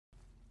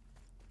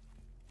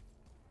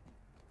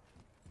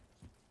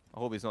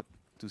hope it's not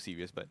too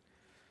serious, but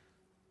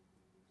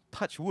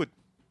touch wood.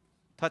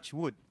 Touch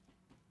wood.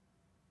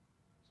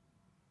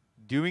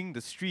 During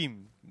the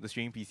stream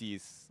PC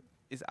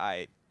is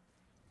aight.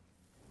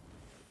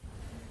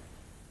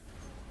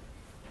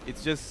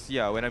 It's just,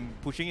 yeah, when I'm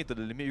pushing it to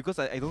the limit, because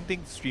I don't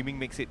think streaming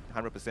makes it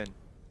 100%.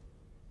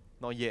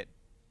 Not yet.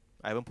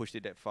 I haven't pushed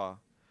it that far.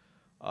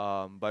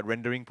 But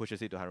rendering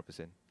pushes it to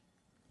 100%.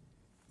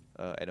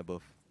 And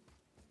above.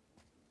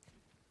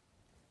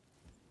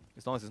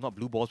 As long as it's not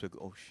blue balls, we're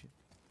good. Oh shit.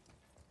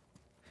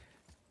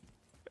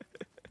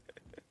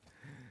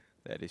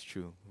 That is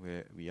true.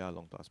 We are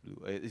long past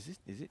blue. Is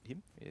it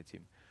him? Yeah, it's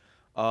him.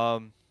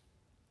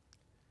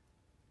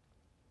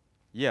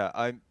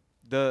 Yeah,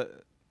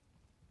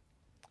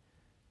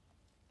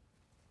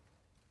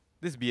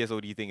 this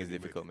BSOD thing is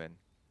difficult, man.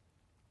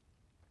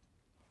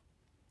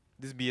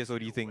 This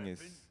BSOD thing is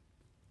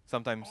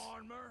sometimes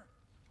armor,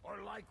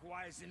 or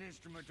likewise an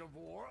instrument of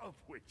war of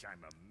which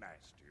I'm a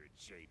master at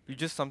shaping. you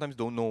just sometimes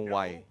don't know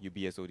why you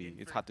BSOD.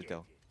 It's hard to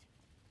tell.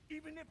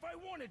 Even if I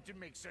wanted to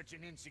make such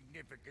an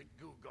insignificant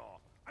gewgaw,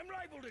 I'm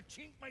liable to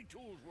chink my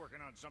tools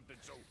working on something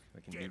so I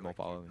can need more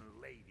power.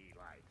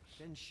 ladylike.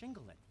 Then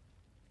shingle it.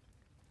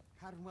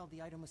 Pattern weld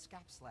the item with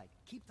scap slag.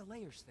 Keep the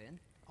layers thin.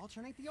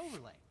 Alternate the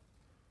overlay.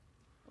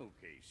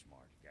 Okay,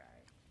 smart guy.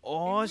 Oh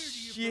And where do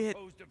you shit,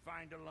 propose to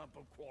find a lump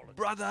of quality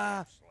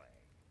brother! scrap slag?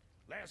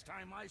 Last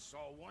time I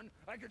saw one,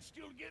 I could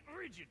still get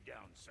rigid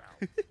down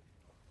south.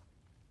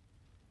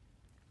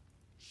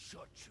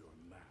 Shut your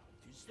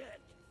mouth. Is that?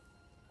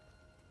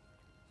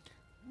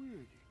 Where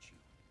did you?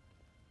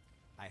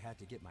 I had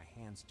to get my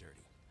hands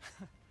dirty.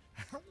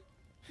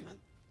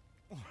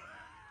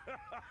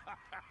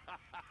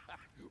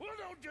 Well,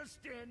 don't just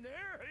stand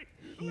there.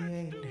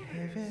 Let's do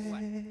this.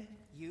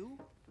 What?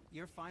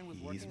 You're fine with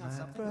working on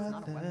something that's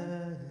not a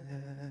weapon?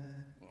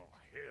 Oh,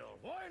 hell,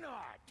 why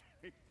not?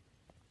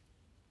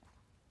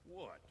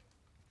 What?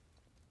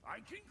 I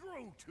can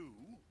grow too.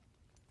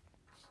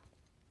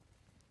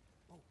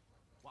 Oh,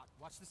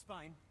 watch the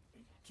spine.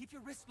 Keep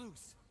your wrist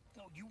loose.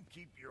 No, you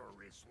keep your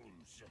wrist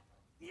loose.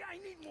 Yeah, I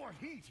need more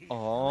heat here.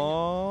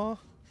 Oh,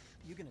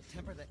 You gonna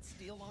temper that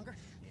steel longer?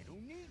 You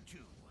don't need to.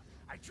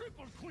 I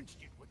triple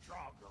quenched it with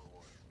Drago.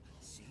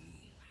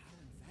 See, how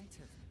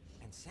inventive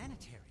and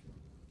sanitary.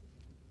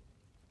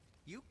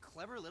 You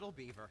clever little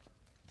beaver.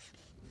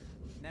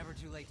 Never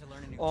too late to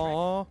learn a new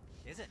oh,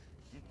 trick, is it?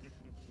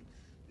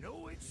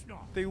 No, it's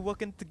not. they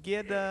working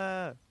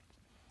together.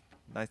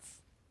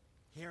 Nice.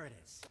 Here it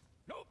is.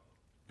 Nope.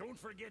 Don't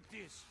forget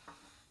this.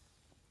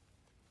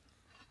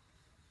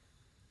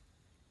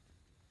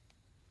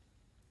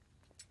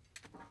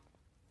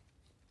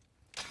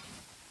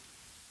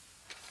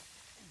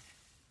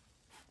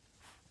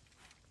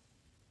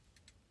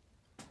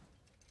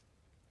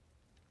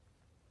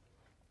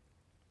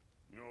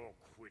 Oh,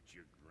 quit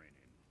your grinning.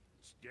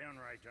 It's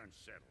downright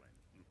unsettling.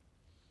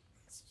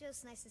 It's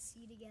just nice to see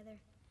you together.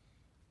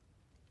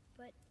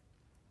 But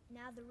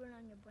now the rune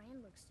on your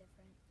brand looks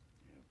different.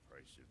 Yeah,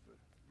 price of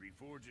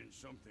reforging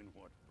something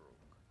what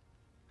broke.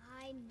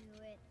 I knew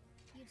it.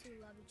 You two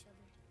love each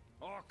other.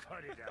 Oh,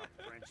 cut it out,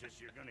 Princess.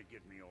 You're gonna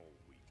get me all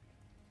weepy.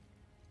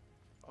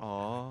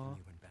 Oh,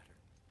 Even better.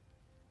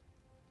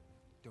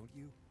 Don't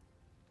you?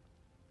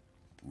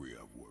 We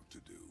have work to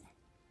do.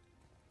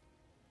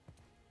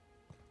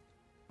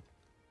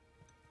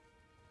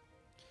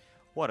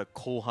 what a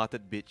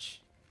cold-hearted bitch.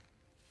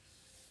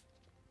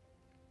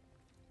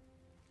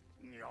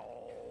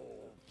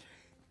 No.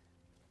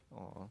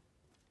 Oh,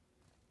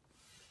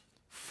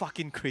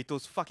 fucking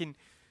Kratos, fucking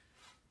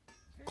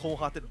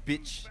cold-hearted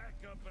bitch. Back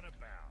up and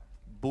about.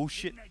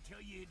 Bullshit. Didn't I tell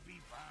you it'd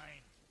be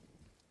fine?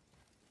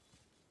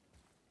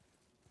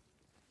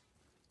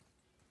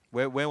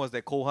 Where was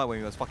that cold heart when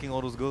he was fucking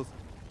all those girls?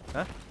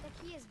 Huh?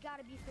 The key has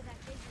gotta be for that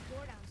big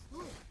door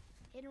downstairs.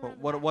 Hidden around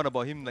the What back.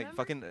 about him? Like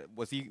Remember?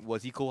 fucking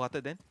was he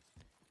cold-hearted then?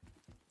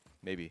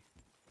 Maybe.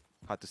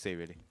 Hard to say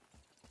really.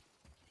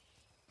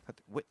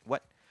 Wait,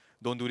 what?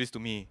 Don't do this to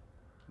me.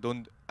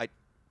 Don't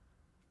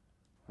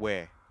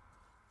Where?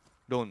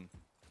 Don't.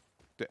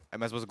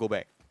 Am I supposed to go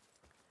back?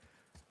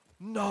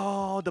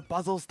 No, the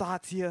puzzle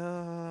starts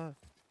here.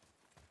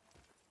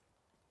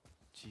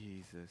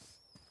 Jesus.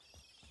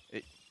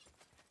 It.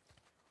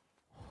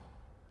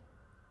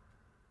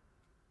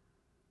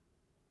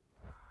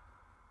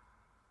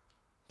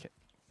 Okay.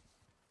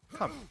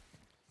 Come.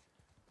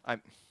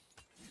 I'm.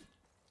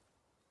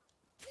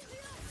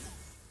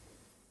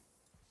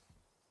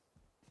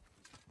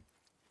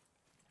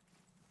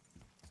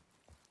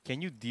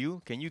 Can you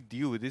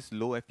deal with this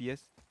low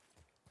FPS?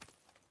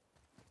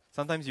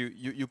 Sometimes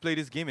you play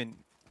this game and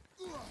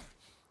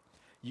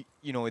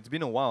you know it's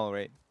been a while,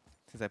 right?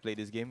 Since I played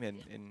this game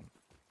and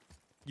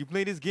you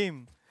play this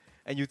game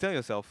and you tell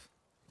yourself,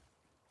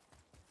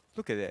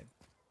 look at that.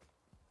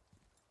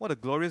 What a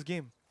glorious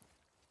game.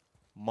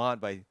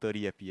 Marred by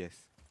 30 FPS.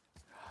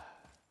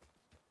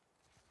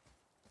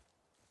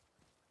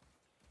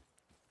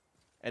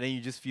 And then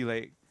you just feel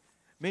like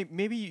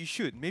maybe you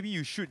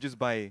should just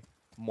buy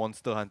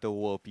Monster Hunter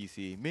World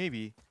PC.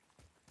 Maybe.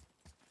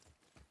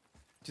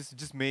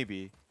 Just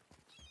maybe.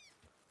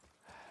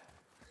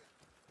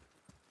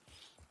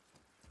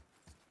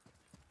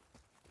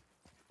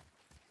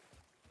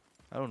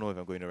 I don't know if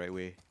I'm going the right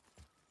way.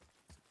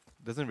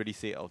 Doesn't really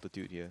say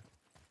altitude here.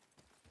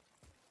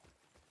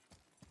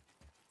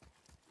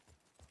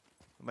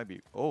 It might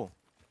be. Oh,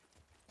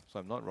 so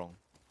I'm not wrong.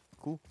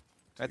 Cool.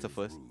 That's a Tears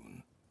first.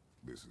 rune.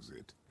 This is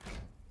it.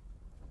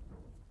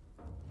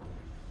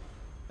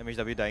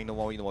 MHW dying no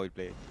more, you know what we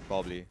play.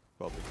 Probably.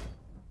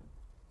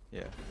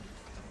 Yeah.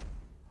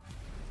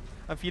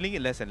 I'm feeling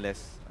it less and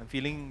less. I'm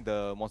feeling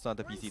the Monster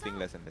Hunter We're PC thing inside.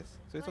 less and less.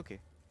 So it's But okay.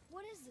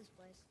 What is this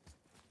place?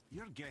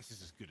 Your guess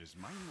is as good as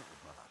mine, little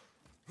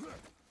brother.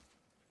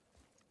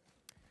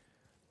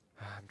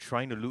 I'm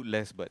trying to loot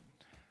less, but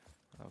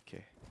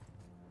okay.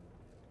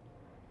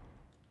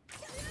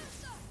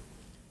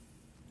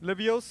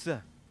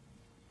 Leviosa!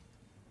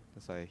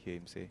 That's what I hear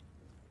him say.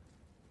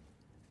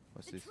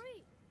 What's The this?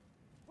 tree.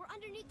 We're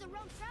underneath the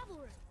realm travel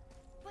room.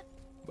 But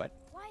What?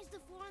 why is the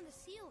floor on the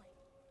ceiling?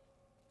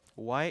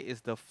 Why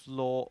is the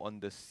floor on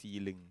the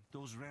ceiling?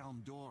 Those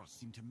realm doors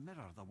seem to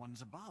mirror the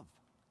ones above.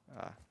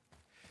 Ah.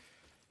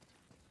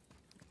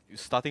 You're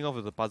starting off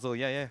with a puzzle,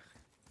 yeah.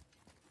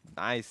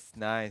 Nice.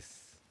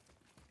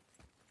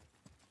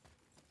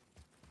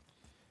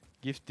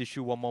 Give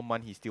Tissue 1 more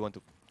month, he still want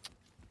to...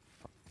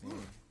 Fuck, man.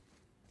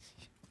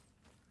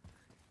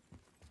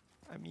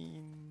 I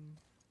mean...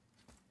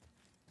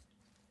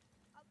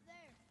 Up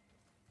there.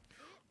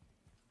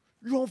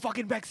 You don't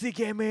fucking backseat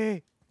game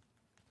me!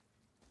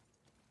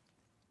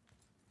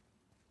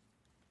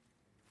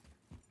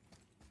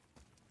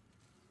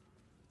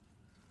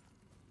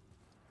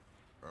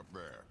 Up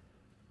there.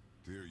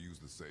 Tyr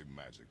used the same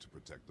magic to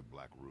protect the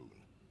Black Rune.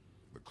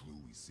 The clue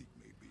we seek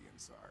may be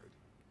inside.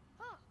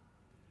 Huh.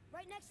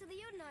 Right next to the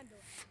Jotunheim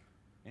door.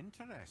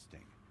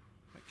 Interesting.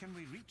 But can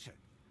we reach it?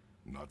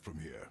 Not from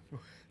here.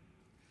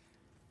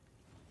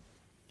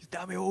 Just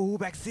tell me who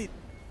backseat?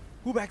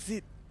 Who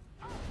backseat?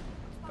 Oh,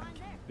 what's behind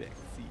there?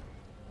 Backseat.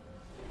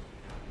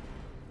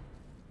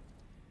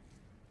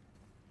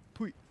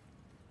 Pui.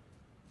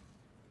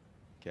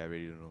 Okay, I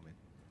really don't know, man.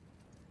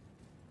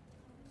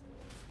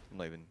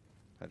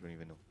 I don't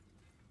even know.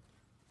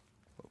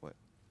 What?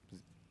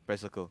 Press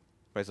circle.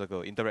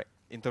 Interact.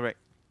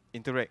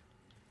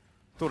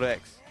 Throw the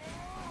X.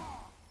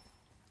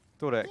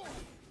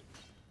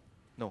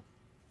 No.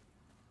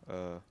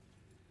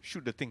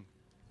 Shoot the thing.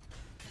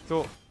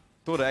 Throw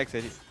the X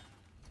at it.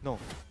 No.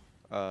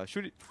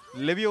 Shoot it.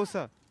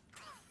 Leviosa.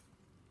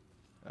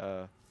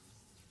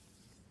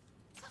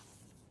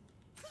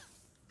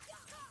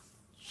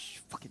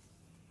 Fucking.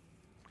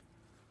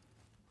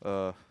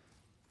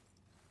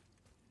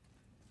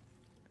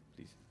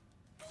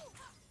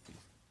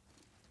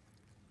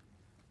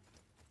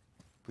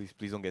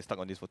 Please don't get stuck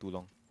on this for too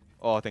long.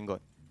 Oh, thank God.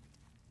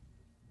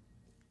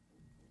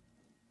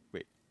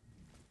 Wait.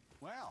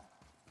 Well,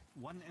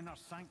 one inner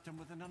sanctum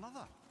within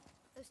another.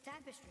 Those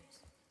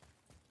tapestries.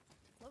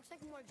 Looks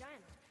like more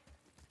giant.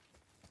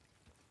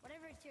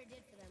 Whatever Tyr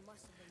did for them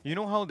must have been. You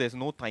know how there's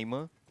no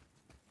timer?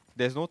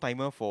 There's no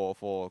timer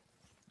for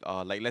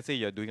like let's say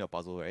you're doing a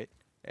puzzle, right?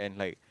 And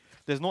like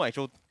there's no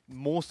actual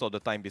most of the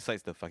time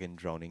besides the fucking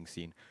drowning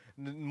scene.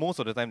 Most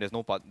of the time there's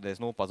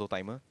no puzzle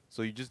timer.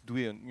 So you just do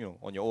it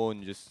on your own,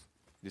 you just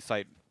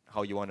decide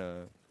how you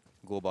wanna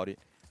go about it.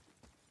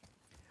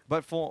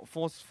 But for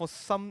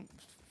some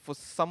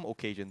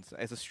occasions,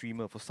 as a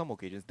streamer, for some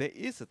occasions, there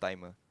is a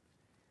timer.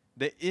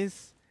 There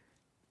is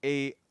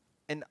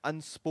an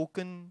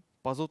unspoken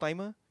puzzle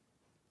timer.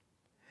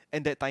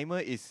 And that timer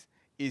is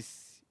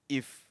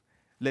if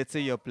let's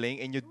say you're playing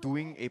and you're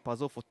doing a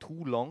puzzle for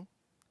too long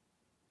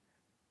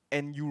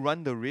and you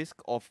run the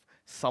risk of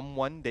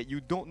someone that you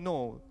don't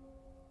know,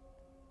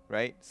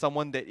 right?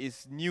 Someone that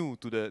is new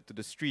to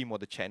the stream or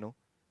the channel.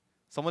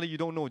 Someone that you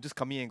don't know just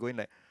coming and going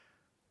like,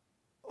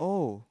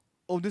 oh,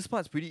 this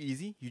part's pretty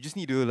easy. You just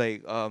need to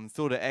like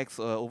throw the X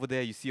over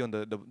there. You see on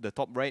the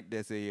top right,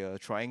 there's a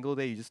triangle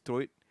there. You just throw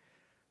it.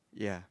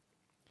 Yeah,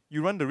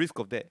 you run the risk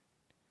of that.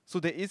 So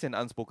there is an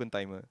unspoken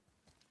timer.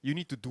 You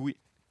need to do it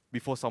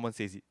before someone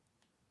says it.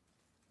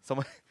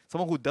 Someone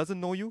who doesn't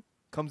know you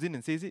comes in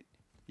and says it.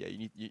 Yeah,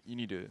 you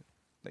need to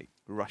like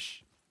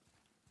rush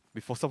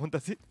before someone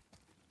does it.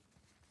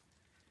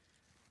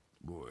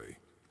 Boy,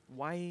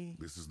 Why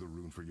this is the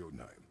rune for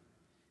Jotunheim.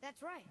 That's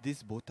right.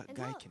 this botak And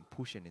guy look, can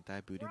push an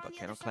entire building we're on but the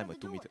cannot other side climb a of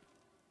the 2 meter? door.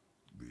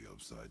 The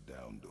upside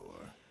down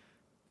door.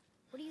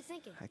 What are you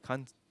thinking? I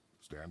can't.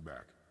 Stand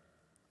back.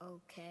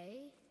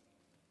 Okay.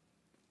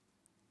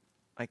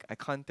 I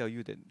can't tell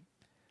you that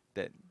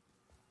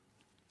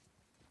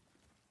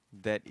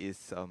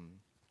is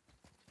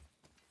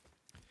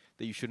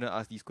that you shouldn't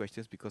ask these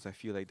questions because I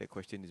feel like that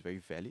question is very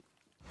valid.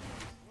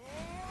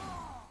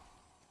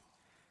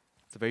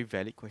 It's a very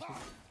valid question.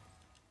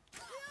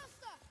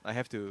 I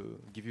have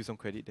to give you some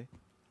credit there.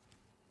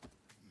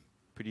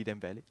 Pretty damn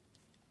valid.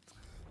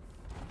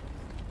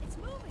 It's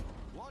moving.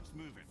 What's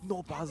moving?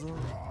 No puzzle.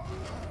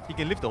 He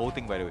can lift the whole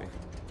thing, by the way.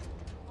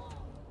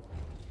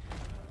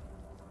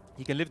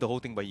 He can lift the whole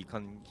thing, but he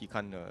can't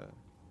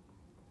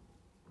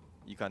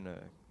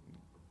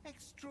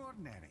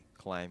Extraordinary.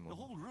 climb. The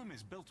whole room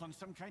is built on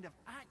some kind of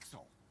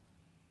axle.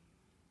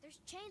 There's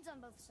chains on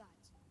both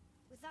sides.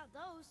 Without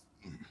those,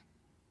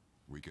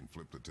 We can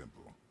flip the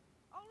temple.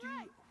 All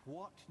right.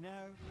 What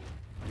now?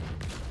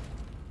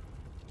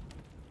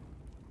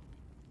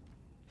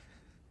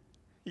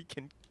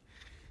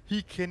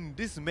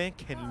 This man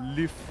can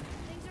lift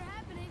Things are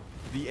happening.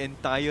 the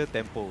entire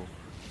temple.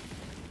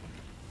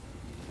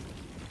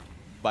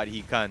 But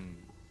he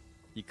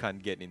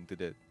can't get into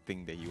the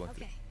thing that he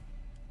wanted. Okay.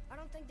 I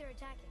don't think they're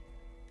attacking.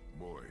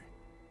 Boy,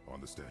 on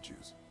the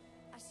statues.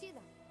 I see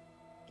them.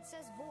 It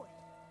says void.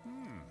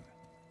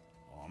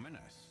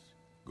 Ominous.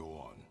 Go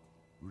on.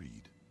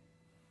 Read.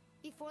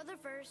 Before the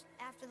first,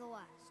 after the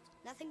last.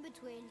 Nothing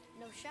between,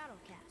 no shadow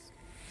cast.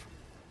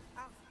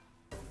 Alpha.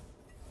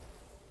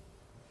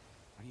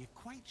 Are you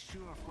quite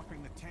sure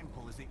flipping the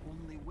temple is the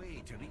only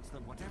way to reach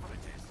them, whatever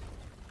it is?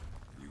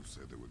 You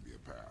said there would be a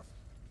path.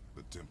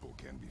 The temple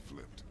can be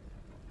flipped.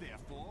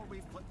 Therefore,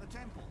 we flip the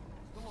temple.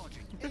 The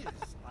logic is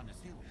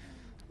unassailable.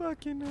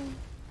 Fucking hell.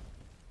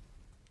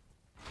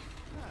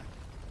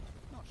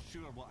 Not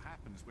sure what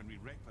happens when we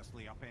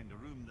recklessly upend a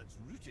room that's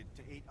rooted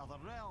to 8 other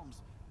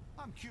realms.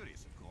 I'm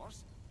curious, of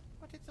course,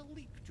 but it's a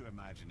leap to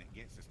imagine it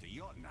gets us to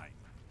Jotunheim.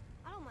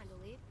 I don't mind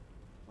a leap.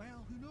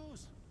 Well, who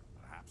knows?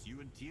 Perhaps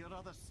you and Tyr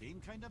are the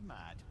same kind of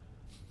mad.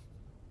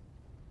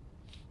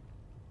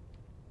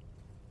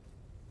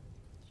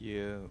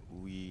 Here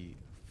we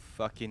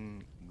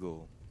fucking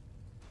go.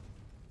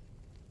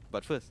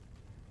 But first,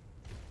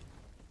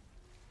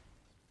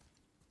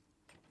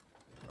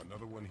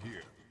 Another one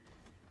here.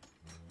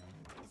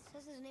 It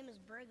says his name is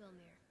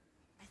Bergelmir.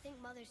 I think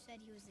Mother said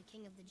he was the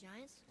king of the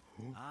giants.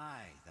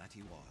 Aye, that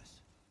he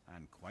was.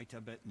 And quite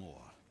a bit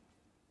more.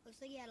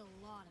 Looks like he had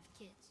a lot of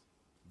kids.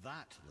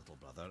 That, little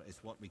brother, is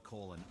what we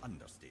call an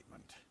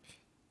understatement.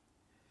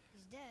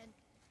 He's dead,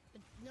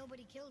 but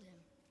nobody killed him.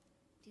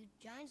 Do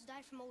giants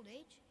die from old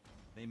age?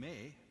 They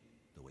may,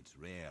 though it's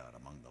rare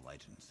among the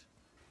legends.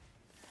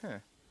 huh.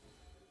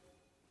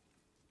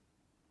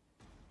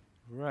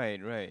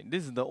 Right.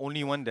 This is the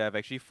only one that I've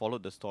actually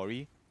followed the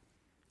story.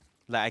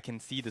 Like, I can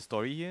see the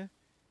story here.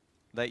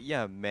 Like,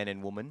 yeah, man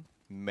and woman.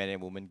 Man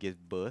and woman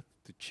give birth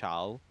to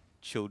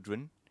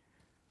children.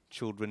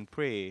 Children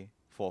pray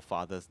for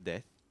father's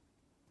death.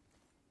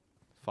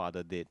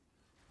 Father dead.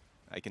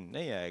 I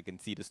can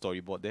see the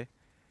storyboard there.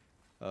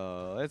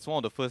 That's one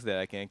of the first that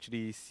I can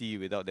actually see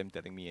without them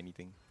telling me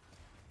anything.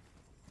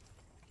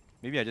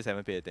 Maybe I just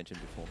haven't paid attention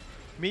before.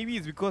 Maybe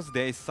it's because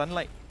there is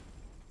sunlight.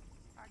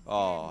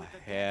 Oh,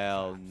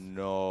 hell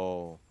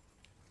no.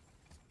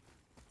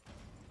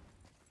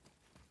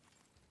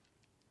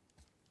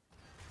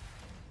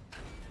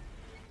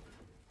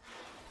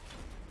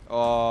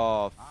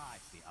 Oh, Ah,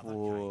 it's the other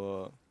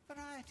kind.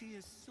 Variety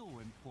is so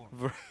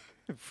important.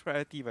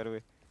 variety, by the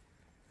way.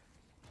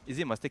 Is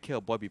it must take care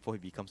of boy before he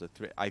becomes a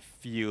threat? I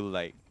feel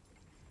like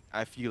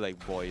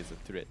boy is a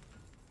threat.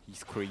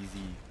 He's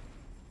crazy.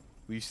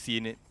 We've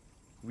seen it.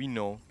 We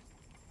know.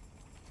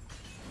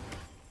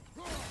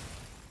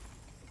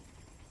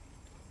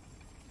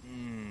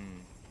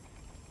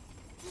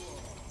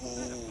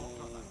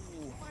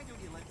 Why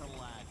don't you let the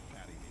lad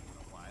carry me for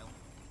a while?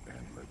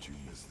 And let you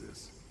miss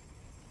this.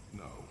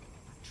 No.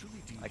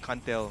 Truly do I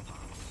can't tell.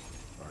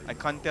 I know.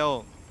 can't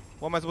tell.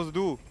 What am I supposed to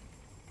do?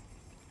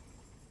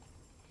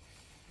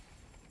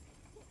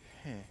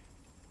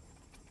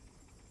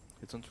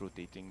 This one's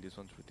rotating, this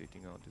one's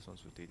rotating out, this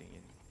one's rotating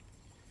in.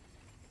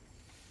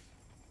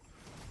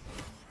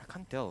 I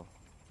can't tell.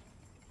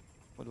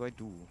 What do I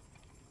do?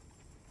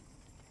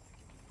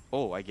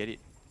 Oh, I get it.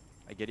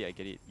 I get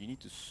it. You need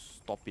to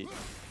stop it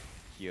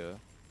here.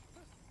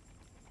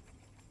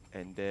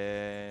 And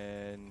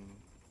then...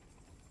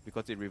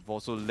 because it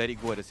revolves, so let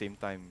it go at the same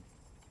time.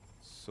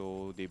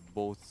 So they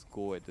both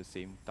go at the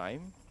same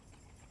time.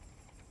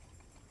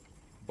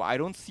 But I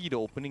don't see the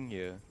opening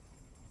here.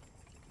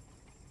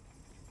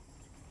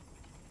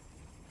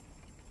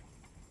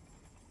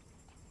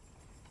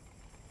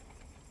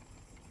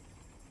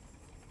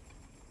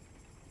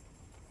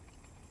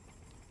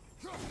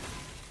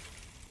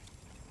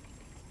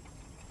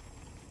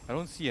 I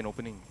don't see an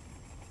opening.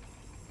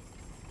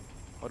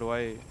 How do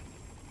I...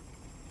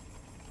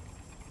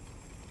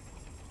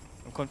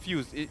 I'm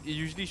confused. It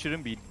usually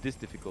shouldn't be this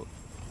difficult.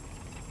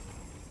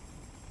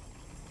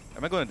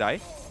 Am I gonna die?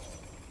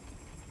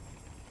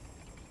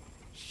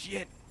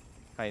 Shit!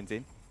 Hi,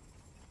 Insane.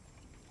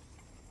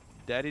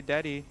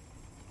 Daddy.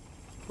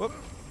 Whoop!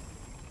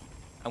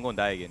 I'm gonna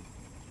die again.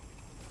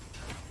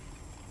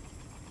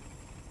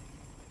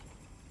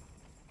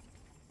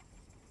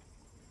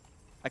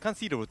 I can't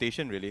see the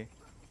rotation really.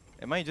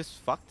 Am I just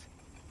fucked?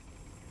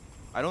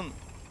 I don't...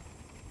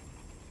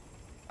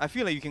 I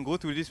feel like you can go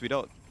through this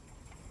without...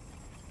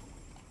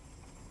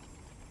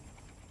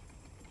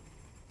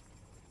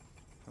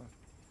 Huh.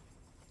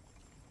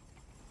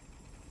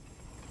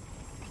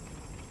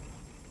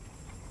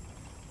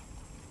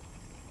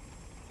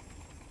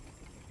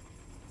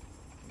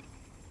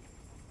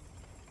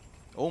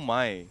 Oh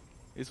my.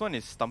 This one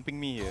is stumping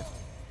me here.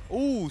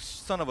 Oh,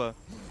 son of a...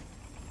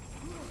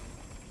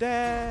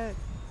 Dad!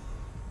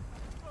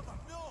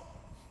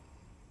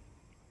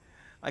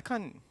 I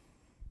can't...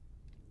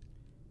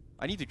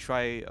 I need to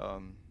try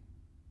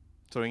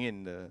Throwing it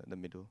in the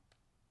middle.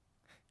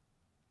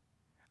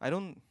 I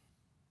don't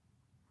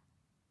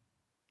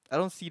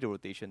see the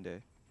rotation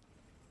there.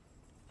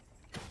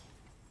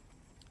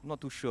 I'm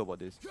not too sure about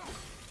this.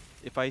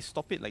 If I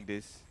stop it like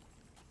this,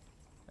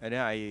 and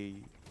then I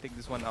take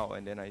this one out,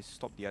 and then I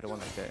stop the other one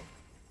like that.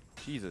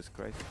 Jesus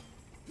Christ.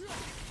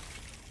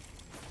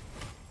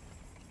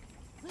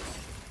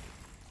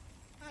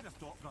 I'd have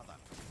thought, brother.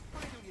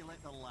 Why don't you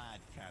let the lad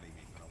carry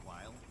me for a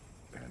while?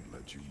 And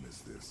let you miss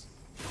this.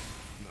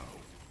 No.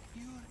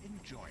 You're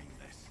enjoying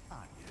this,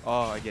 aren't you?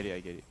 Oh, I get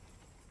it.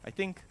 I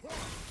think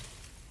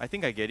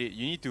I get it.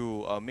 You need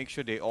to make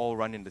sure they all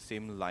run in the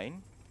same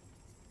line.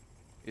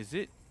 Is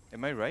it?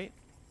 Am I right?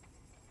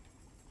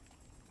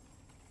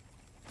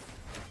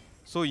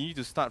 So you need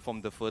to start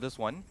from the furthest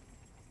one.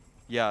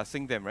 Yeah,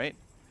 sync them, right?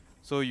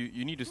 So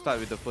you need to start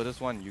with the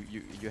furthest one.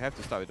 You have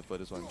to start with the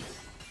furthest one.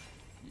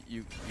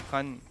 You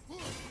can't.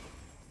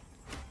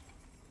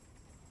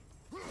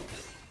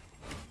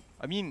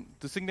 I mean,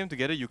 to sync them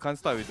together, you can't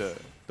start with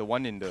the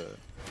one in the.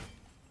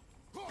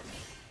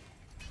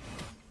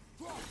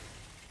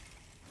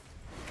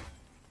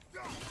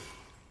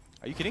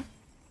 Are you kidding?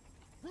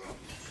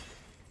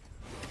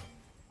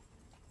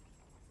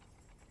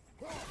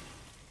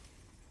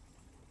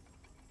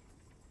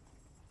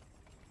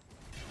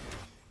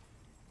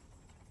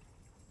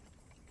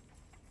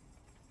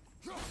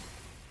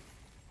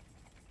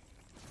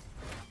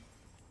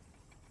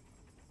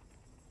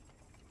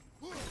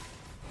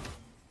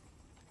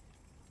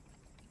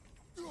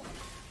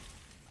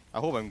 I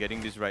hope I'm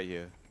getting this right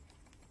here.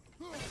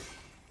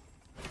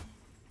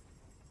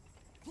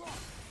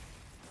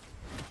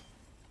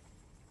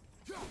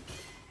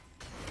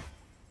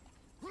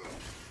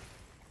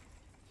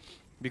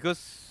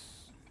 Because,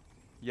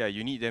 yeah,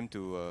 you need them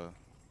to.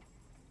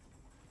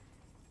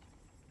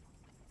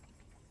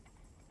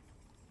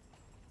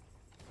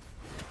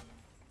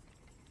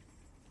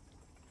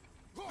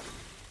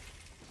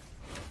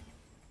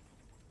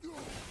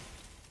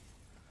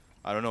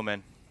 I don't know,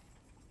 man.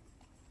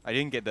 I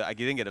didn't get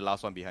the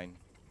last one behind.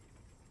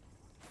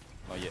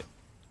 Not yet.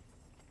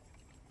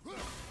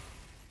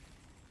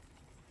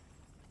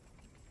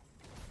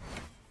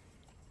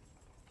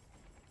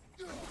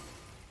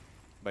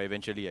 But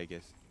eventually, I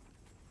guess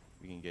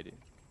we can get it.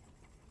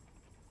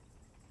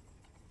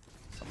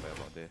 Somewhere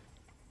about there.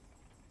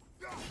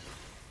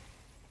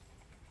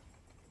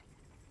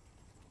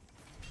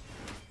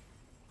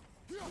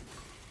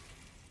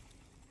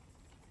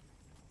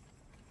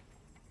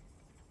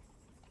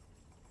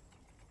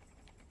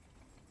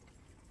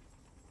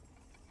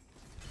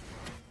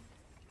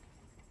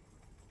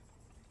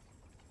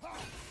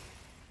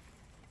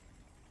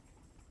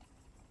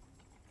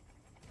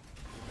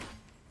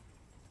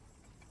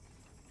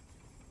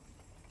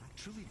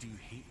 I truly do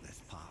hate this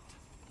part.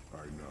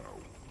 I know.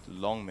 It's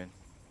long, man.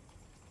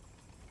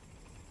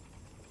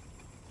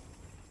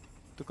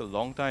 Took a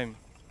long time.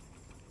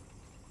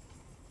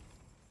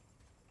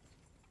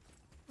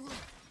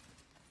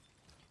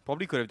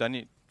 Probably could have done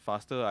it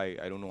faster. I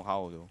don't know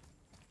how though.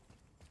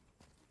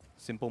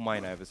 Simple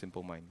mind. I have a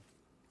simple mind.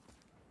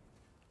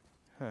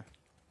 Huh.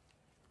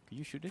 Can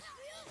you shoot this?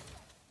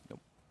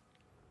 Nope.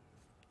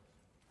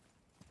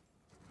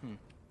 Hmm.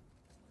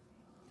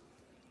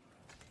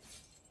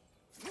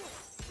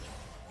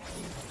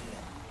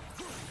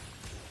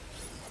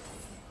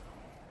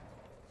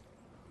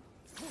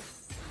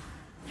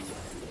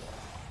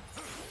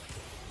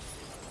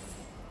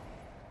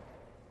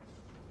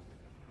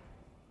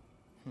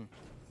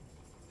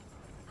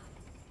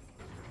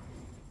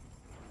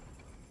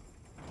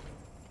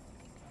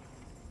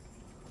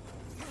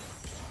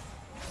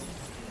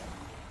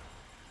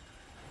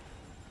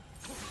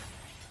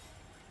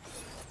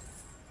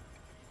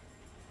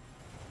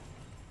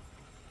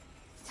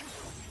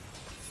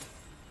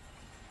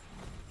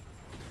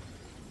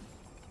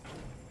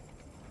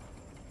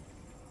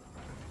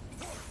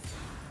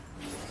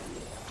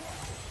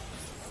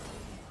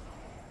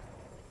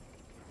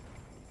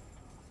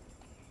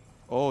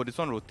 Oh, this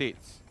one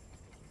rotates.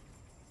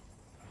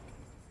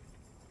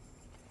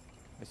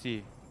 I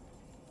see.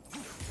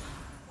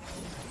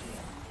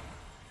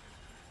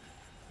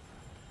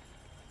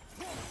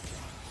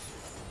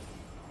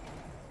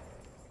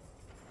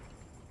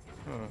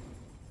 Huh.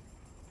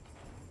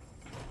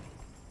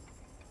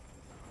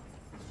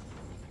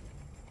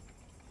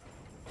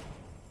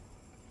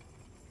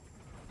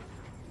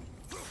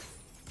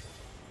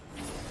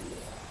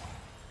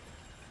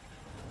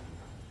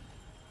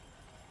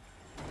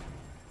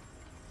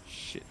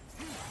 Shit.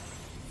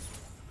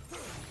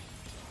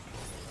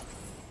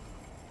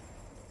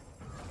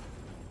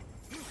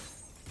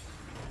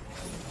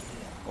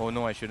 Oh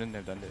no, I shouldn't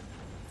have done that.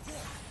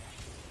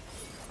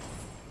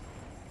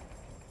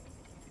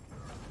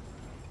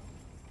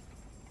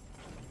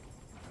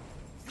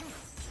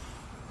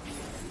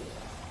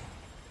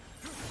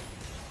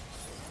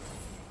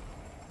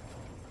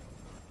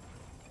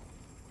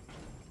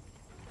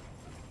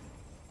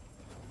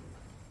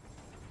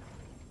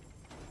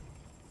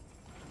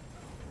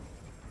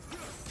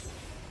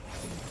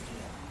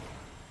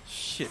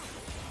 Shit.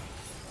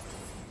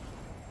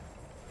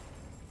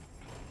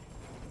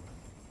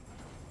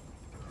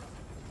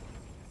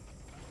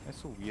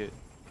 That's so weird.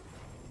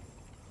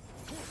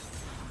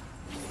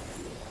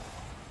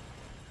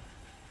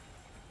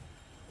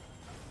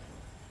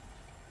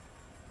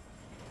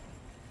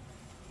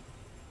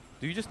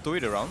 Do you just throw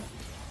it around?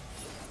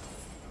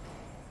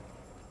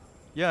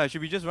 Yeah,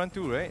 should we just run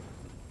through, right?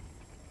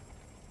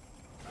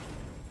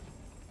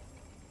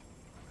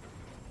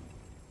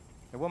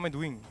 Like, what am I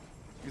doing?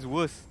 It's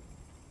worse.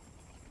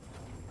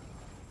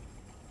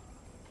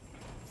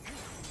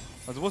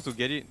 I'm supposed to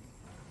get it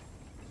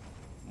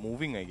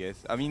moving, I guess.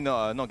 I mean,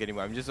 no, not getting.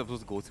 I'm just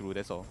supposed to go through.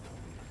 That's all.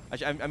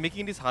 Actually, I'm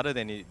making this harder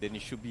than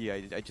it should be.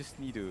 I just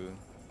need to.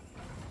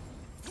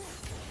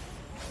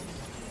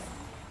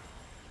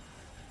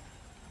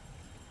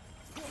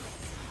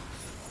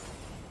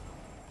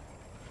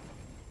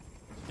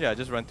 Yeah,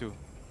 just run through.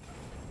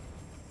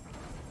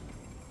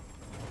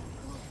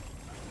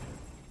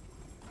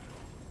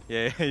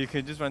 Yeah, you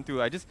can just run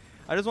through. I just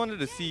wanted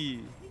to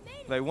see,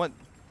 like, what.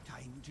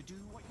 Time to do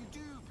what you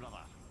do, brother.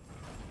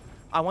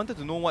 I wanted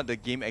to know what the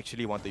game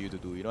actually wanted you to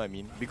do. You know what I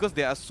mean? Because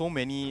there are so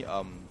many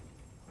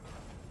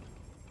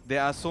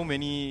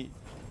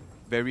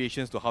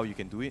variations to how you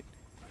can do it.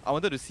 I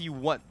wanted to see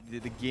what the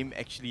game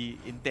actually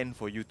intend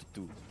for you to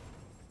do.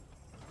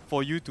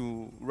 For you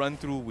to run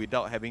through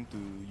without having to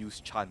use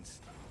chance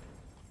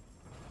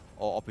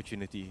or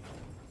opportunity.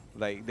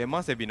 Like, there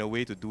must have been a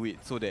way to do it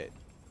so that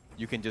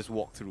you can just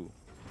walk through.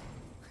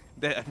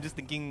 That I'm just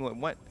thinking,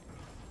 what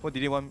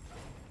did they want?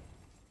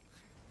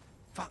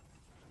 Fuck.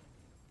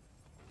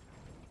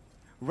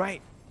 Right.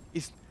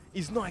 It's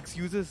not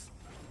excuses.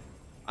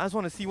 I just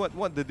want to see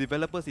what the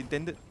developers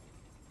intended.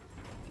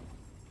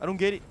 I don't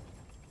get it.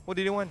 What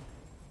did they want?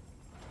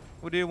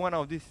 What did they want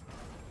out of this?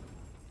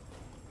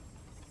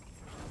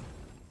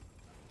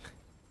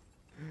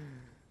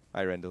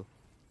 Hi, Randall.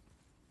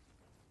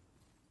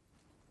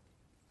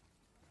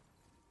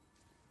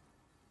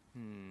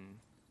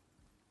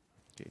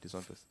 Okay, this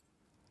one first.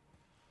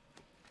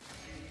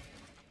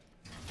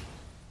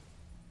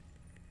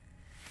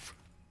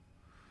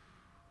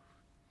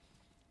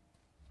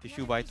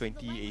 Tissue by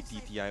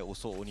 2080 Ti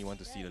also only want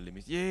to see the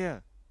limits.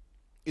 Yeah.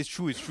 It's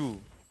true. It's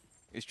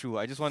true.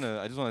 I just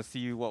wanna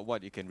see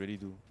what it can really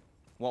do.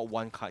 What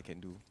one card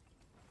can do.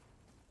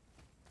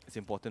 It's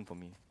important for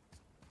me.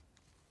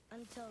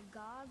 Until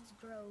gods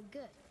grow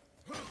good.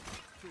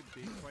 Could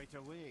be quite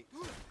a wait.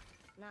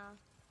 Nah,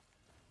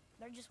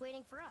 they're just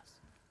waiting for us.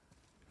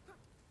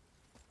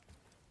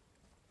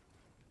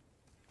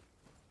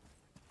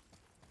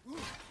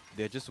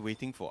 They're just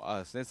waiting for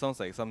us. That sounds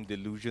like some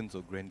delusions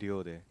of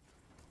grandeur there.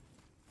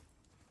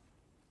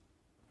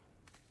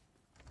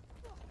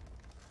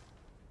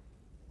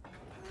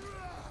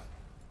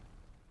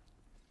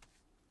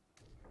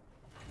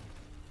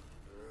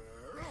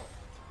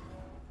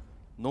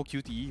 No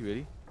QTE,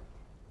 really?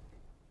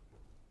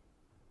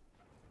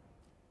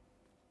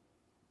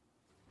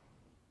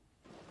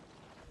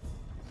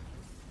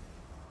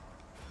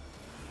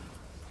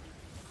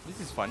 This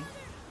is fun.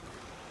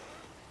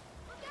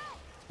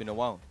 It's been a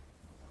while.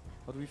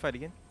 How do we fight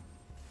again?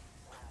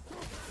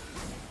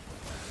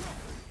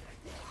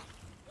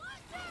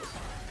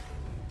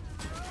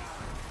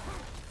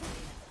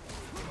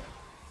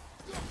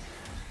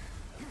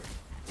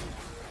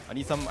 I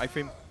need some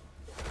iframe.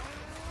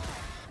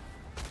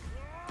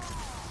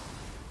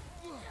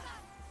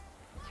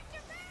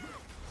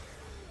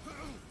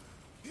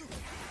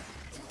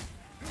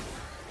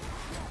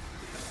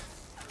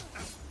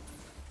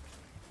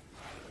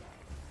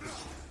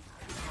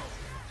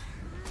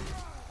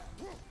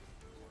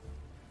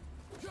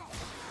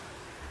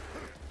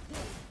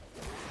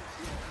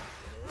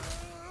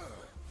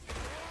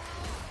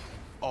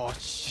 Oh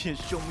shit,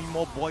 show me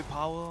more boy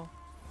power.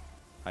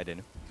 Hi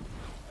Daniel.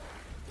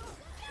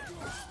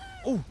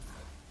 Oh!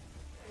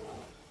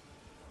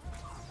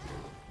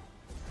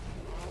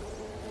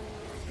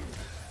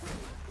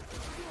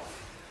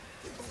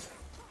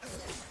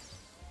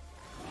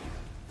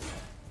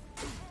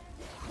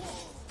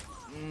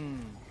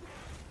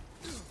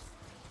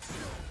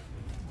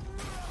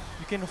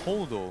 You can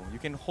hold though. You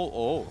can hold.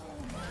 Oh.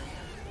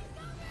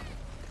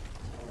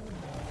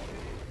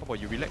 How about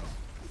you relax?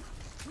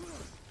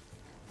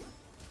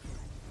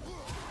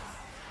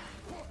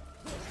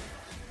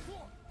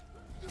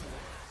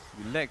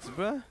 Relax,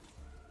 bruh.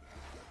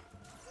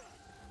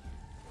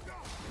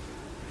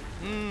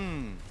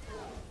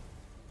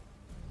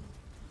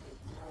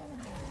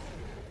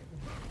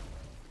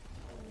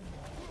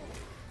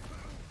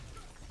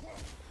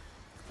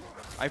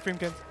 Iframe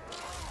can.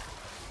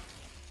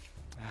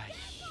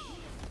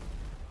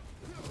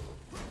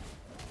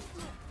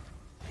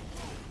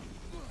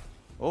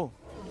 Oh.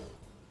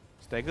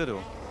 Stagger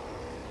though.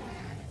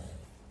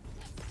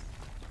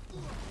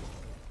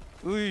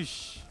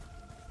 Oosh.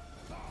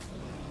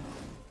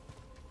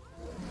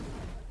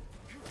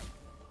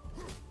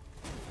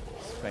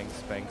 Spang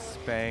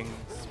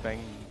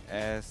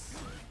ass.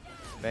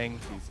 Spang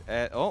his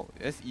ass. Oh,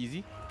 that's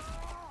easy.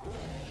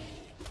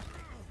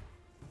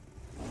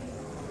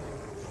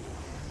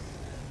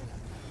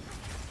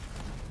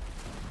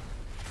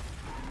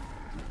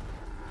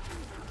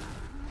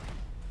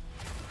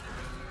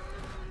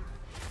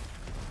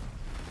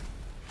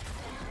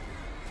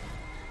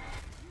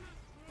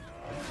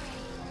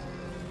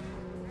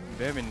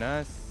 Very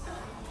nice.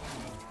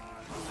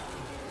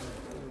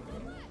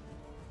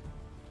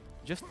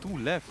 Just 2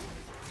 left.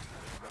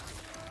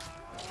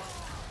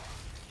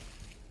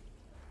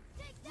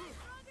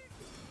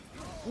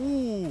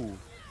 Ooh!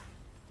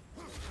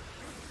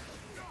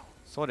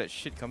 Saw that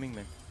shit coming,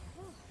 man.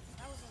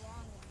 That was a long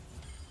one.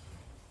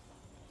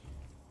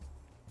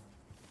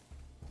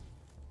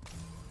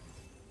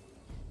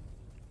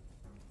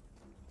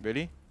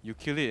 Really? You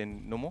kill it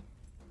and no more?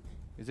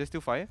 Is there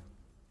still fire?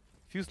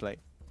 Feels like.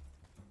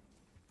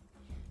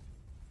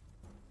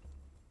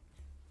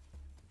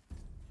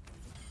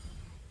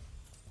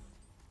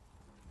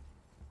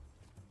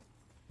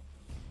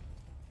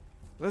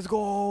 Let's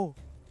go!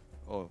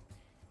 Oh,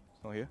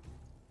 it's not here.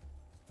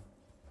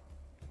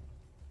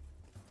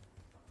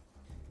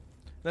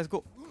 Let's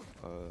go.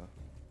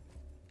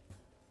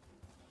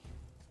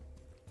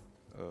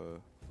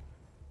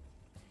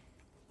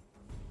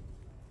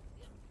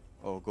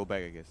 Oh, go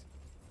back, I guess.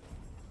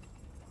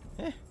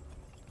 Eh.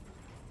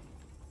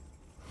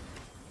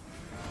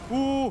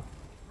 Ooh!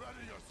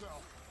 Ready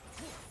yourself.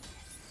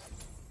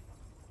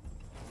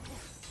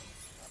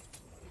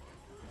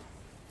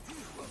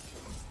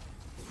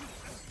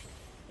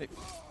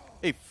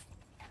 Hey,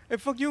 hey,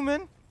 fuck you,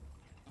 man!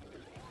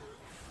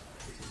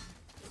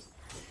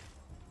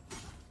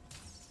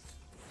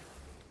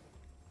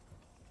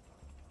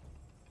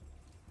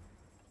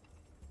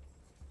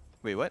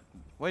 Wait, what?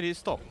 Why did it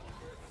stop?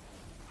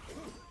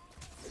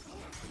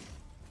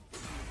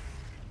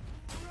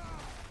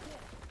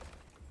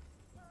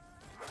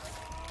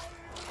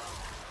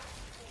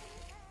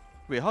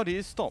 Wait, how did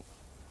it stop?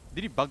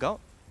 Did it bug out?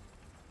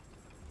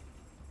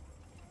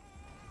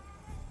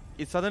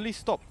 It suddenly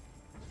stopped.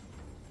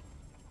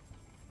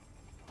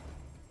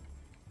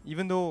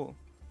 Even though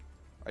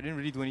I didn't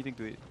really do anything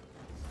to it.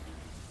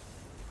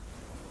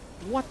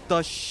 What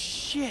the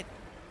shit?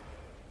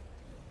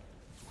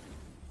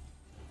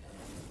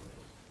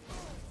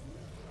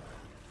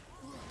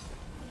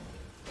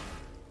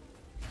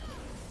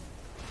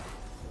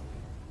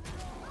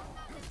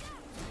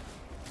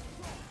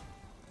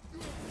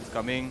 It's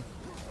coming.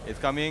 It's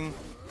coming.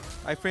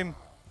 Iframe.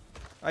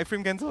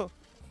 Iframe cancel.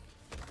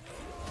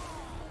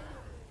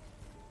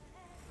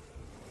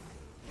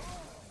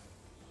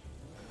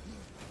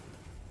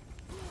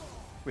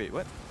 Wait,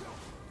 what?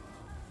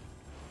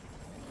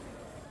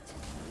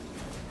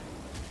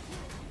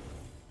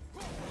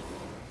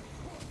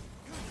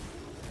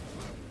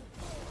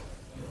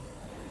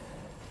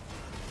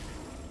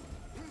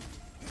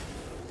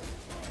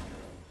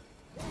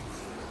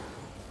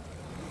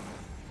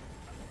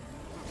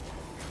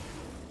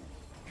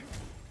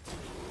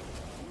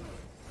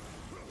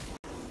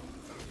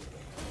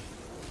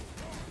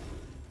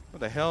 What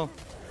the hell?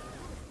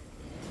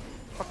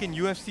 Fucking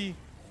UFC.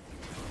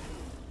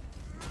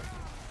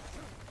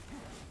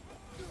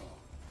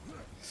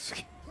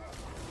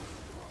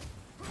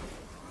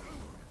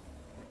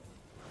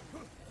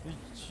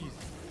 Jeez.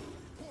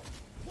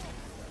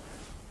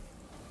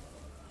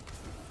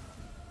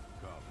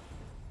 Copy.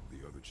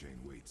 The other chain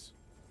waits.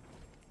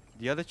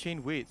 The other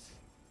chain waits.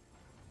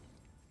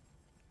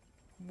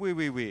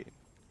 Wait.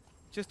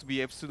 Just to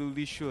be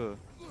absolutely sure.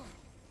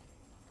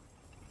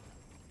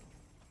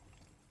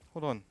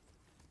 Hold on.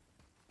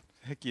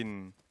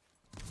 Heckin'.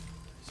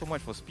 So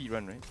much for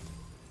speedrun, right?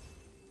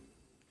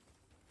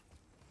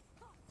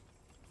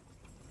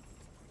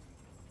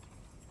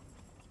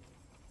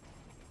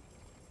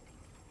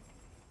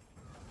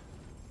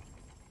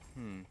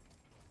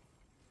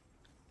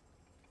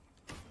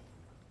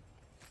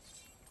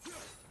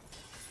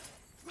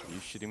 Are you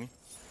shitting me?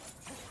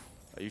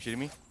 Are you shitting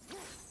me?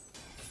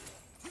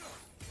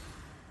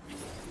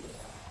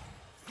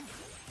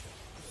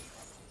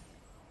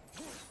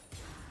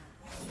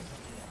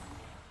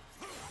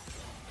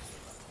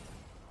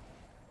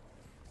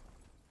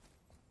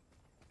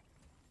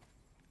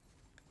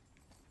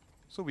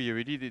 So we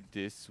already did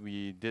this,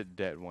 we did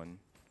that one.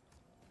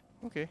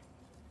 Okay.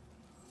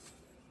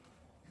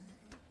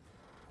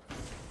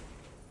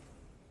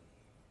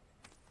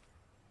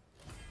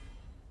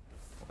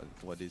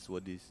 What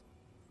is?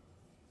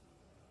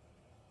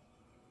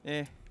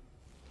 Eh.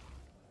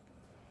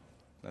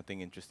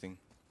 Nothing interesting.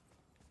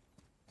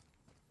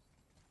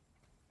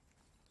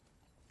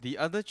 The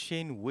other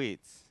chain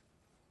waits.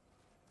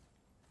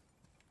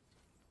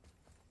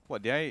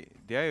 What, did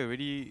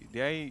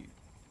I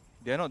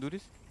not do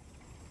this?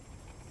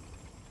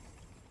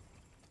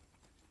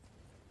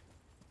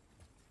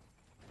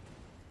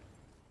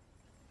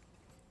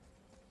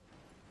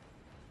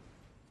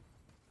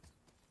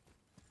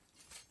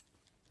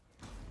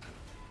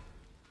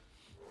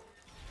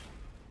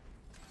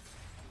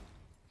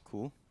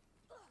 Cool.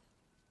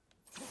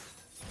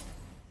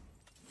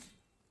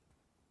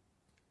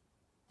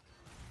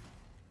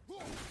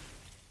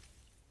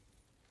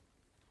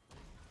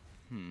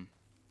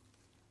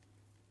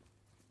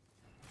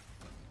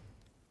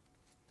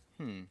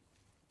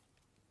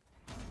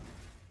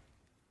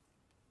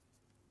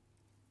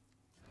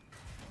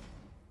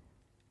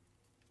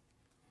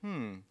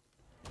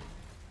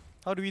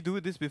 How do we do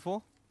this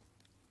before?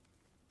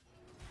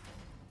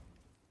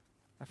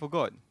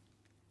 forgot.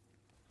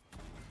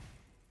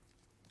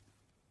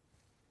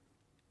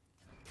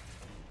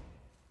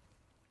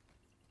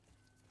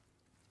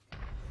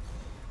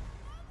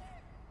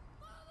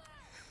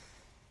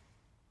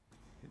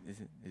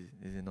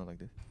 Is it not like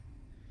this?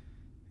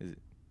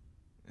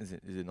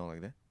 Is it not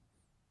like that?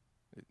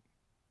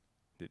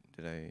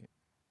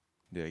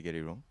 Did I get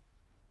it wrong?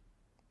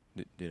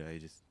 Did I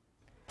just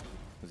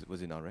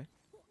was it not right?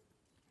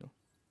 No.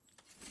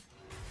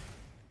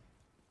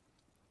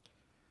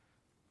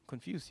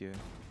 Confused here.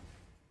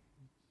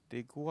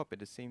 They go up at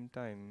the same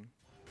time.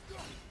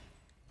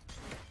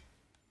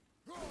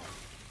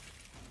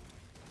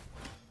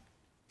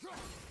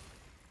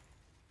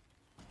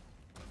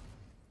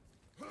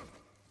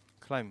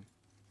 Climb.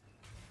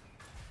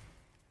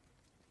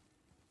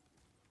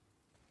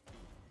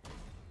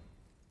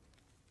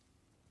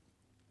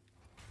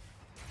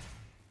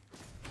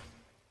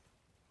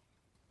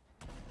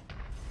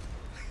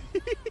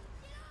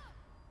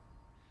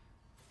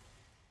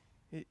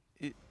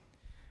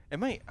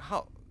 Am I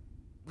how?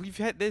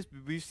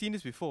 We've seen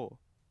this before.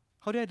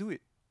 How did I do it?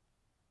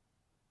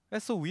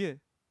 That's so weird.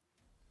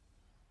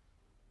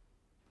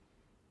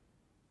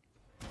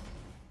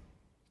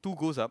 Two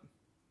goes up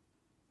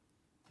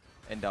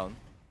and down.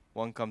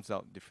 One comes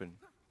out different.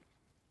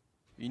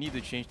 You need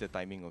to change the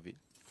timing of it.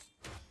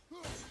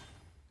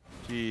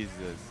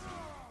 Jesus.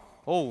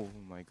 Oh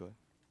my god.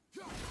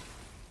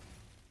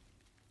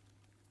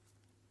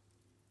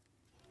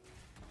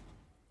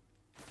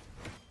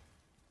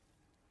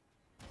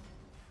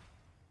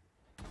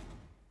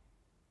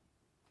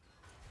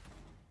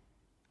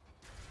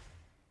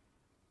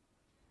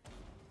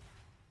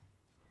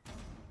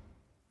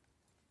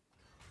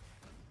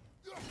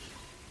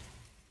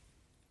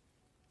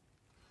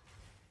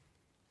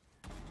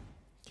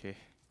 Okay.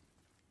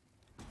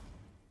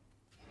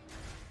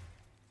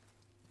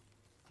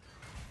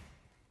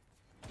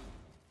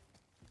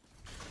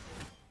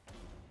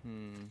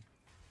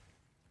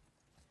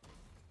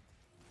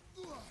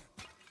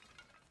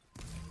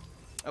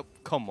 Oh,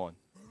 come on.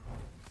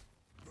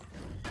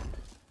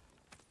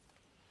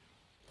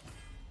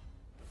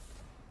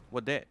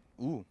 What that?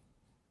 Ooh.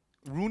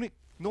 Runic.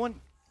 No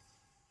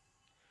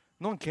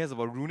one cares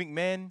about runic,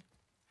 man.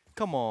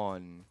 Come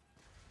on.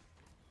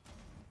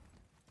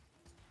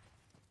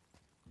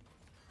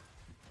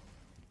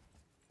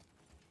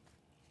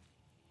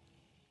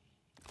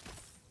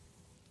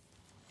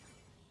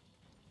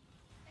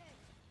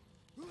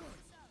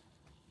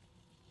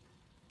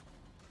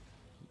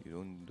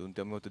 You don't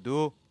tell me what to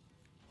do.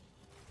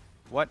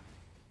 What?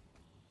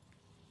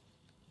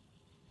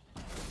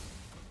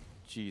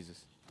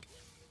 Jesus.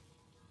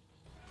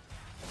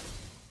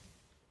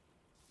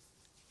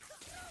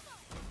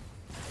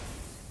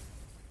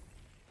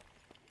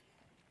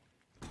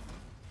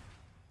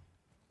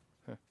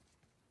 Huh.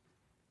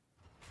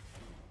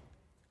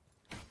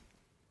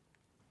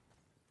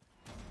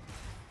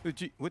 Oh,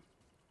 gee, what?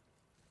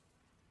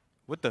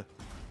 What the?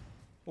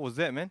 What was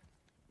that, man?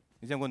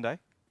 Is he gonna die?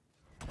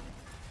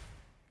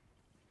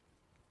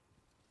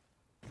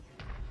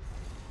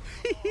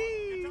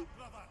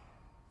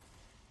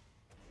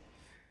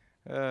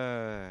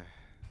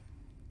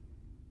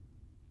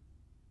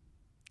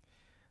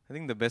 I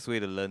think the best way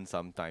to learn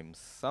sometimes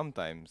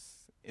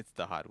it's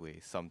the hard way,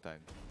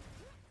 sometimes.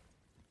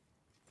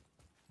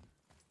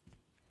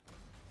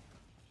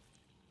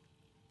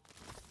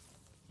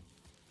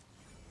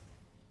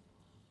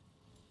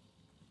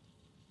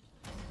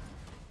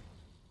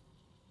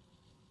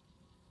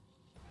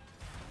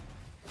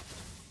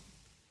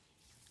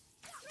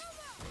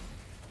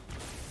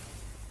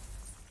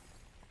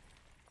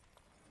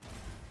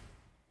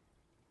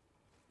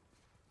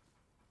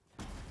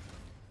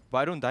 But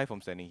I don't die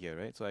from standing here,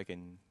 right? So I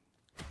can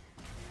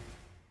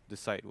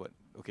decide what.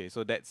 Okay,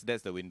 so that's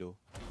the window.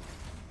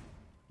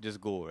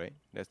 Just go, right?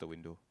 That's the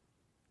window.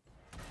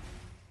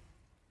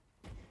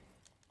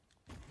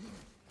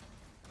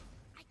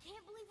 I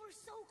can't believe we're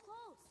so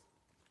close.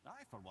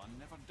 I, for one,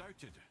 never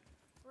doubted.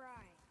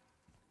 Right.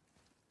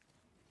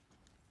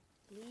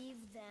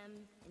 Leave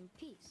them in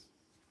peace.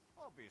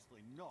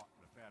 Obviously not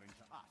referring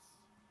to us.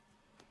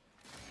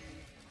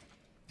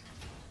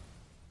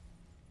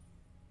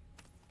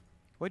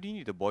 Why do you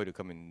need the boy to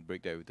come and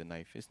break that with the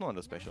knife? It's not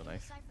a special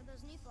knife. Decipher those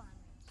Niflheim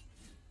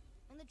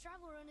runes. And the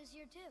travel rune is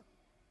here too.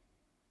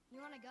 You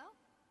wanna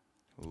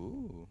go?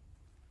 Ooh.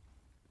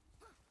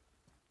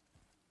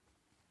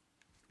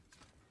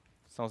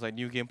 Sounds like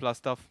New Game Plus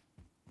stuff.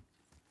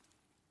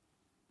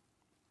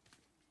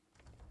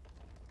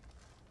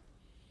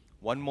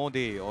 One more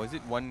day, or is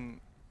it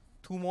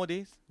 2 more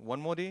days?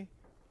 1 more day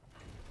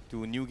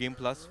to New Game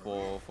Plus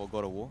for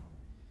God of War.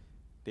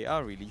 They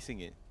are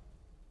releasing it.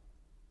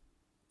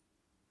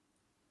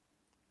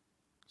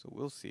 So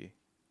we'll see.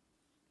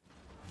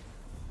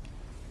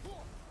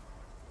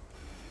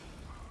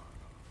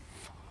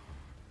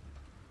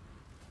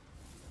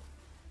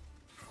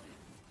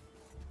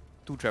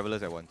 Two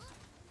travelers at once.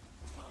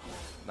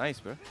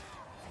 Nice, bro.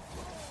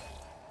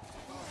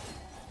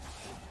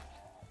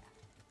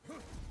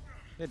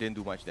 That didn't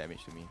do much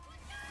damage to me.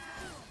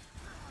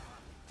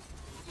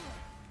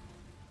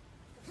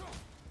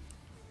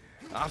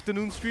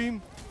 Afternoon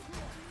stream.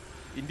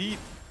 Indeed.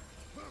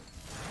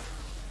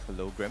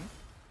 Hello, Graham.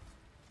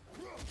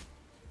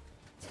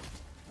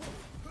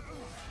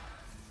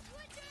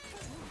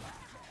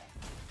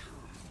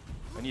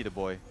 I need a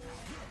boy.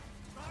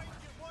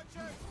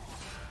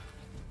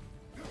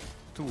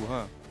 Two,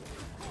 huh?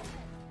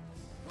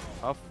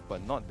 Tough,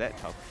 but not that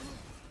tough.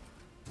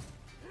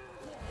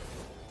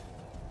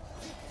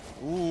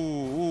 Ooh,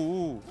 ooh,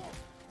 ooh.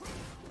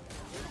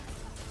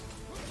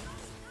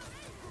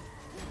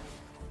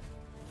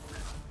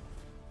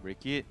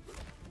 Break it.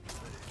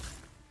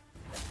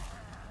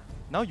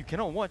 Now you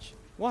cannot watch.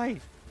 Why?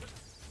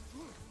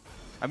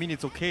 I mean,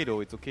 it's okay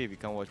though. It's okay if you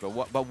can't watch. But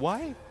what? But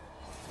why?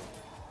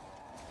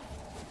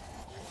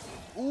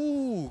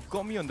 Ooh,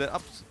 got me on the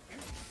ups.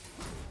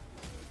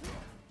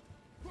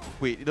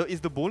 Wait,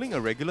 is the bowling a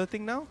regular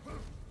thing now?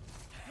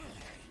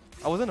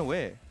 I wasn't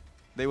aware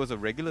that it was a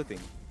regular thing.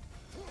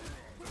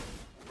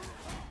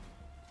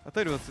 I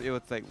thought it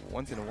was like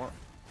once in a while.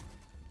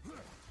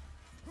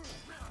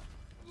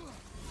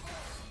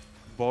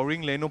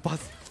 Boring Leno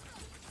pass.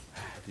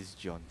 This is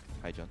John.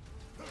 Hi, John.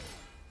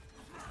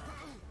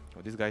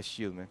 Oh, this guy's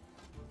shield, man.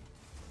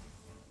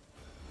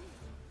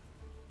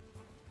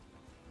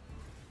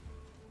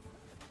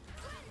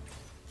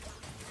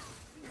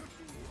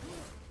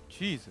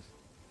 Jesus.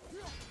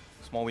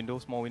 Small window,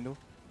 small window.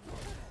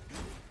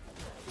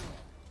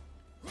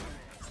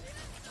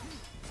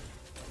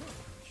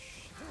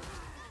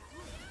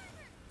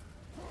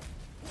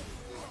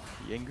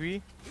 He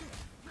angry?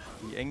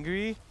 He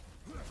angry?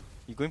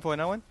 You going for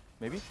another one?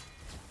 Maybe?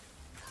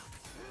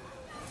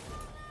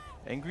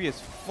 Angry as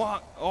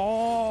fuck!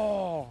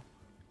 Oh!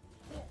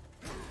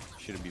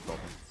 Shouldn't be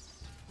problem.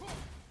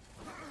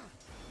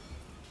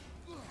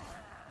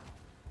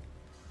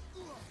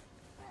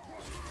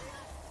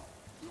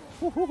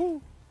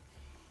 Woohoo!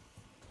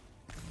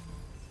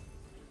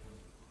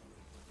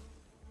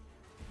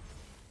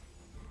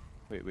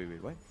 Wait,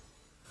 what?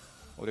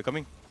 Oh, they're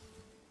coming.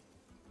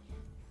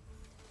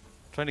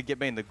 Trying to get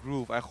back in the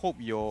groove. I hope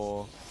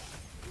your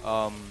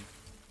I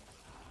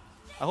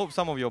hope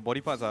some of your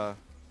body parts are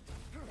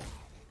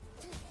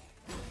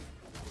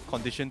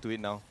conditioned to it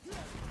now.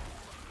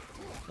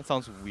 That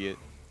sounds weird.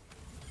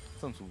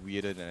 Sounds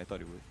weirder than I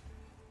thought it would.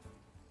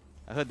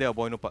 I heard there are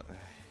boy no part.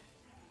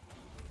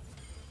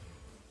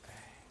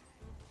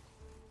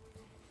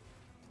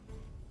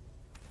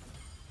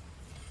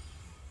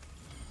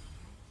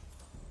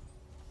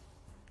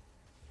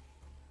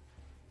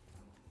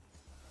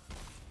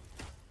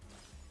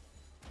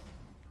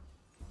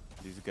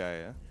 This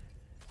guy, huh?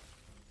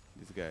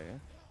 This guy, huh?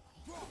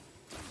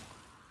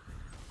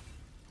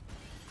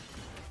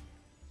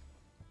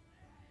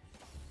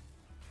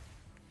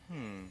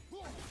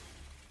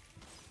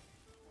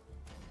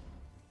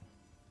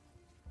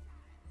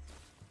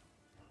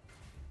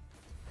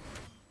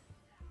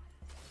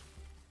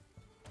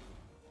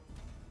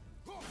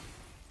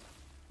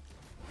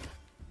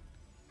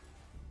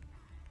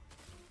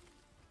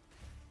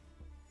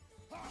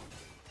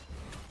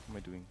 What am I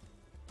doing?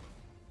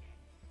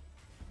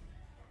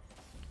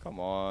 Come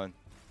on.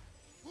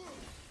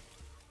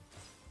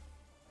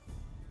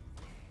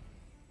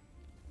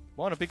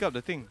 Want to pick up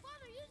the thing?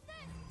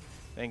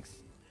 Thanks.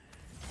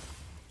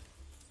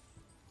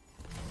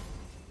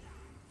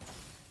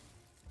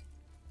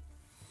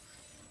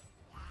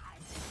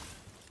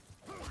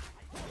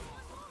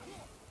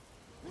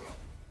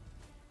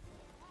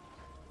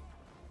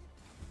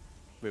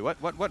 Wait, what?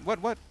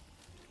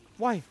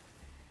 Why?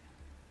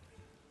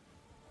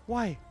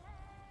 Why?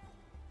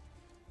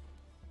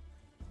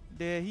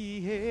 There he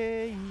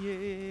hey.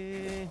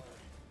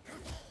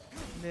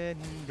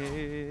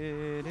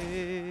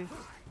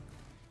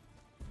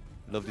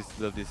 Love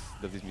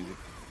this music.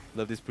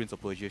 Love this Prince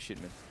of Persia shit,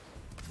 man.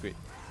 It's great.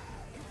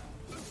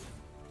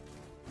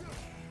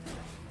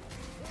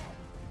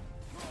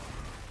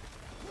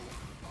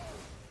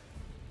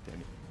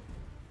 Damn it.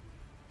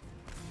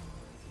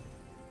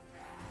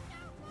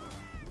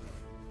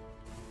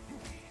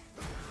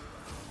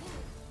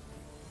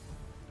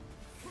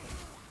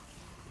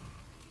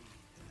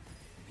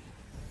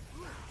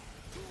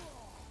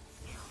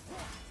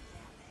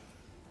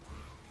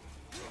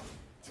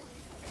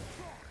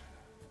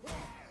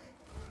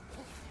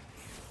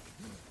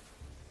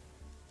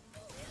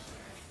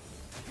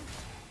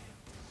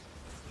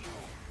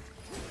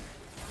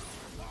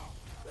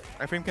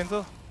 Iframe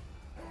cancel.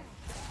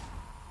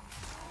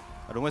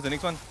 I don't know where's the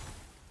next one.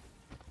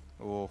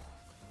 Oh,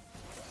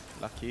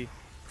 lucky.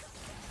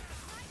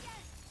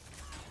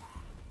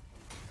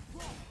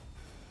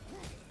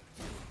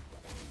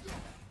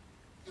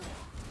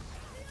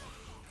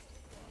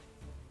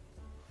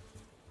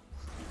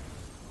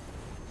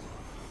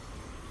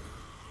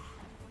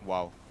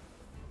 Wow.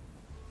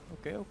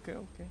 Okay.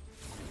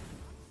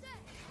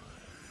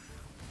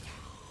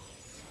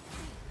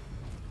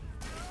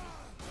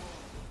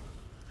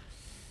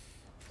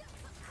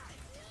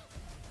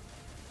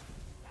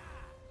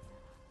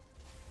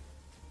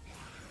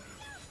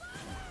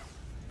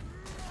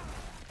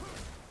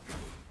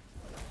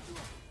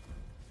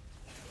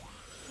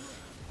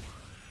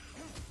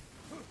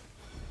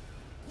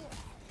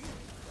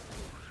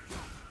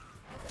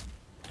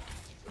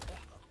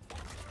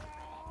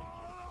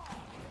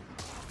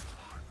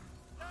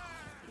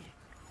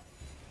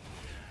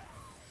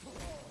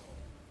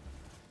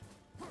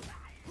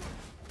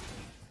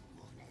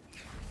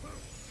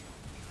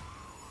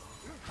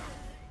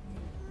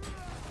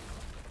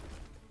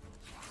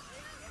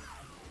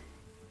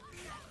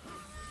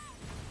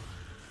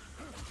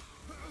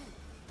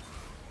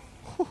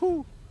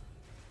 Whew.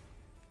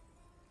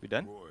 We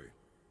done? Roy,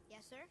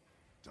 Yes, sir?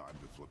 time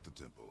to flip the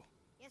temple.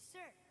 Yes, sir.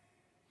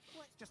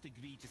 What? Just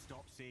agree to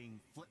stop saying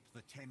flip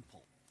the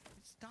temple.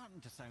 It's starting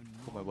to sound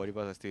Hope my more body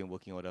parts are still in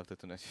working order after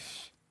tonight.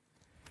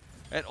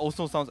 That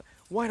also sounds.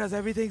 Why does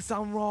everything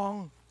sound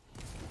wrong?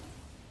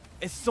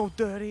 It's so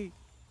dirty.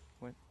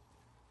 What?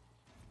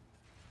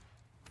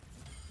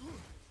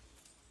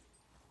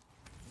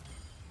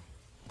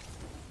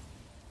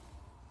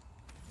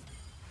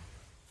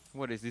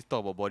 What is this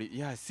talk about body?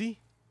 Yeah, see?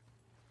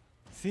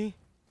 See?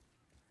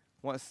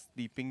 What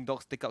sleeping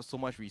dogs take up so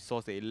much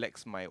resource that it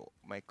lacks my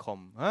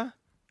comm? Huh?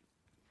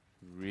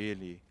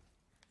 Really?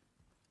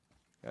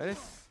 Yeah,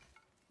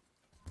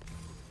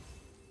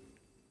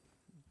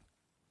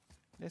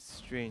 that's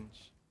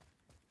strange.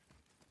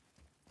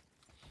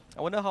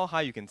 I wonder how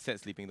high you can set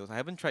sleeping dogs. I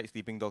haven't tried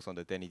sleeping dogs on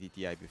the 1080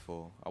 Ti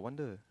before. I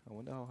wonder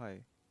how high.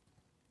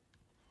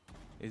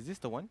 Is this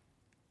the one?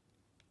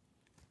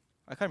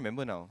 I can't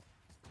remember now.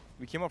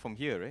 We came out from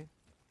here, right?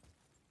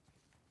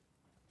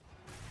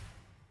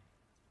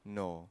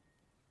 No.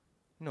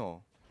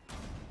 No.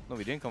 No,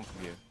 we didn't come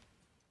from here.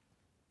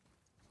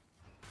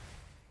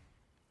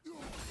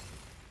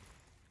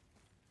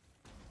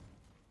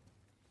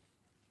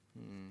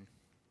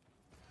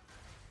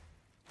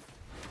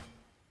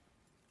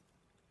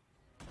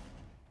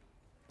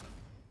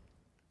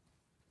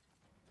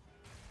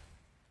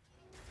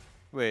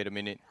 Wait a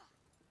minute.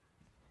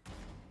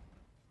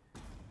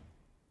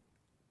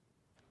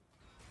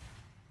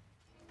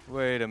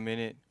 Wait a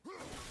minute.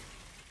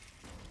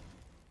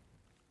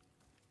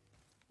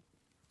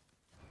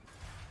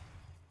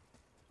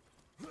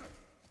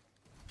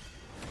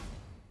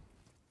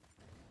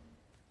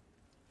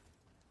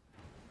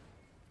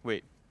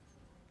 Wait.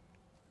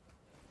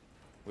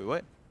 Wait,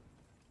 what?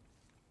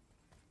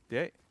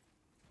 Did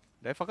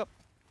I fuck up?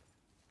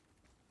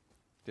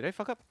 Did I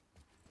fuck up?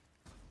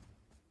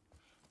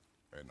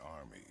 An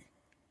army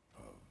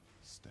of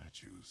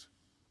statues.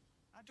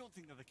 I don't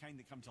think they're the kind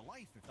that come to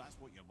life, if that's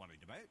what you're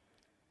worried about.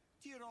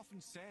 Tyr often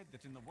said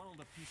that in the world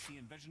of peace he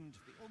envisioned,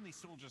 the only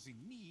soldiers he'd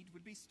need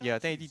would be statues. Yeah,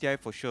 1080 Ti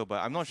for sure,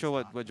 but I'm not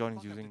sure what John is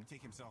Bugger using. did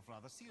take himself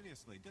rather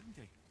seriously, didn't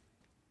he?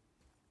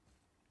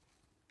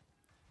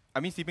 I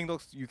mean, sleeping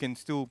dogs, you can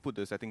still put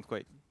the settings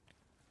quite.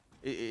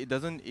 It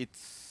doesn't.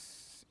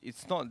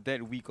 It's not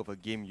that weak of a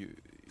game.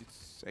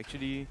 It's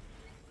actually,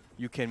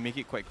 you can make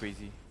it quite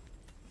crazy.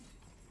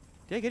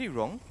 Did I get it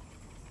wrong?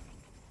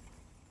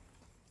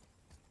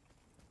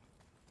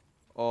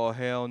 Oh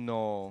hell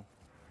no!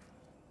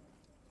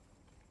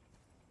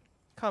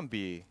 Can't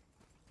be.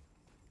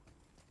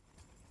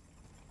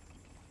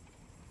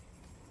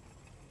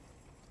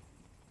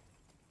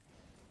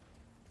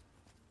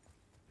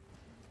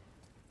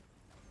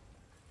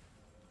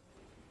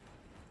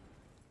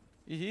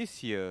 It is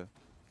here.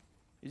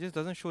 It just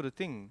doesn't show the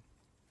thing.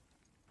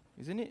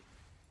 Isn't it?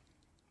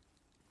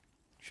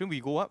 Shouldn't we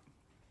go up?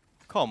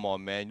 Come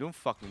on, man. Don't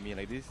fuck with me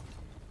like this.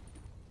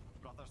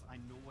 Brothers, I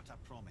know what I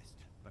promised,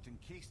 but in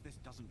case this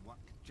doesn't work,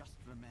 just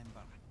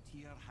remember,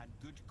 Tyr had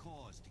good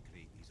cause to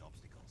create these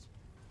obstacles.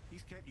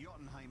 He's kept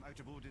Jotunheim out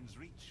of Odin's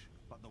reach,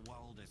 but the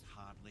world is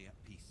hardly at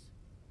peace.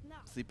 No.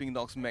 Sleeping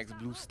Dogs Max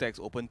Blue Stacks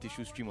Open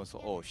Tissue Stream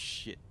also. Oh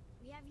shit.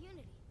 We have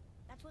unity.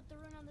 That's what the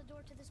rune on the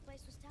door to this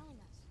place was telling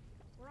us.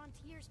 We're on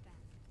Tyr's path.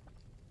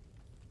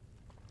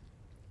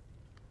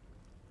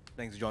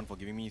 Thanks, John, for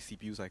giving me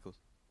CPU cycles.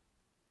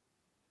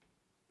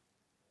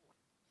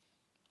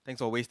 Thanks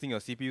for wasting your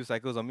CPU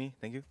cycles on me.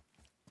 Thank you.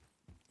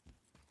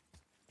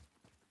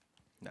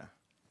 Nah.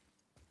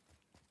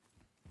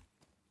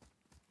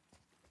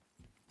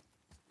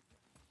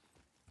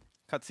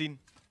 Cutscene.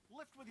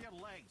 Lift with your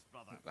legs,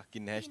 brother.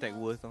 Fucking hashtag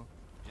worth, huh?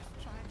 Just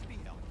trying to be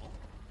helpful.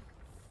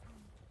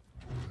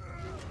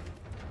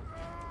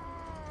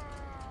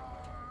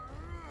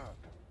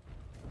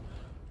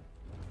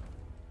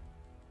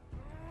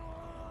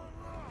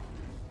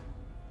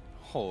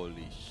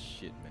 Holy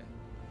shit, man.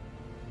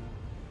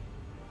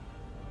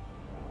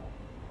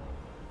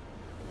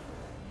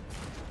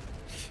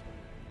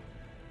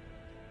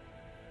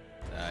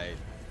 Nice.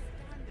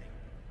 Standing.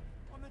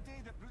 On the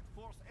day that brute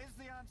force is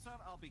the answer,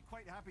 I'll be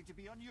quite happy to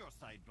be on your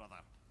side,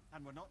 brother.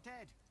 And we're not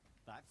dead.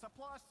 That's a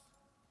plus.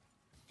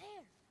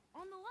 There,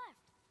 on the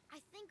left. I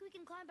think we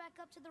can climb back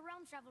up to the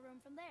realm travel room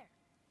from there.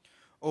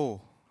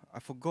 Oh, I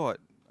forgot.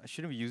 I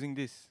shouldn't be using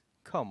this.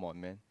 Come on,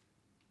 man.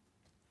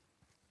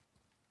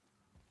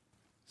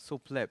 So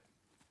pleb.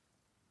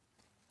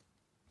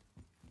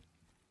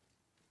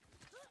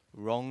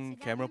 Wrong See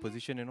that camera man there?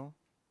 position and all.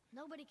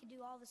 Nobody can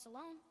do all this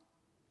alone.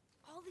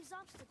 All these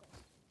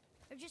obstacles.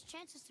 They're just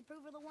chances to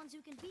prove we're the ones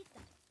who can beat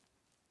them.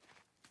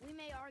 We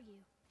may argue.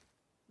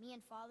 Me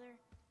and Father,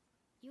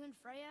 you and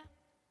Freya,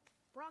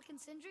 Brock and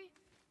Sindri.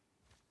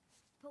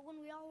 But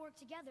when we all work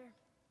together,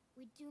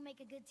 we do make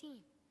a good team.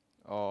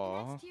 And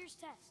Oh, that's Tyr's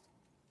test.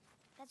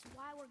 That's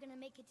why we're gonna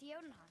make it to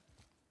Jotunheim.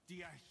 Do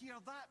you hear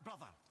that,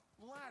 brother?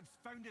 Lad's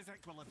found his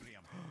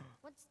equilibrium.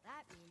 What's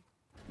that mean?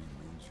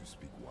 It means you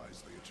speak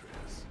wisely,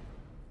 Atreus.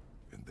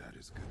 And that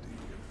is good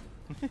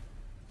to hear.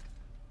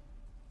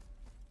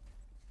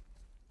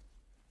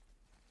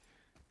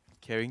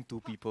 Carrying two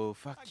people,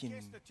 I guess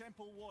fucking the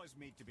temple was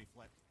made to be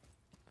flipped.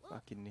 Look,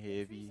 fucking the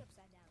heavy. tree's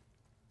upside down.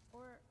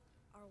 Or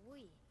are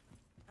we?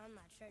 I'm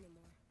not sure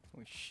anymore.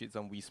 Oh shit,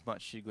 some Wii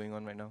Smart shit going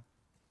on right now.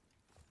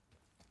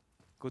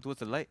 Go towards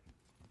the light.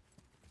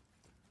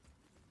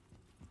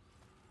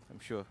 I'm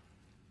sure.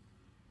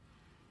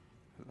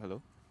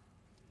 Hello?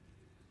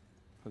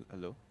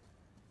 Hello?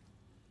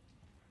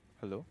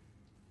 Hello?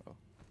 Oh.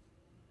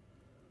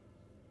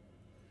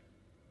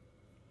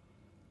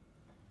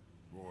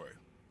 Roy,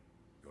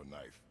 your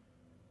knife.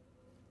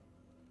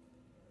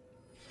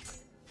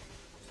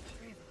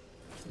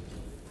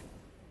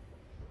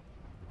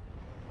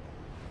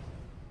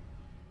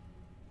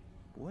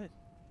 What?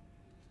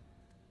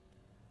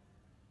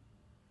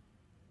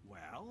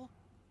 Well,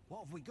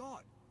 what have we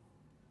got?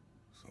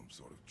 Some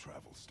sort of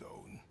travel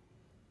stone.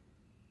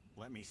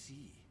 Let me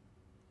see.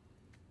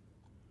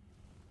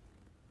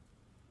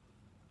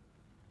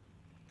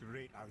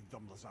 Great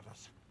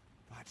Audumlazaras.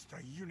 That's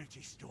the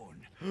Unity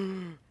Stone.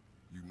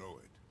 You know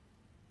it.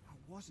 I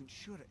wasn't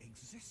sure it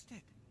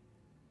existed.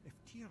 If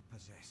Tyr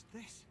possessed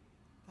this,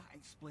 that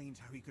explains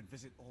how he could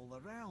visit all the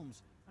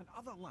realms and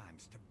other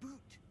lands to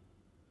boot.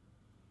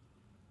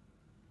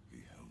 He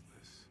held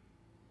this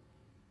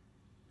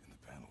in the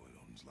panel in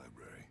Odin's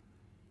library.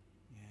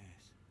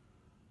 Yes.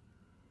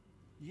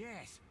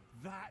 Yes,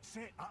 that's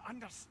it. I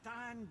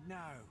understand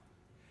now.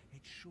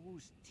 It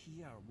shows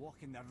Tyr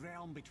walking the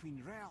realm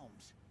between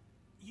realms.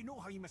 You know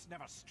how you must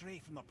never stray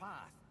from the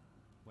path?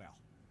 Well,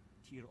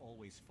 Tyr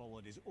always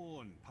followed his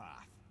own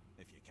path,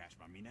 if you catch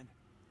my meaning.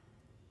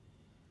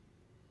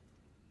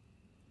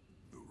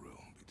 The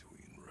realm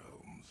between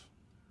realms.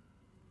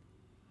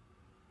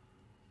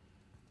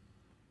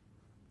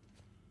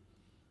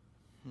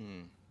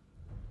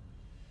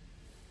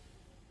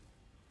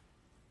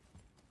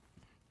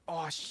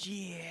 Oh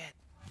shit!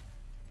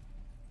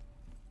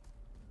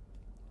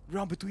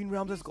 Realm between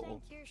realms, let's You're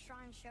go. saying Tyr's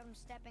shrine showed him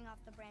stepping off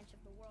the branch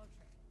of the world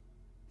tree.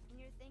 And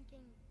you're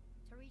thinking,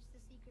 to reach the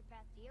secret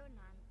path to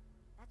Jotunheim,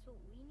 that's what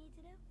we need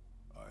to do?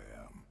 I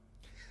am.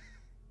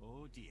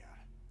 Oh dear.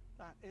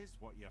 That is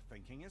what you're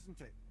thinking,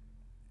 isn't it?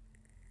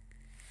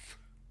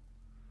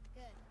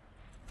 Good.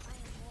 I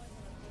am more than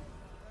a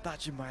good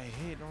Touching my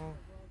head, oh. the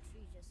world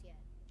tree just yet.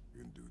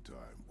 In due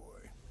time,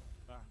 boy.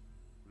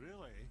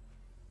 Really?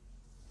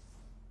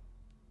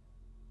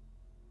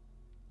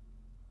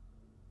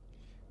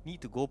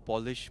 Need to go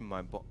polish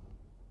my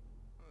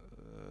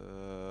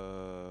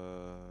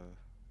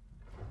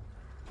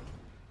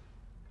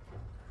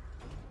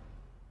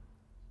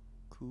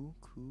Cool.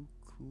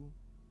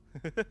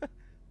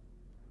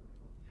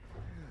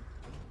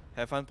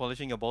 Have fun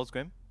polishing your balls,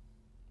 Graham.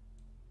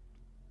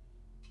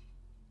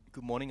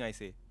 Good morning, I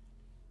say.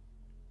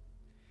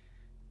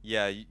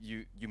 Yeah,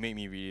 you made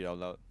me read it out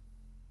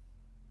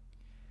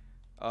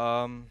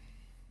loud.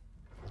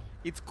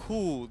 It's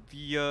cool.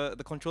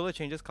 The controller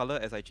changes color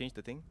as I change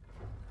the thing.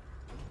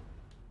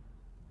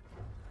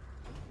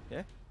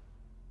 Yeah.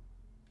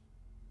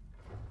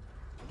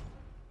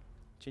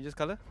 Changes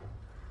color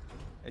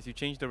as you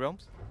change the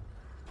realms.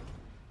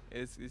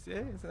 It's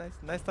a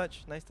nice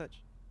touch.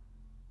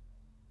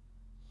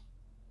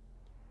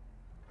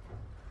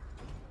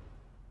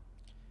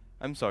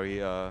 I'm sorry.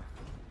 Where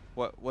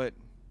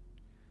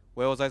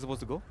was I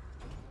supposed to go?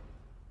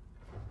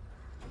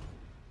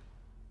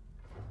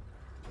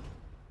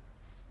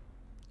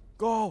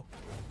 Go!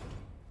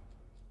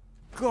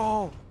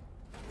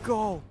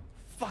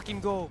 Fucking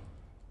go!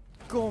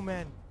 Go,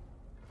 man!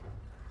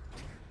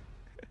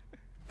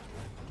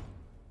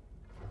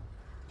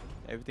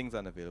 Everything's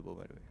unavailable,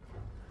 by the way.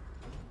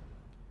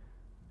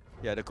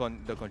 Yeah, the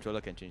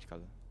controller can change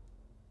color.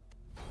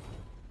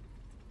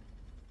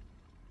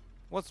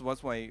 What's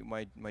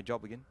my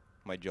job again?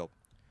 My job.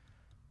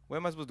 Where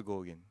am I supposed to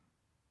go again?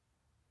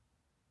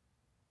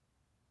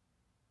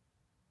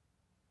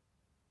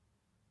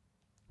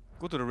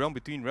 Go to the realm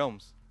between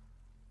realms.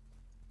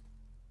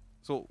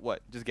 So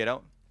what? Just get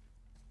out?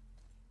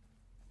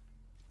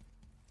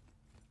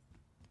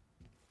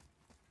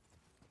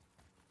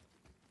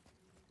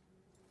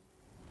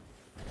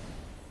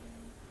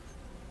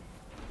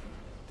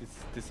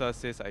 This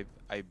says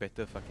I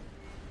better fucking.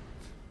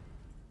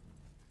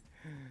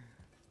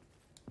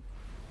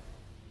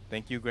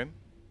 Thank you, Graham.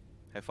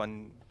 Have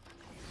fun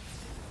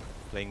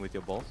playing with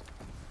your balls.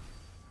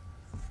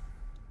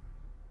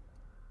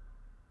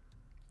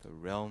 The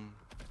realm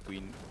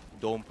between.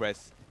 Don't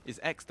press. Is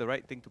X the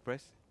right thing to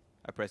press?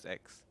 I press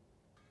X.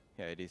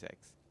 Yeah, it is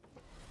X.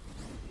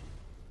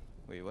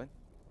 Wait, what?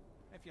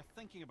 If you're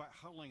thinking about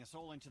hurling us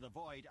all into the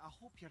void, I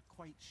hope you're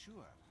quite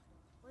sure.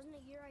 Wasn't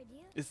it your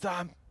idea? It's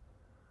time!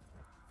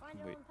 Find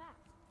our Wait. own path,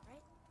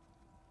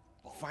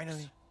 right?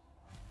 Finally!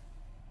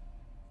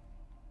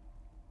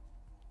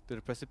 To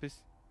the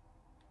precipice?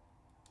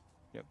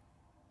 Yep.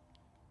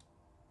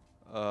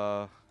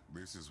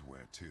 This is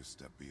where Tyr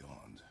stepped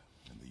beyond,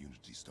 and the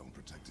Unity Stone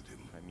protected him.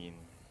 I mean,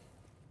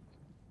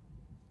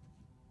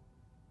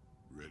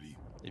 Ready?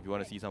 if you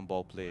want to see some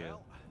ball play,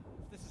 Well,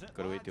 if this is it,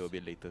 gotta wait till a lads,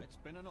 bit later. It's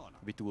been an honor.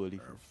 A bit too early.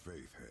 Our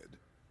faith head.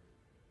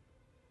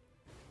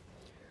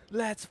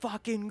 Let's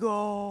fucking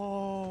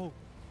go!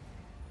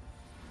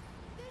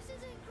 This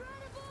is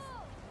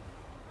incredible!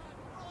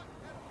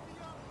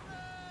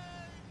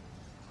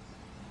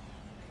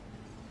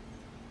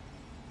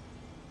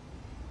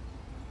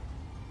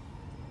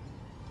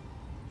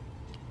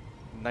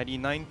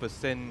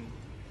 99%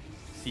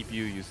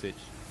 CPU usage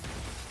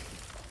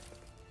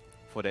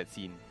for that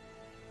scene.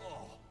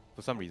 Oh,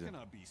 For some how reason. can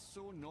I be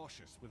so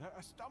nauseous without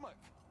a stomach?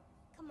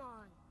 Come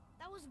on,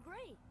 that was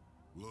great.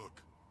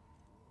 Look,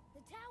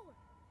 The tower.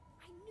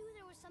 I knew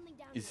there was something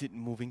down Is there. it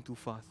moving too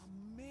fast?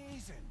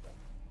 Amazing.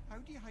 How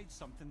do you hide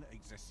something that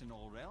exists in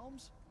all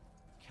realms?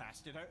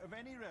 Cast it out of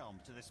any realm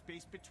to the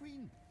space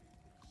between.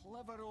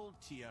 Clever old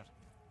Tyr.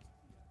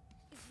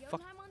 Is Fuck.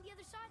 Jotunheim on the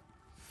other side?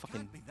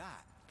 Fucking Can't be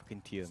that.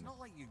 tier. It's not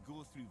like you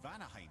go through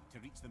Vanaheim to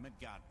reach the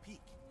Midgard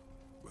Peak.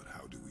 but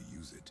how do we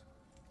use it?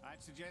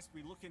 I'd suggest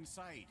we look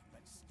inside,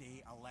 but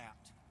stay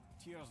alert.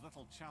 Tyr's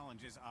little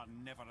challenges are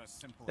never as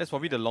simple That's as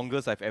probably the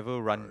longest I've ever I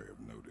run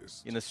have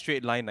noticed. in a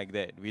straight line like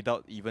that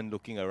without even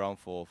looking around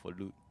for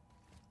loot.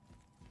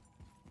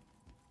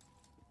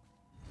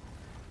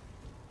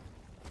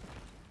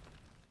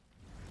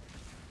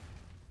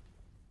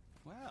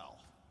 Well,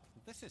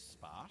 this is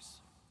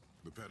sparse.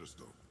 The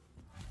pedestal.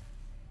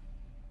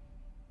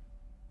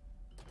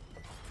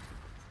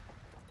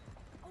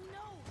 Oh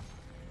no!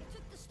 It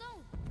took the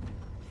stone.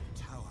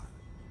 Tower.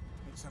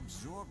 It's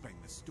absorbing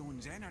the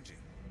stone's energy.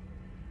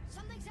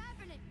 Something's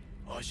happening.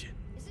 Oh shit.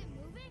 Is it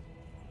moving?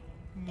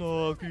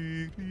 The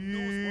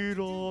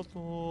stone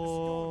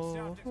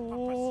served its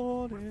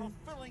purpose. We're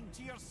fulfilling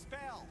Tyr's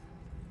spell.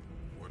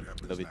 What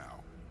happens Love it.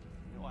 now?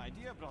 No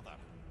idea, brother.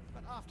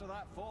 But after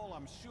that fall,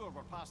 I'm sure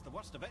we're past the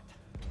worst of it.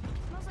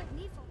 Smells like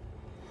Nifl.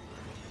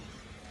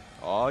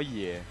 Oh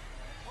yeah.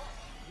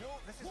 No,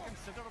 this is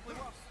considerably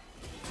worse.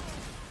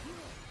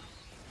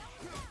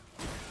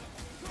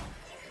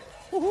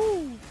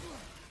 Woohoo!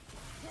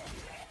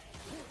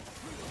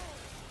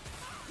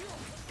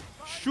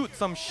 Shoot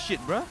some shit,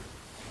 bruh.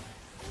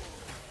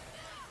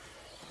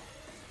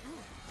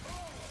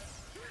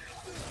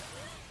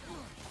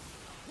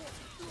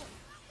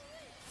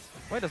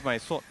 Why does my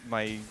sword,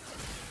 my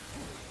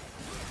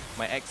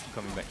axe keep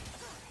coming back?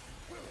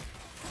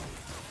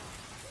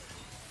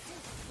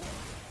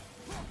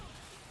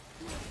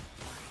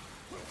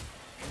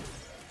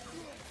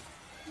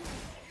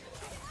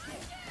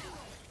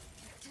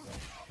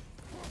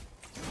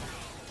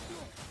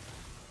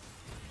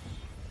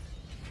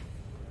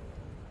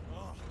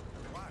 Oh,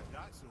 wow,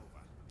 that's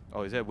over.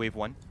 Oh, is that wave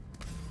 1?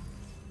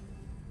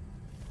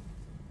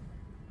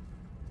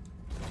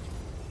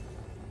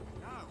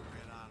 Now,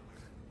 where are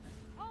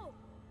we? Oh,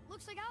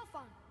 looks like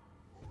Alphon.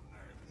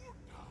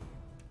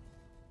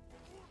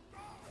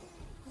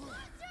 Watch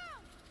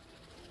out!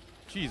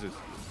 Jesus.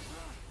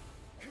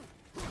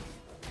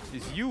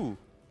 It's you.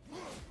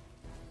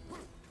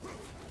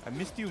 I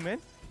missed you, man.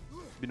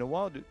 Been a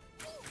while, dude.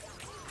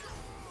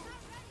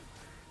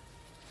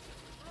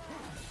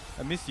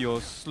 I miss your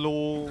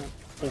slow,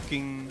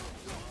 poking,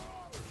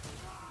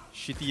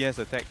 shitty ass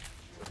attack.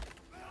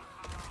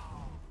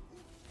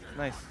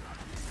 Nice.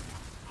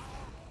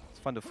 It's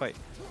fun to fight.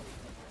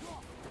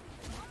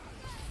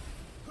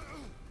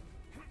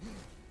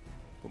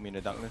 Put me in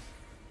the darkness.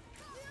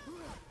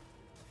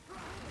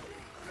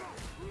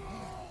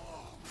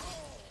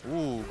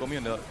 Ooh, got me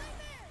on the.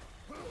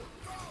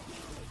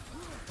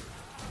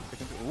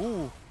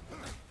 Ooh.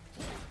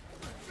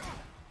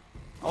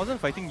 I wasn't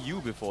fighting you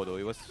before though.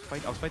 I was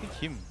fighting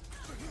him.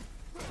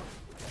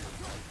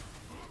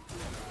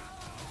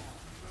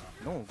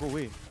 No, go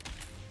away.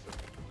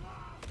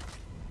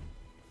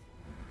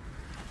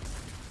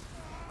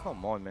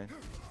 Come on, man.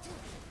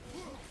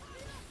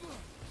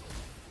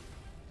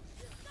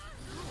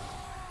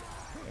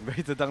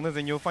 Embrace the darkness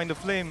and you'll find the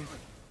flame.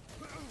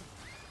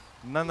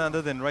 None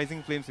other than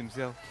Rising Flames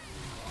himself.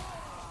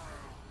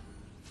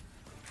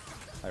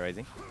 Hi,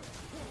 Rising.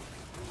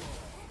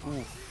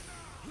 Ooh.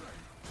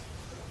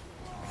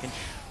 I can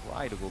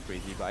try to go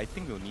crazy, but I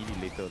think we'll need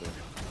it later though.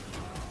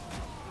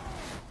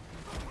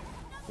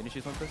 Finish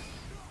this one first.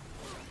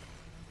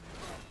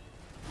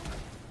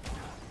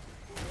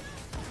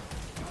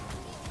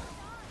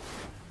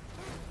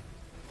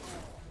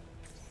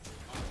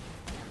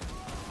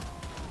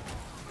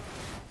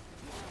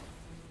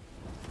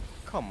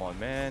 Come on,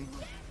 man.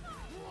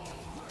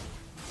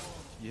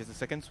 He has a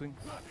second swing.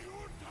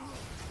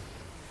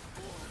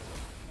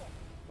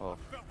 Oh.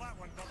 Felt that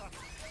one, brother.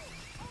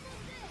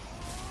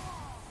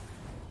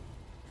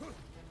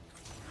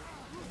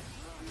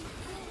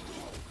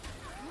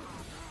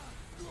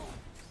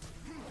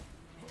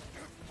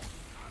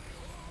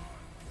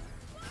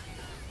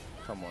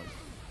 Come on.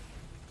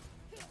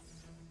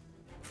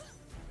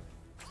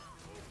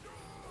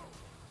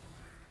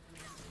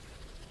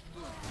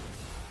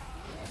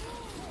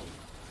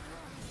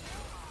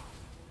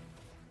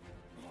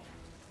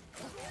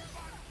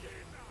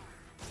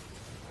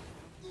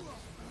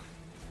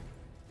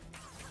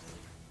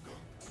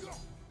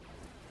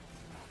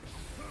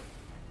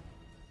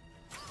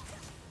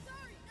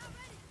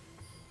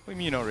 What do you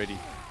mean not ready? You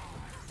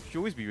should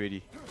always be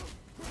ready.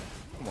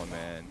 Come on,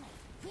 man.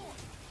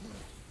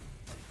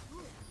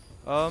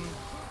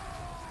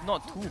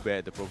 Not too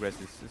bad, the progress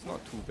is. It's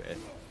not too bad.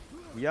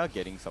 We are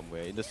getting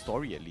somewhere, in the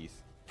story at least.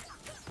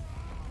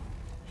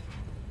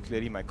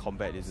 Clearly my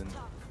combat isn't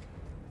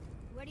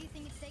Where do you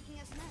think it's taking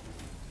us next?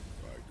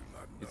 I do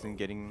not know. isn't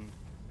getting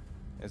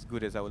as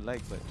good as I would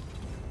like, but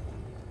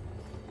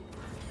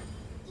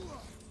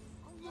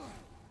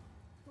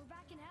We're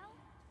back in hell?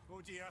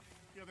 Oh dear,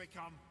 here they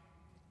come.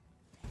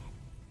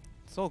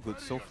 it's all good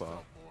so far.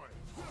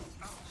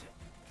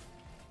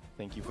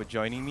 Thank you for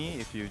joining me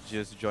if you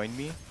just joined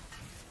me.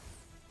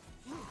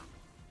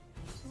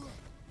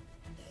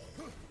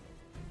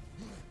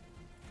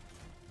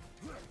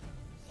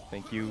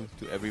 Thank you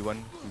to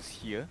everyone who's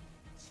here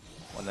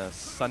on a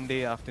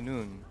Sunday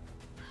afternoon.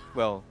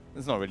 Well,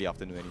 it's not really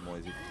afternoon anymore,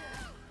 is it?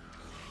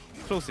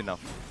 Close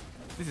enough.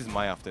 This is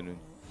my afternoon.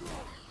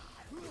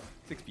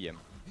 6 PM.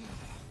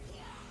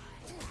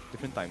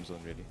 Different time zone,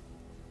 really.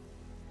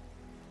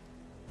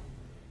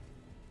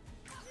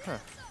 Huh.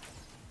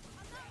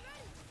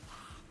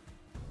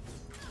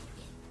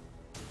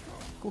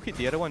 Go hit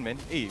the other one, man.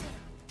 Hey,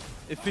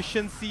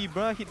 efficiency,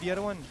 bruh. Hit the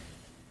other one.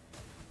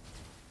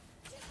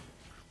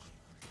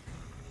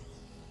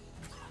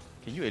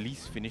 Can you at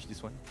least finish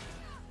this one?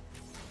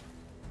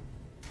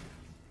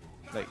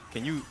 Like,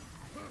 can you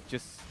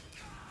just...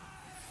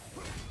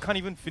 Can't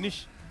even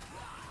finish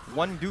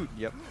one dude,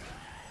 yep.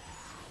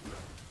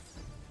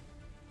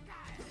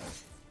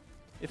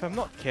 If I'm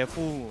not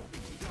careful,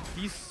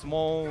 these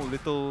small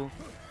little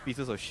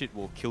pieces of shit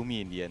will kill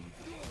me in the end.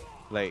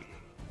 Like,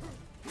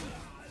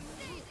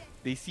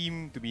 they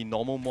seem to be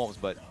normal mobs,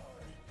 but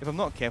if I'm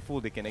not careful,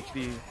 they can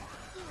actually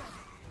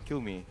kill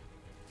me.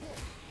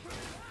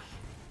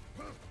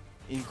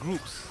 In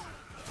groups.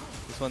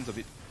 This one's a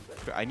bit...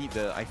 I need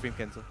the iframe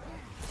cancel.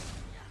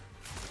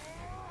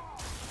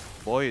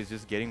 Boy, it's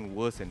just getting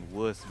worse and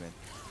worse, man.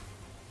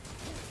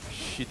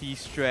 Shitty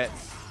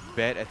strats,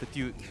 bad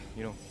attitude,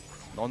 you know,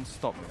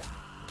 non-stop, man.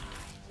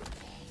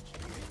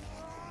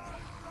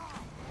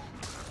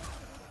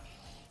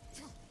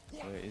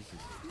 Where is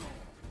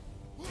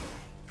this?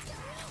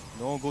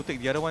 No, go take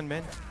the other one,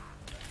 man.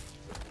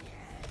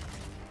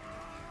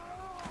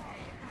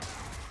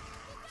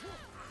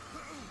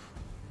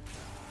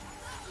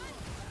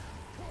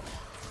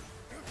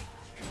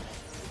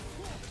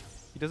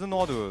 He doesn't know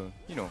how to,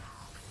 you know.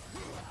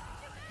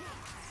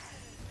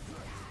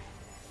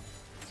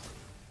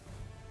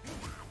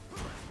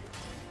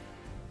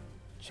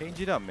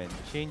 Change it up, man.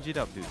 Change it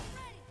up, dude.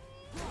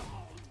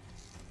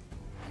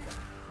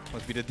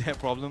 Must be the dad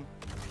problem.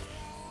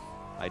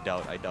 I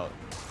doubt, I doubt.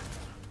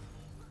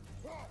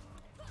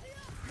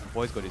 The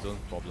boy's got his own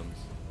problems.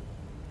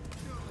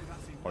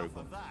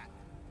 Horrible.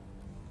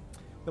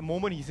 The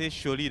moment he says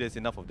surely there's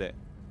enough of that.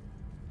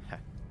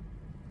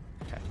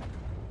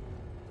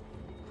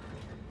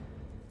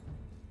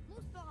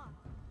 Mooseball.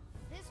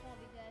 This won't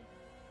be good.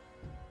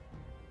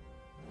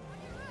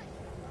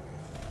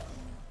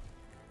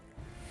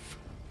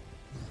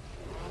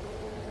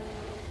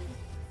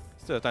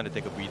 Still have time to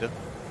take a breather.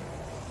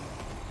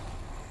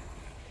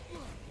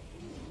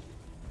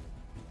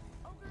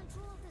 Ogre and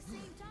Troll at the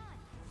same time.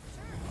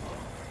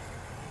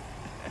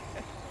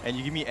 And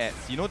you give me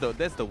ads. You know,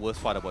 that's the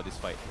worst part about this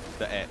fight.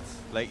 The ads.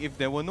 Like, if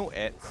there were no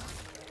ads,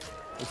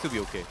 it'll still be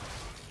okay.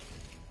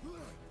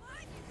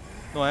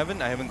 No, I haven't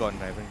gone.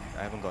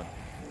 I haven't gone.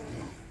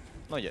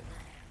 Not yet.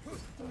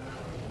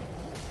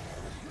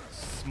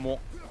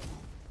 Smoke.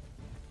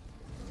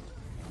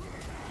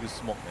 You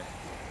smoke, man.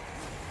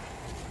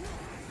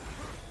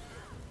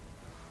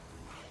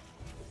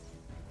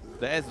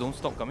 The ads don't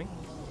stop coming.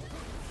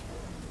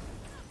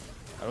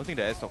 I don't think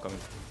the ads stop coming.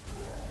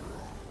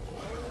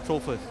 Troll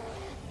first.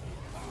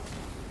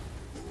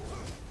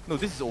 No,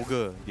 this is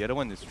Ogre. The other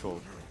one is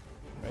Troll.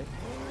 Right?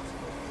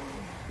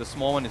 The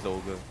small one is the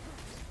Ogre.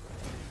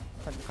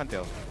 Can't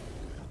tell.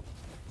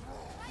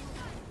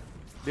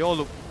 They all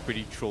look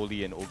pretty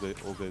trolly and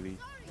ogre-ly.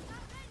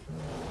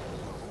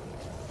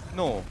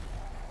 No.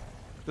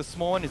 The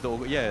small one is the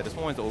Ogre. Yeah, the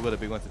small one is the Ogre, the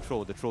big one is the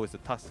Troll. The Troll is the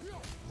Tusk.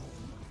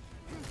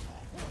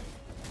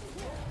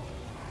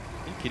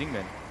 Are you kidding,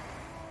 man?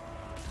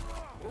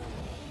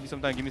 Give me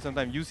some time, give me some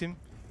time. Use him.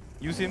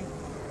 Use him.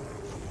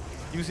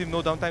 Use him,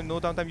 no downtime, no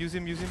downtime. Use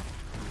him, use him.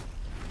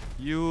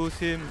 Use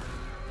him.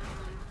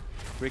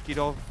 Break it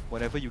off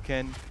whenever you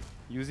can.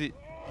 Use it.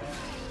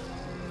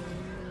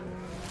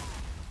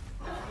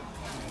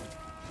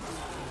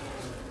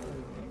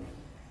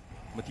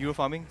 Material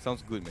farming?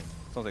 Sounds good, man.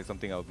 Sounds like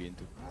something I'll be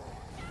into.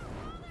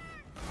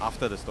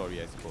 After the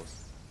story, I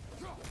suppose.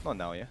 Not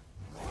now, yeah?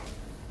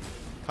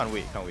 Can't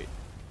wait, can't wait.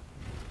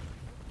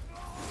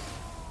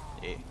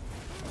 Yeah.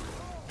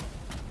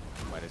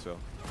 Might as well.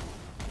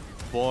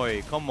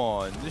 Boy, come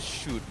on. Just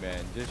shoot,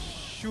 man. Just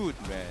shoot,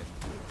 man.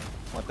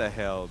 What the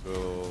hell,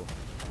 bro?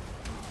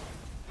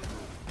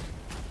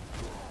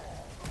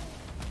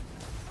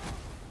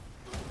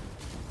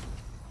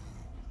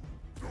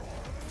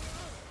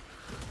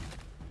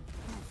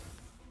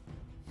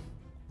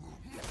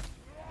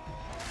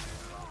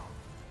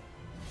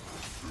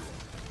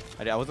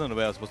 I wasn't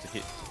aware I was supposed to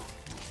hit.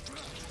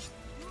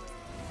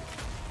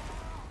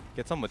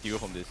 Get some material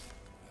from this.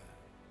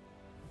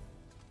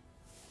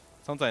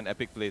 Sounds like an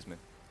epic place, man.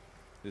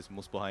 This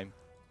Muspelheim.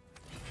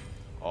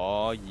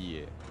 Oh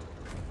yeah.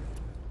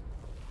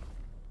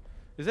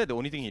 Is that the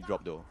only thing he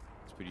dropped though?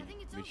 It's pretty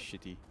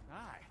shitty.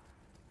 Aye.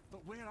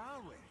 But where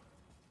are we?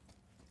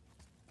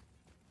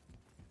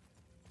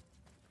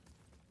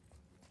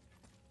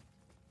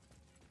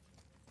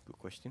 Good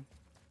question.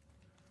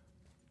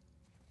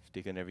 I've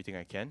taken everything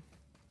I can.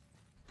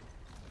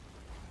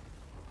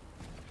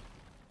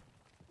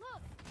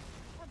 Look!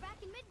 We're back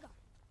in Midgard.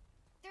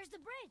 There's the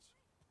bridge.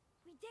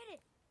 We did it.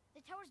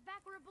 The tower's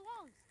back where it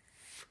belongs.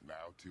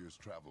 Now Tyr's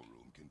travel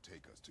room can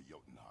take us to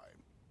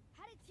Jotunheim.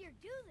 How did Tyr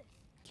do this?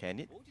 Can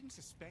it? Odin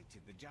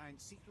suspected the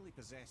giants secretly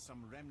possessed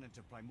some remnant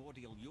of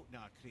primordial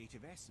Jotnar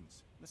creative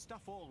essence, the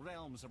stuff all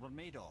realms were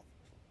made of.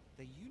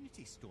 The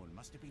Unity Stone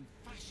must have been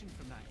fashioned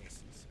from that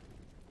essence.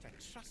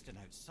 To trust an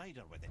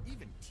outsider with it,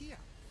 even Tyr,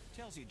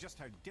 tells you just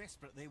how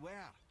desperate they were.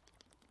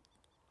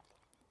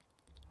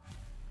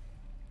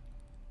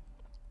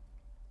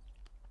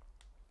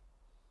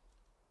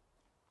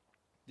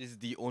 This is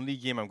the only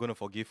game I'm gonna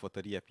forgive for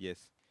 30 FPS.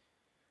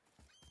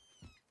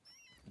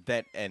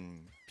 That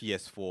and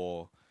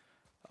PS4,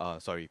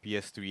 sorry,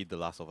 PS3, The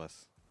Last of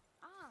Us.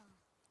 Ah,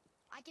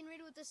 I can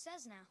read what this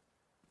says now.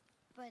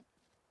 But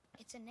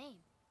it's a name.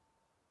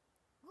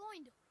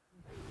 Going to.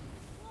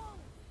 Whoa!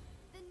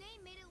 The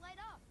name made it light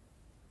up.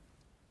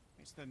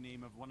 It's the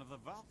name of one of the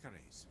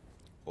Valkyries.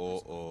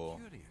 Oh.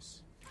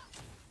 Curious.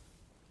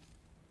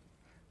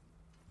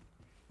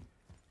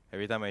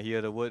 Every time I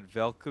hear the word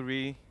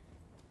Valkyrie,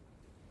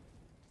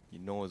 you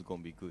know it's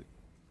gonna be good.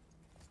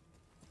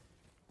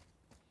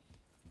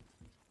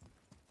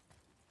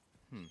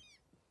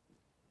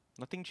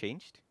 Nothing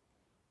changed.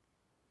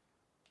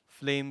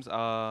 Flames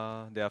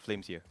are... There are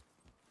flames here.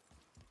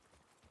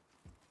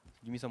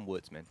 Give me some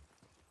words, man.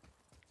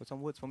 Got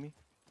some words for me?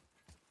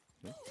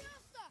 No?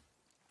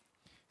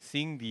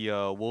 Seeing the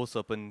wool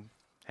serpent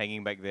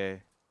hanging back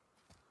there,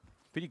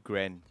 pretty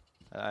grand.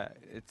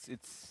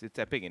 It's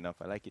epic enough.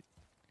 I like it.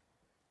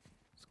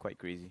 It's quite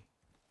crazy.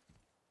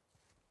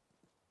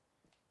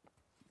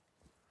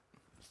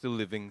 Still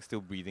living,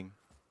 still breathing.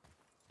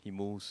 He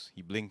moves,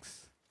 he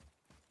blinks.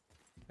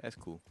 That's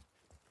cool.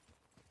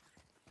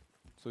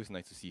 So it's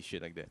nice to see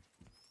shit like that.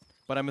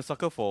 But I'm a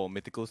sucker for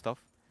mythical stuff.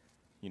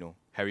 You know,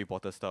 Harry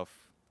Potter stuff,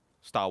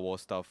 Star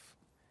Wars stuff.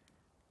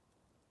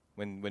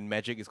 When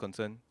magic is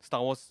concerned,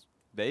 Star Wars,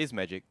 there is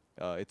magic.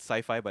 It's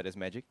sci-fi, but there's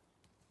magic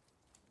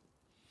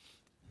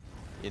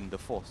in the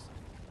Force.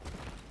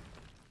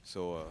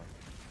 So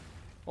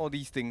all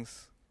these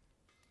things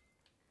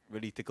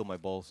really tickle my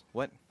balls.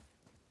 What?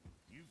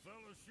 You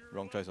fellas sure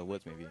Wrong choice of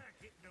words, like maybe. the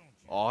racket, don't you?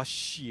 Oh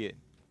shit!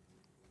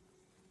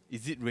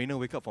 Is it Rainer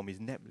wake up from his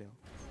nap, Leo?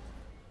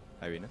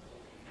 Hi, Rainer.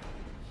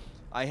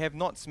 I have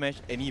not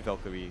smashed any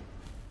Valkyrie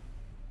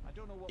I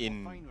don't know what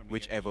in we'll find when we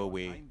whichever get to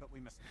way. Jotunheim, but we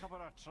must cover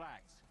our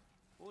tracks.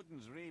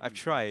 Odin's raven I've will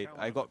tried. tell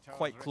I us got the tower's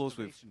quite close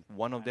with restoration,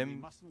 one of and we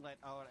them, mustn't let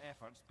our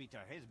efforts be to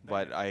his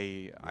but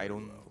benefit. I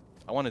don't.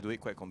 I want to do it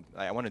quite.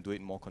 I want to do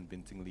it more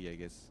convincingly, I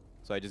guess.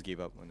 So I just gave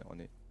up on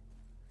it.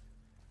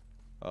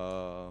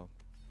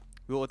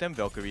 We'll attempt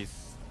Valkyries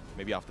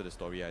maybe after the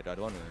story. I don't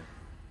wanna.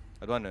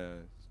 I don't wanna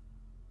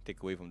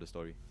take away from the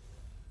story.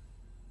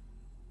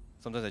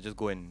 Sometimes I just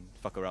go and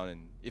fuck around,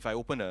 and if I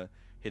open a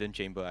hidden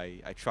chamber,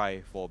 I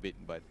try for a bit,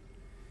 but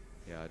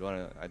yeah, I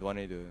don't want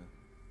it to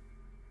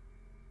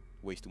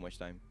waste too much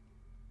time.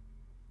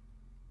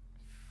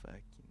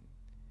 Fucking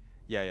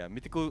yeah,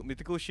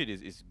 mythical shit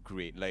is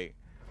great. Like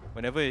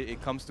whenever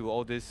it comes to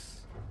all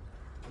this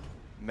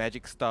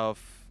magic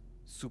stuff,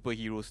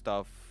 superhero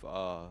stuff,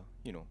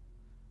 you know,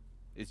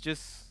 it's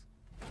just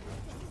This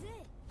is it.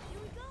 Here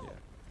we go. yeah,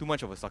 too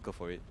much of a sucker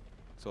for it.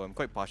 So I'm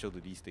quite partial to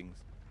these things.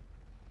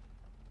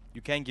 You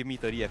can give me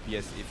 30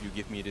 FPS if you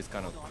give me this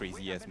kind of Hold on, crazy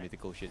wait a ass minute.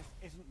 mythical shit.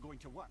 This isn't going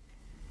to work.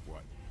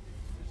 What?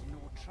 There's no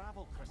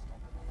travel crystal.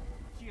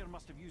 Tyr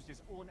must have used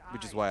his own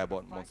Which is eyes why I to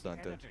bought refract Monster the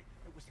Hunter. energy.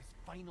 It was his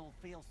final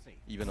failsafe.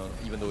 Even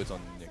though it's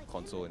on the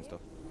console and stuff.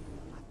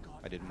 I've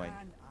got I didn't mind.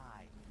 an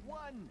eye.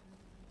 One!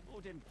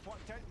 Odin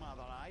plucked out my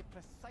other eye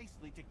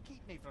precisely to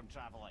keep me from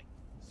travelling.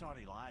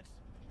 Sorry, lads.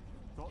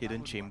 Thought that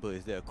Hidden would chamber, work.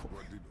 is there a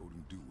What did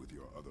Odin do with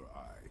your other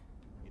eye?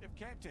 He'd have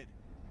kept it.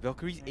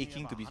 Valkyrie's Many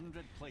aching of to be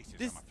 100 places,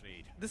 this I'm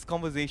afraid. this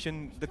conversation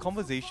the It's been so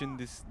conversation far.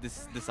 this There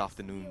has to be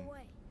afternoon a way.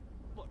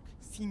 Look,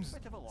 seems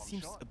bit of a long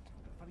seems shot, but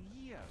for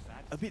years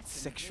I'd a bit sits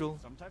in the sexual,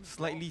 grave, sometimes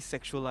slightly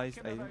thought, sexualized.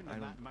 walking I around don't on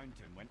that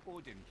mountain when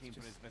Odin came for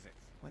just- his visits.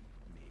 What?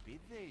 Maybe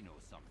they know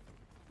something.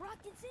 Brock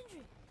and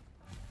Sindri.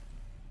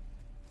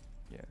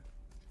 Yeah.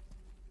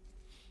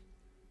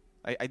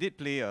 I did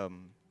play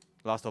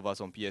Last of Us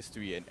on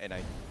PS3 and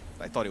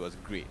I thought it was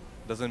great.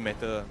 Doesn't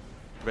matter,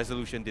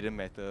 resolution didn't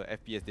matter,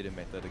 FPS didn't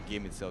matter, the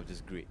game itself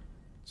just great.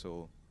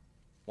 So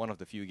one of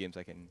the few games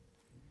I can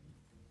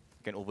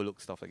overlook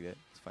stuff like that.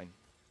 It's fine.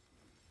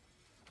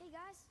 Hey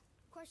guys,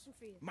 question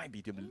for you. Might be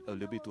a Anyone little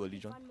know bit too where we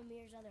early, can John. find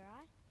Mimir's other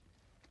eye?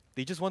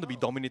 They just want to be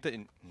dominated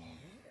in.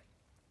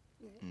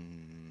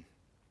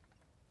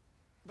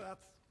 That's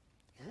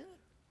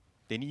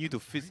They need you to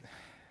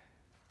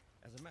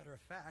As a matter of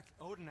fact,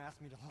 Odin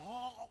asked me to.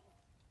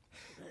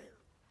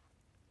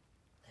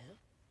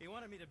 He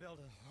wanted me to build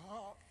a.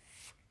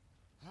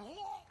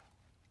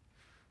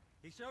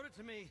 He showed it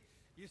to me,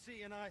 you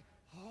see, and I.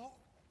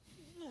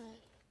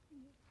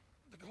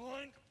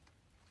 Declined.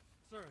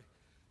 Sorry,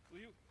 will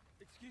you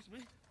excuse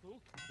me?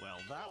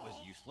 Well, that was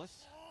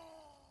useless.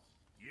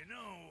 You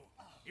know,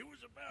 it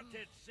was about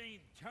that same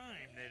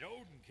time that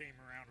Odin came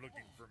around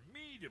looking for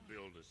me to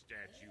build a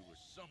statue with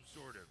some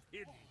sort of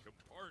hidden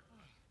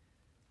compartment.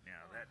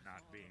 Now, that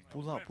not being a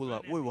Pull up.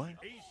 weapon Wait, and what?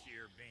 the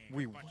Aesir being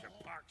Wait, a bunch of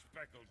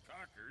pock-speckled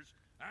cockers,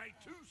 I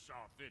too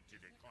saw fit to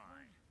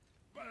decline.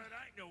 But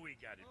I know we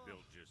got it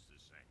built just the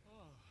same.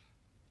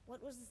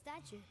 What was the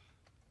statue?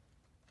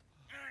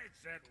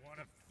 It's that one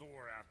of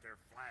Thor out there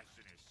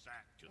flashing his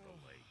sack to the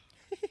lake.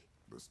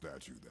 The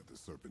statue that the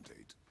serpent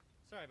ate.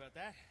 Sorry about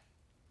that.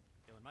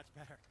 Feeling much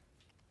better.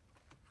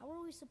 How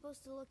are we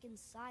supposed to look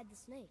inside the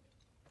snake?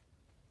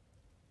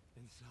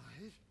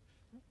 Inside?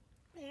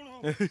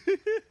 Oh no!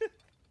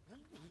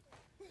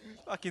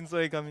 Fucking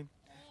sorry coming.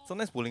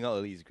 Sometimes pulling out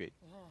early is great.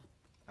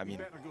 I mean,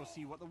 Better go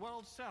see what the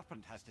world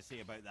serpent has to say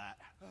about that.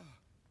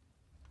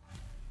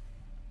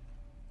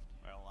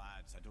 Well,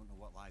 lads, I don't know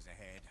what lies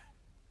ahead,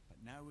 but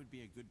now would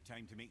be a good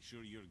time to make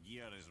sure your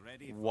gear is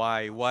ready. For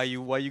why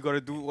you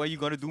gonna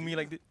do me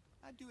like this?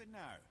 I'd do it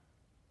now.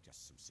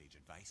 Just some sage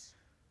advice.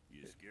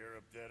 You scare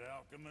up that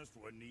alchemist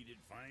what needed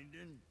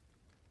finding?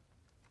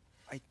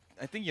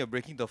 I think you're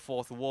breaking the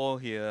fourth wall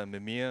here,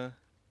 Mimir.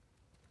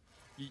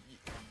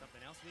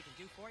 Something else we can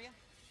do for you?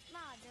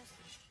 Nah, just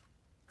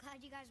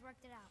glad you guys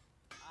worked it out.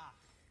 Ah.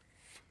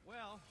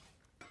 Well,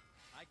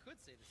 I could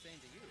say the same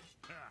to you.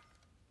 Ha!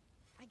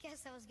 I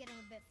guess I was getting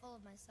a bit full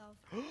of myself.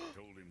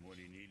 Told him what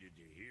he needed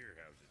to hear,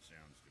 how's it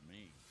sounds to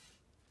me.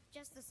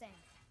 Just the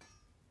same.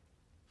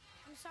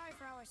 I'm sorry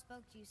for how I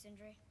spoke to you,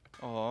 Sindri.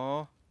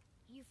 Aww.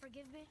 You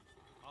forgive me?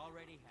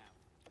 Already have.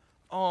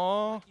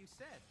 Aww. Like you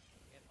said,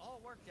 it all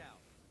worked out.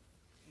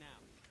 Now,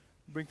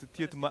 Brings a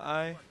tear to my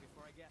eye.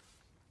 before I get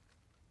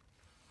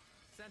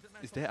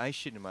sentimental. Is there eye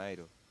shit in my eye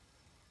though?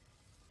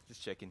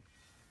 Just checking.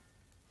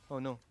 Oh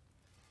no.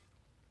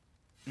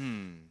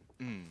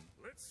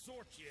 Let's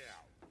sort you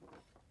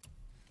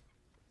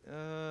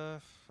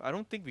out. I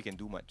don't think we can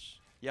do much.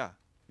 Yeah,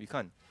 we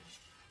can't.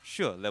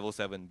 Sure, level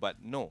 7, but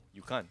no,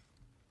 you can't.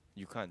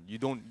 You can't. You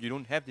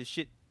don't have this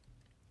shit.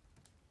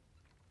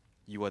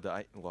 You are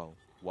the wow.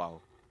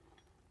 Wow.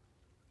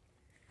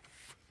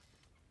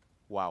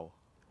 Wow.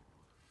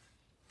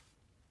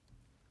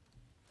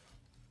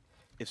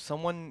 If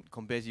someone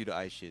compares you to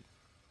ice shit,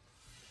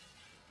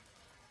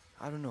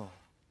 I don't know.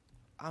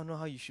 I don't know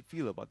how you should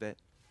feel about that.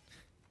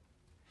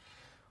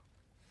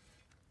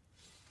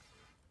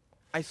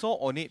 I saw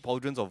ornate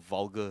pauldrons of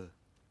vulgar.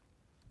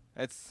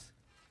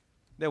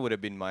 That would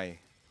have been my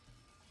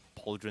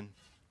pauldron.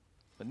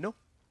 But no.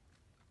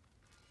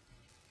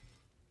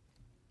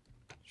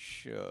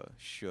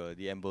 Sure.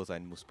 The embers are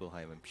in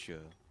Muspelheim, I'm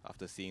sure.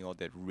 After seeing all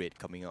that red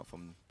coming out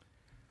from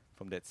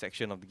that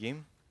section of the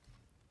game.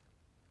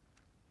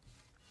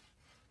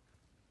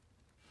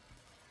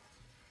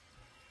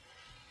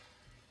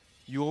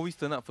 You always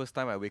turn up first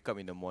time I wake up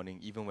in the morning,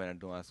 even when I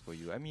don't ask for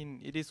you. I mean,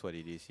 it is what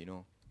it is, you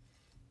know.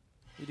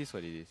 It is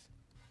what it is.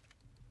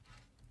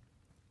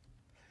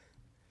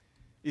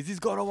 Is this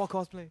God of War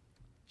cosplay?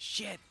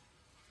 Shit!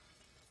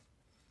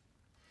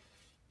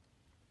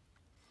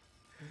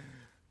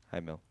 Hi,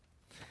 Mel.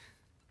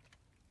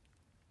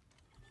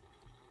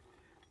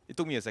 It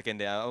took me a second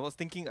there. I was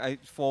thinking,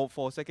 for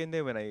a second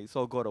there when I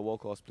saw God of War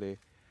cosplay,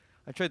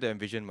 I tried to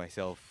envision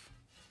myself,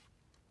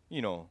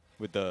 you know,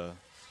 with the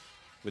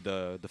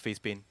face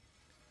paint.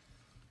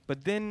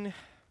 But then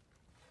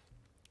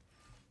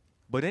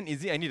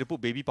is it I need to put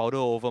baby powder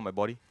all over my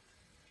body?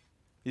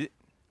 Is it?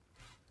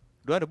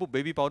 Do I have to put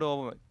baby powder all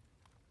over my...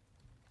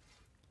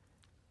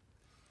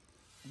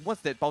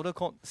 What's that powder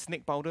called?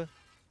 Snake powder?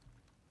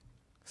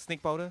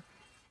 Snake powder?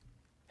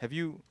 Have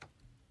you...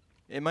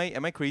 Am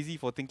I crazy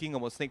for thinking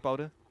about snake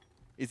powder?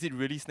 Is it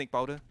really snake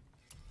powder?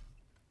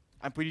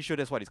 I'm pretty sure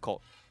that's what it's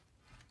called.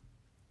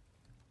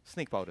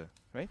 Snake powder,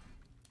 right?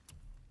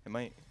 Am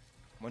I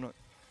not?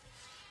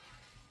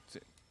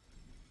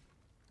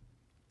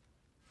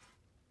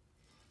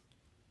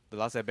 The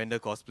last Airbender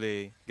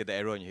cosplay, get the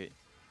arrow on your head.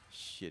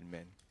 Shit,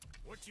 man.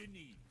 What you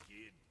need,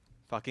 kid?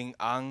 Fucking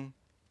Ang.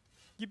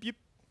 Yip.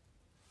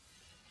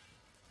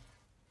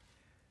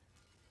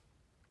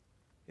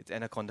 It's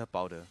anaconda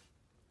powder.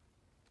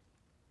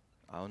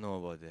 I don't know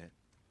about that.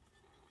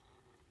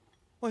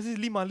 What is this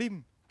Lima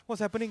Lim?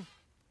 What's happening?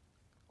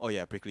 Oh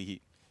yeah, prickly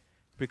heat.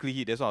 Prickly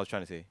heat, that's what I was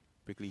trying to say.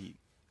 Prickly heat.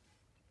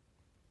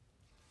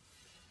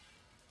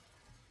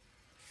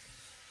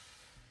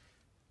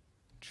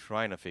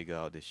 Trying to figure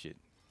out this shit.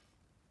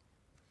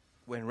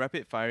 When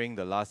rapid firing,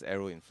 the last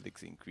arrow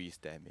inflicts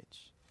increased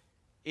damage.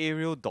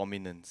 Aerial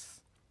dominance.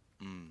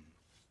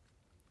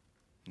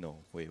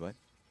 No, wait, what?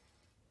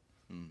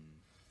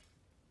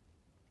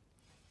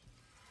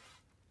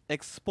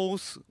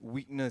 Expose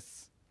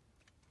weakness.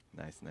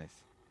 Nice.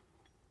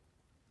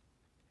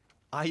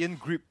 Iron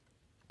grip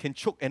can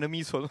choke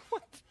enemies for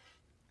what?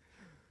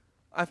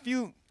 I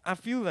feel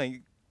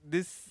like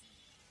this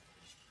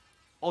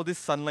all this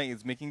sunlight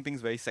is making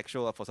things very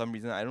sexual for some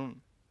reason. I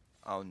don't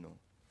know.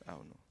 I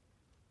don't know.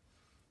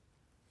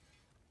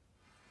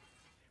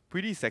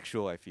 Pretty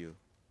sexual, I feel.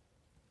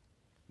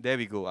 There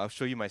we go. I'll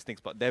show you my snake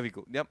spot. There we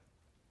go. Yep.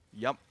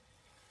 Yep.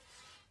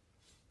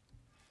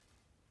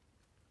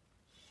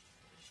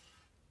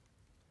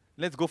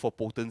 Let's go for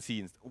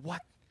potency.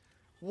 What?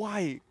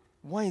 Why?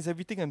 Why is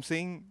everything I'm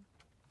saying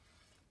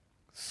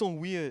so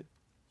weird?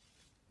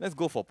 Let's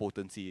go for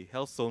potency.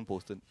 Health zone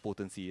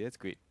potency. That's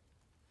great.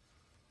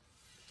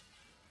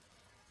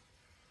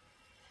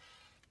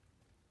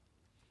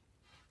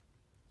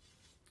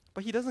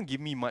 But he doesn't give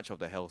me much of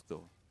the health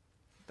though.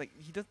 Like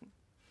he doesn't.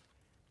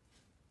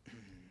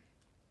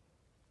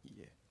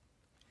 Yeah.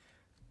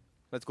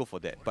 Let's go for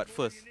that. But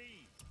first,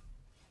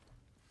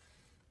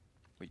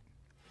 wait.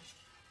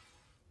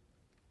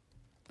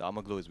 The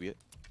armor glow is weird.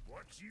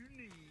 What you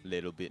need.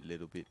 Little bit.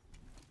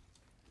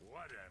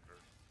 Whatever.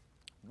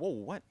 Whoa,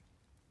 what?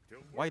 To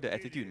Why what the it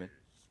attitude, man? is.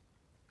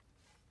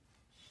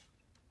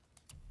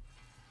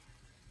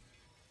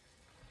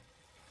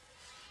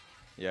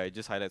 Yeah, it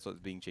just highlights what's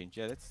being changed.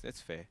 Yeah,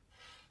 that's fair.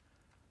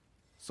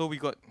 So we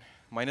got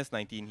minus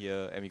 19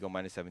 here, and we got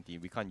minus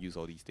 17. We can't use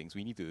all these things.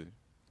 We need to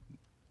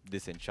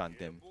disenchant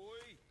Yeah, them. boy.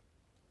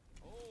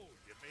 Oh,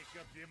 you make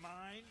up your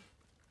mind?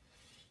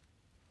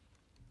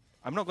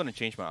 I'm not gonna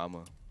change my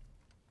armor.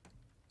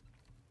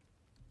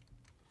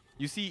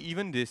 You see,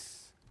 even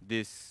this,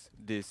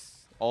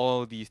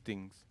 all these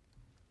things,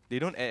 they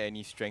don't add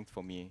any strength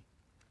for me.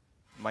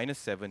 Minus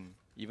 7,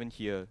 even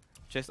here.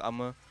 Chest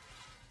armor,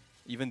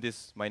 even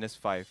this, minus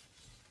 5.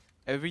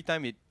 Every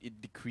time it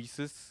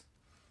decreases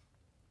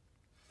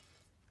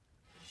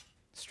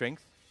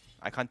strength,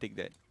 I can't take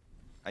that.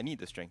 I need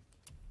the strength.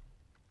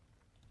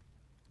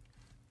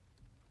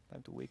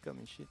 Time to wake up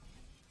and shit.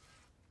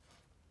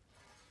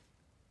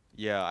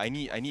 Yeah, I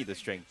need the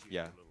strength.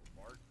 Yeah.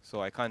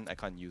 So I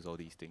can't use all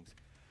these things.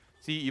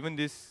 See, even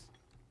this,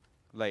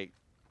 like,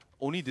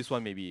 only this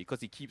one maybe,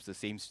 because it keeps the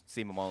same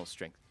amount of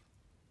strength.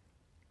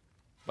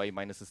 But it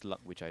minuses luck,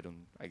 which I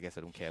guess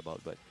I don't care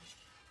about, but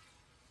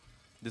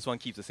this one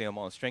keeps the same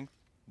amount of strength,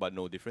 but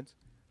no difference.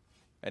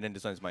 And then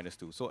this one is minus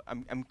 2. So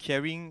I'm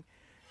carrying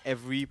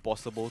every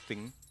possible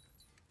thing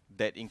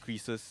that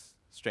increases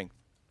strength.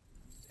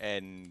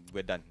 And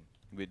we're done.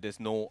 There's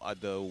no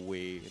other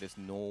way, there's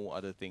no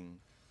other thing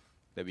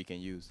that we can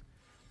use.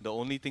 The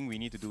only thing we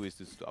need to do is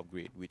just to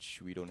upgrade,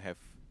 which we don't have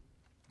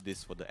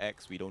this for the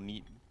axe. We don't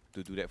need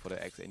to do that for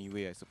the axe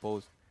anyway, I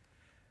suppose.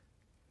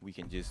 We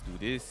can just do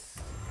this.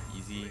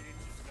 Easy.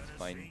 It's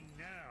fine. Sing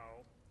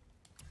now.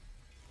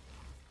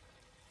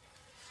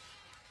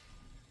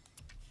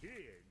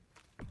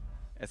 Kid.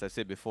 As I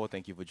said before,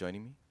 thank you for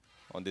joining me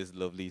on this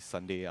lovely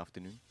Sunday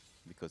afternoon,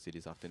 because it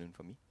is afternoon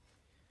for me.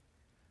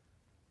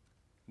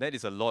 That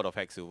is a lot of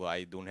hack silver.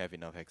 I don't have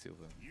enough hack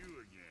silver. You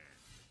again.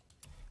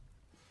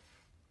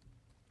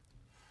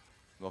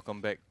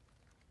 Welcome back,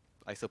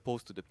 I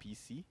suppose, to the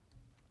PC.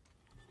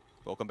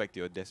 Welcome back to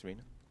your desk,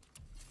 Reina.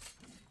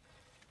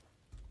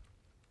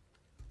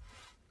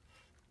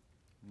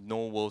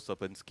 No World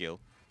Serpent scale.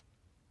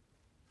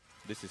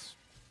 This is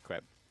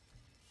crap.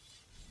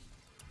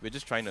 We're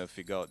just trying to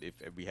figure out if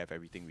we have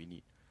everything we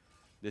need.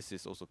 This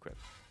is also crap.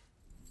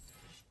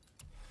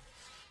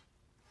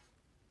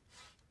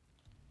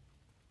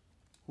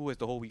 Who has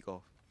the whole week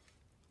off?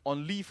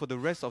 On leave for the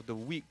rest of the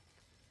week.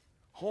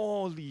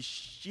 Holy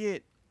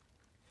shit!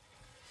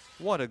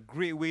 What a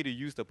great way to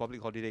use the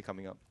public holiday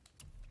coming up.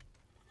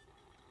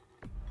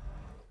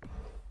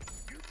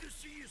 Good to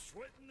see you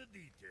sweating the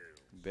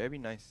details. Very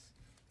nice.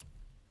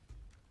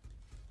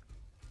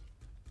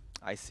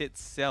 I said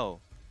sell.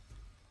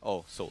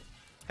 Oh, sold.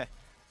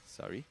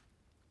 Sorry.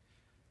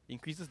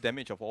 Increases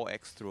damage of all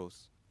X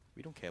throws.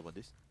 We don't care about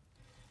this.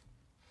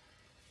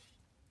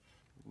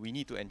 We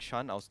need to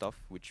enchant our stuff,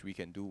 which we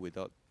can do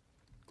without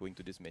going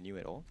to this menu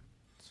at all.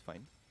 It's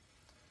fine.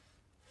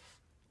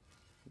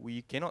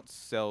 We cannot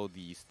sell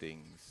these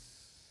things,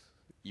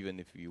 even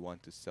if we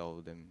want to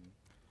sell them.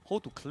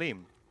 Hold to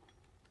claim.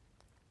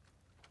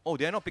 Oh,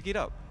 did I not pick it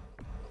up?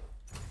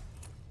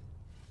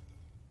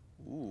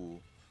 Ooh.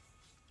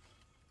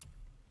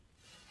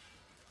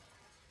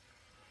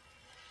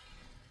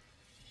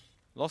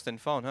 Lost and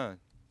found, huh?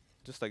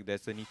 Just like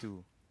Destiny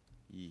 2.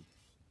 E.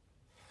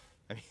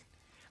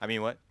 I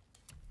mean what?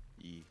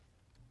 E.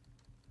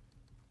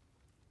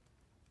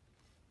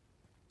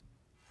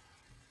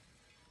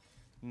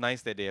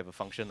 Nice that they have a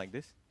function like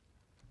this.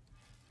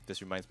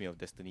 This reminds me of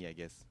Destiny, I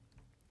guess.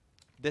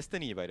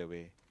 Destiny, by the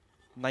way.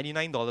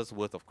 $99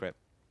 worth of crap.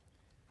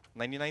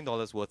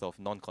 $99 worth of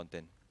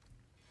non-content.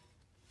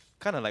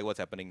 Kinda like what's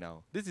happening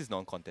now. This is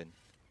non-content.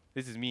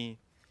 This is me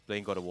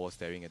playing God of War,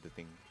 staring at the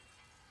thing.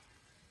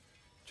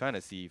 Trying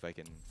to see if I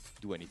can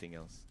do anything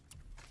else.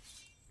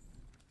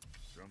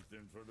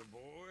 Something for the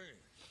boy?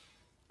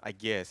 I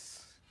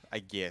guess.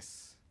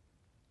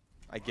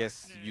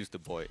 Use the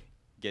boy.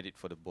 Get it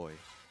for the boy.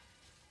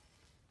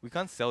 We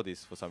can't sell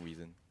this for some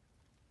reason.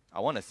 I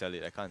want to sell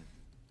it, I can't.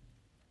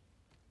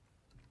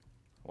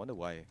 I wonder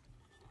why.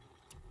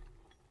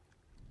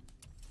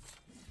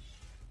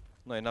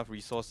 Not enough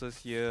resources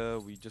here.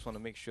 We just want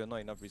to make sure not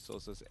enough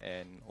resources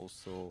and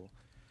also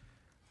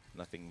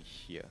nothing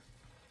here.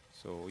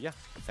 So yeah,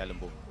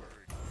 Salembo.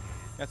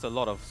 That's a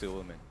lot of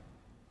silver, man.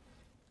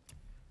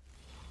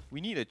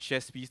 We need a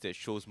chess piece that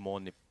shows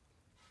more nip.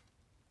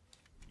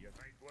 You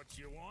think what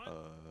you want?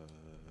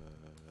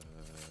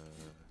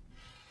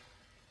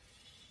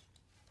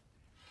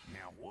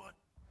 Now what?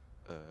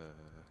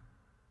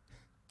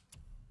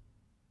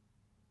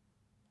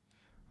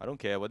 I don't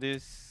care about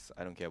this.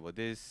 I don't care about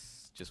this.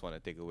 Just want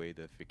to take away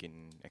the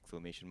freaking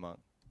exclamation mark.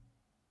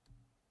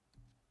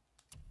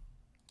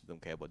 Don't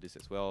care about this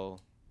as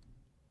well.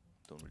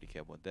 Don't really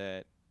care about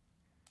that.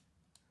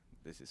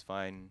 This is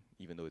fine,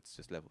 even though it's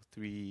just level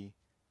 3.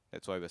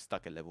 That's why we're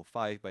stuck at level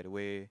 5, by the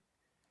way.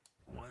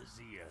 What's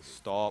the other?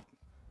 Stop.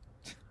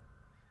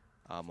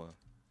 Armor.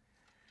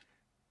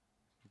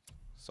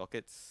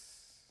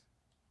 Sockets.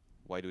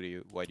 Why do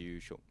you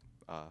show?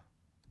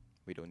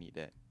 We don't need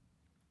that.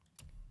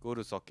 Go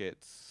to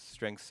sockets.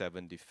 Strength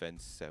 7,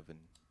 defense 7.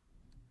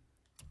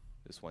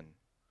 This one.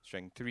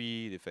 Strength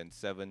 3, defense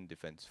 7,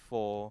 defense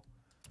 4.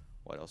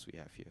 What else we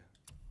have here?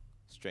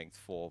 Strength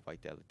 4,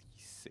 vitality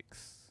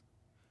 6.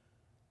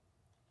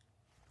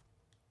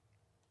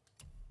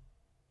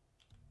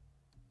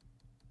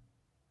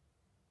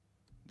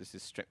 This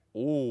is strength.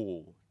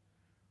 Oh,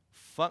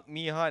 fuck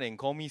me hard and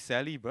call me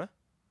Sally, bruh.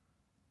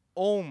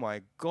 Oh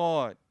my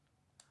god.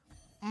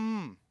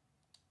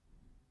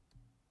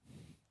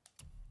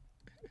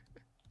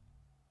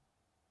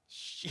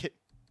 Shit.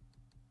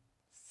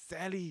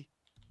 Sally.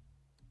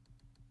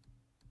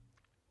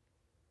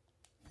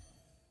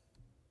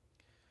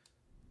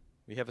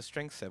 We have a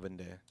strength 7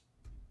 there.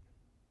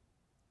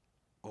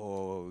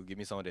 Oh, give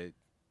me some of the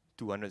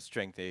 200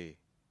 strength, eh?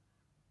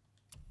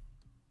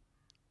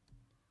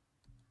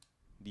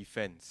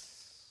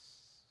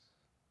 Defense.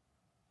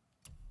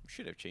 We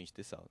should have changed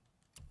this out.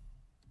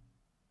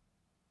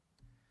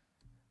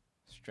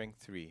 Strength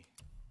 3.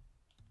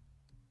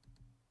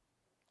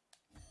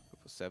 Go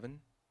for 7.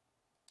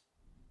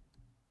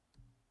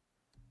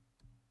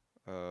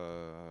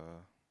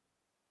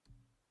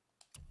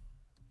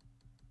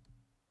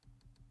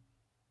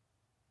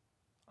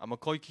 I'm a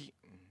Koiki.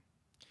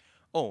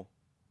 Oh,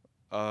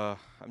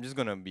 I'm just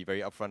gonna be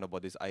very upfront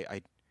about this.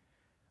 I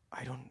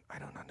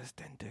don't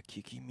understand the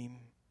Kiki meme.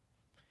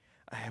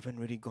 I haven't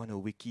really gone to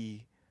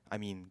wiki. I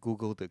mean,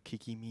 Google the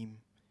Kiki meme.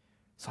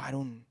 So I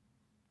don't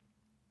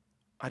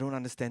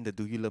understand the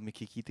 "Do you love me,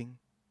 Kiki" thing.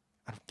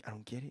 I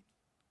don't get it.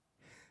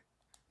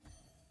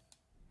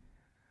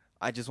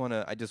 I just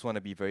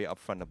wanna be very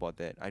upfront about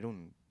that. I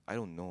don't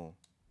know.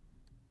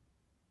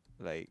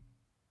 Like,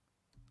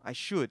 I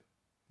should,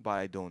 but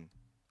I don't.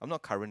 I'm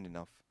not current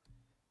enough.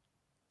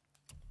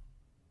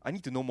 I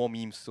need to know more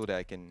memes so that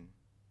I can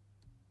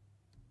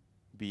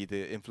be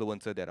the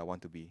influencer that I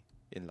want to be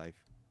in life.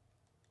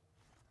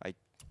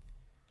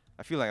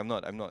 I feel like I'm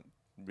not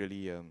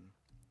really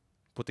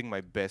putting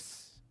my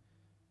best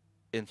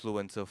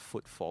influencer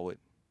foot forward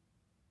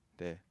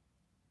there.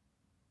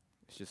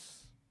 It's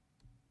just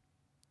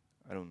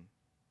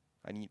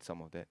I need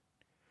some of that.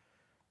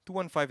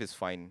 215 is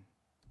fine.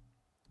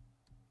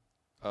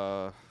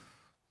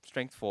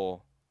 Strength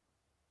 4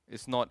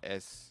 is not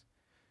as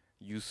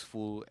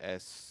useful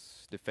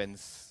as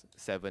defense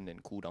 7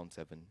 and cooldown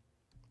 7.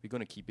 We're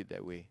gonna keep it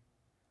that way.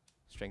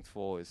 Strength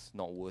 4 is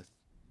not worth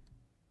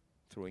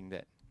throwing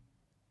that.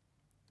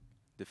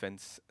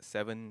 Defense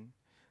 7.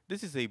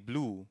 This is a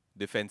blue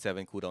defense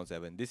 7, cooldown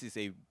 7. This is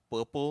a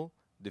purple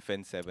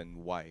defense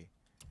 7. Why?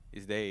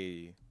 Is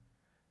there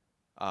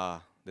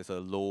a there's a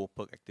low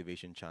perk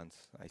activation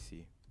chance. I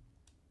see.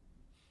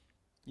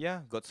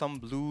 Yeah, got some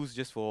blues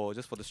just for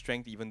the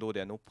strength, even though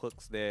there are no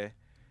perks there.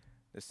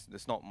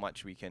 There's not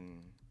much we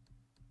can.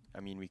 I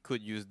mean, we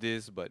could use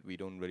this, but we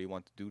don't really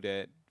want to do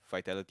that.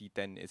 Vitality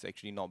 10 is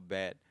actually not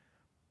bad.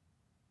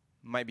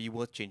 Might be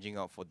worth changing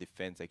out for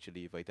defense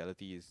actually.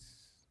 Vitality is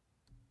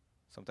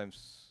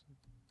sometimes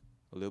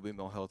a little bit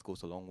more health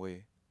goes a long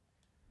way.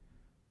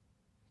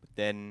 But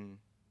then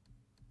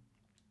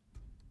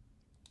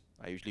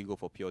I usually go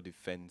for pure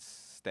defense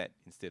stat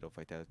instead of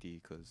vitality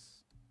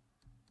because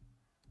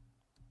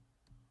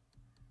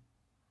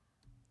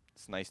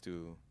it's nice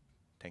to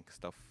tank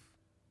stuff.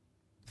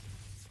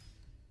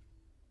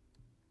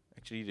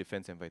 Actually,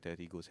 defense and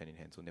vitality goes hand in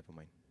hand, so never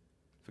mind.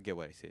 Forget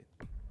what I said.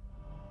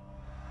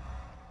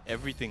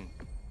 Everything.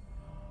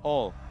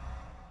 All.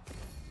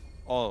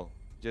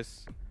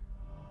 Just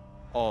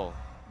all.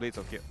 Blades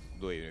of here.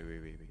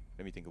 Wait.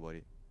 Let me think about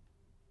it.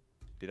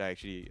 Did I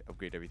actually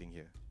upgrade everything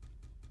here?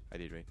 I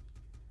did, right?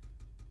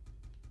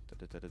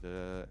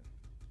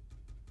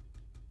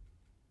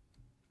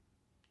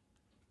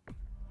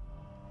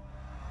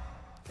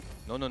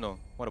 No.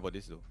 What about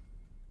this though?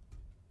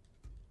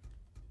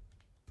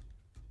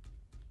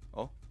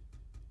 Oh?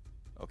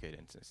 Okay,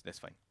 then that's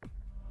fine.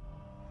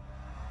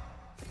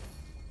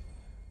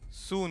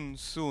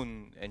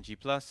 Soon, NG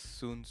Plus,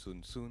 soon.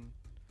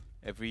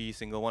 Every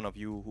single one of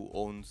you who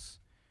owns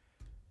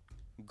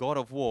God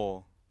of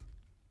War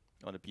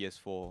on the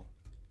PS4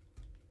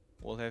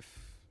 will have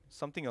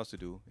something else to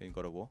do in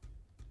God of War.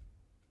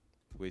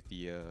 with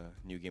the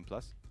New Game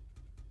Plus.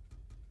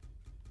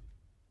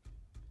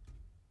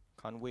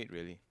 Can't wait,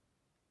 really.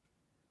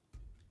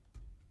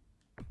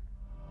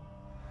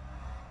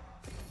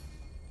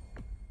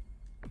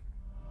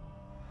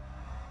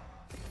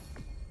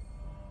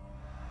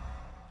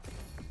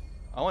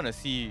 I want to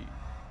see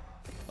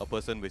a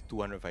person with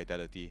 200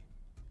 vitality.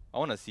 I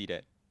want to see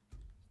that.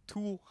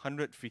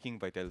 200 freaking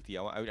vitality.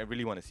 I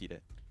really want to see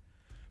that.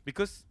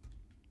 Because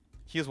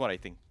here's what I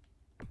think.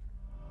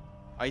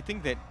 I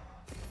think that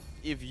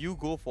if you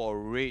go for a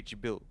rage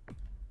build,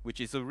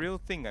 which is a real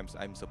thing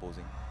I'm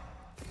supposing.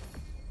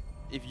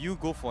 If you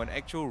go for an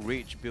actual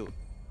rage build,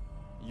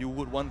 you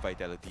would want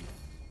vitality.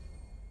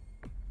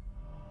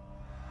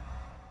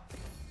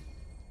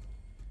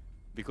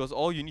 Because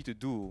all you need to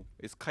do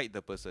is kite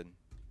the person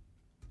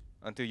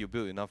until you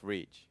build enough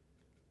rage.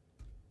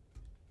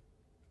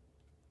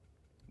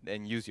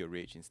 Then use your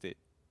rage instead.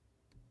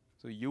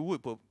 So you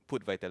would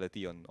put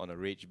vitality on a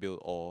rage build,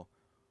 or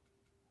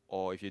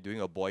if you're doing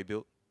a boy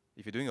build.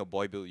 If you're doing a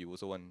boy build, you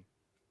also want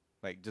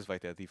like just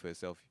vitality for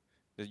yourself.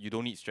 You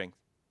don't need strength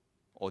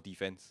or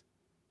defense.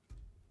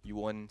 You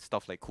want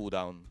stuff like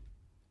cooldown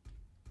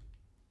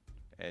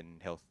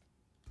and health.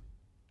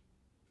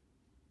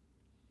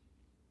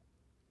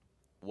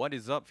 What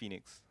is up,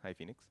 Phoenix? Hi,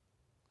 Phoenix.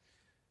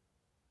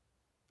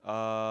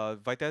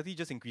 Vitality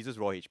just increases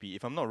raw HP.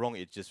 If I'm not wrong,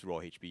 it's just raw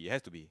HP. It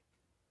has to be.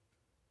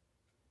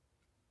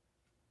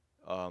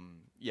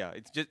 Yeah,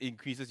 it just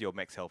increases your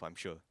max health, I'm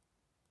sure.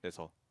 That's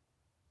all.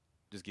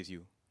 Just gives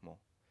you more.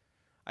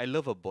 I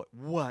love a boy.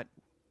 What?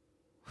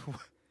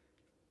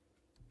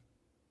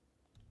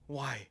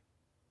 Why?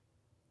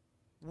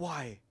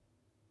 Why?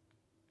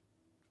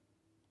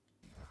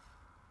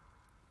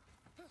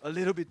 A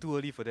little bit too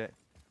early for that.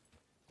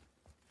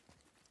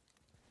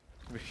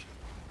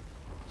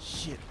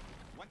 Shit.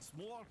 Once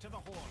more to the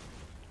horn.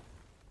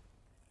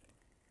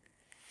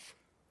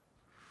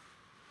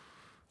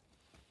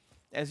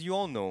 As you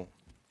all know,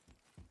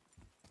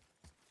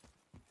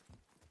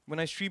 when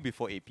I stream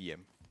before 8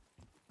 PM,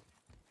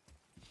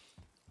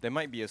 there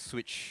might be a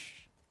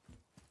switch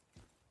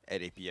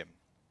at 8 PM.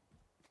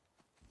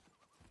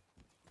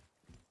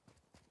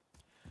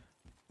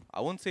 I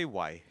won't say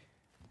why,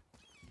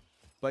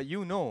 but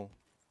you know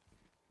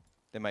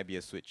there might be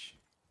a switch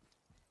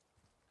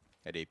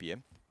at 8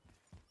 PM.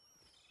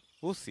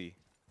 We'll see.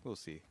 We'll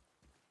see.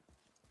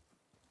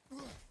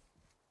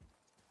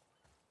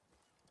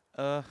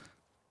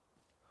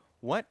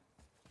 What?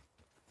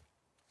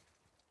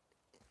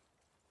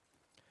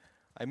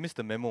 I missed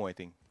the memo, I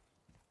think.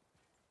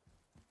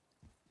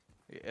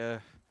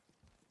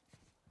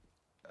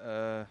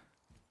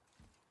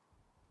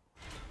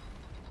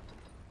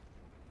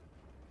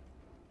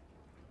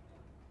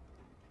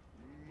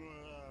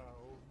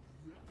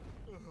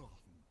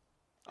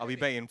 I'll be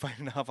back in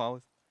 5.5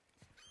 hours.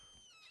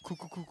 Cool.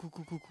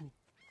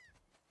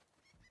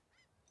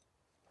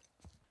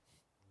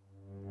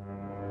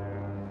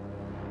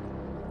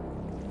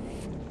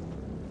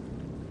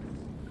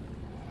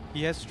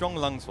 He has strong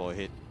lungs for a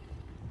hit.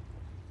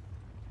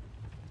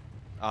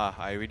 Ah,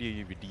 I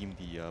already redeemed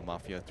the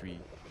Mafia 3.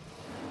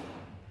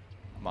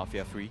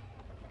 Mafia 3.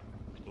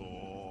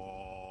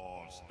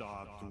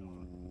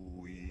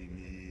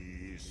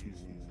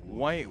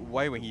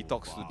 Why when he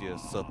talks to the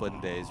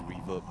serpent there is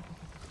reverb?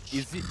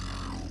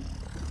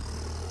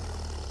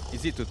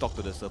 Is it to talk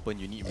to the serpent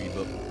you need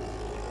reverb?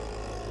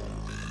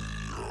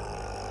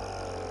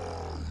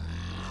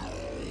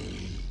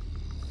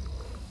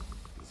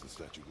 Is the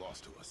statue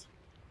lost to us?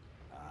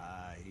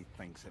 He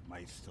thinks it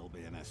might still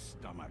be in his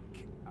stomach.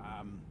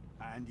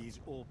 And he's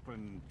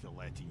open to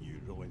letting you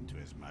roll into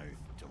his mouth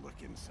to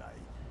look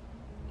inside.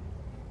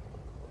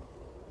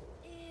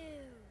 Ew.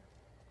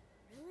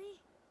 Really?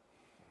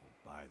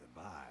 By the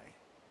by,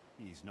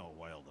 he's not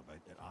wild about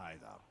it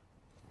either.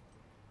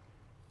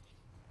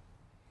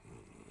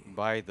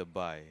 By the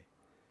by.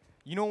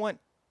 You know what?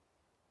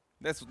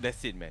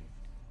 That's it, man.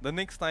 The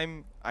next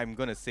time I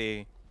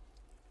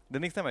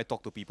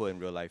talk to people in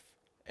real life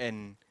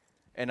and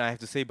I have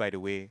to say by the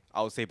way,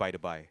 I'll say by the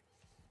by.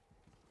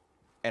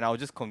 And I'll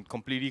just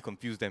completely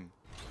confuse them.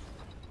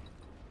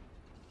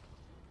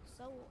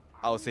 So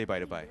I'll say by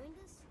the by. doing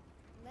this?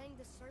 Letting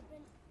the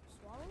serpent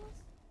swallow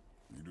us?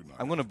 You do not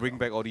I'm have gonna to bring come.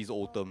 back all these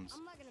old terms.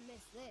 I'm not gonna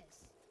miss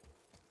this.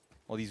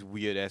 All these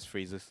weird ass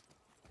phrases.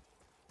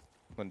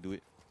 I'm gonna do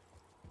it.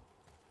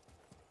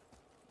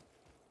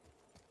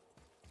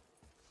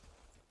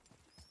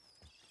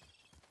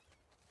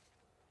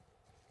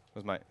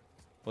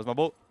 Where's my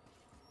boat?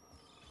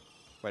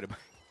 By the by.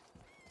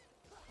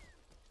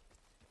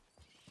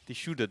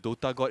 Tissue the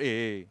Dota god.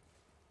 Hey.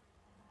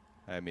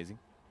 Amazing.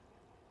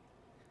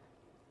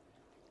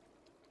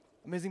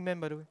 Amazing man,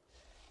 by the way.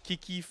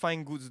 Kiki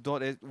find goods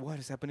dot. What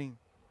is happening?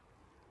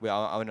 Wait,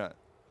 I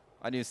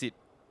need to see it.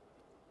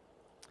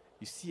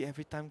 You see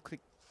every time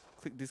click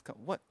this card.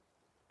 What?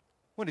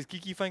 What is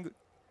Kiki find good?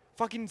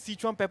 Fucking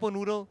Sichuan pepper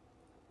noodle.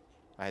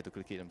 I had to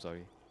click it. I'm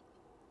sorry.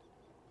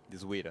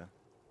 This weight,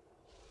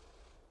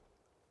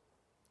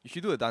 You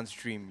should do a dance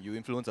stream. You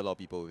influence a lot of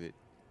people with it.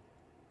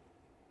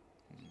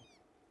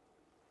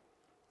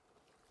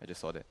 just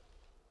saw that.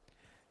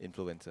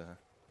 Influencer, huh?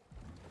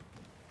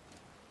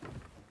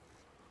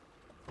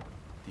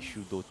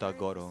 Tissue Dota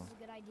god or This is a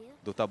good idea.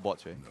 Dota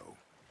bots, right? No.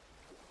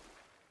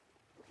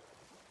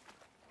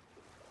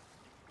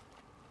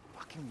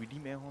 Fucking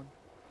redeem air horn.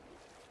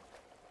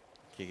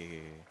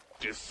 Okay.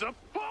 I've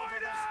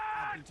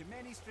been to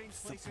many strange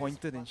places,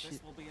 Disappointed and but shit.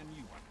 this will be a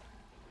new one.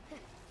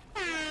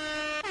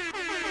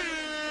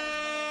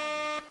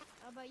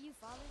 How about you,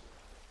 Father?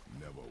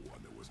 Never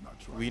one that was not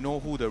trying. We know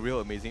who the real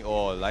amazing.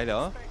 Oh, Lila,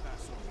 huh? Expect that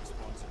sort of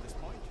response at this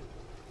point.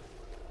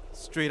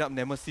 Straight up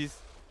nemesis.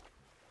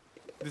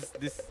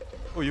 This.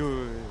 Oh,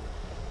 yo.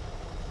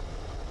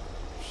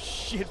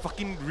 Shit,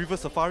 fucking River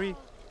Safari.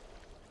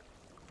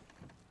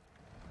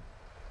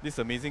 This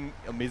amazing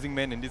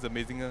man and this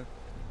amazing.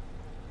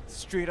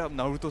 Straight up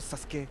Naruto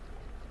Sasuke.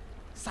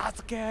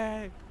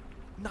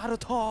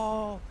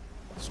 Naruto.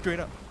 Straight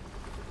up.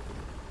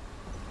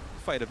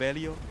 Fight the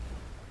valley, yo.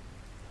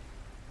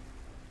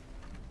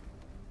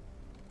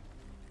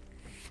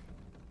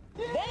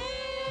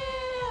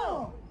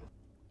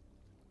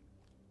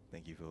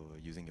 Thank you for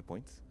using your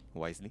points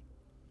wisely.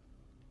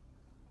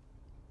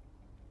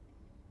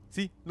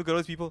 See, look at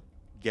those people.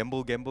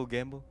 Gamble.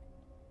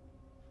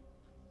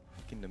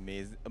 Fucking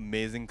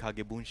amazing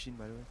Kage Bunshin,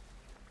 by the way.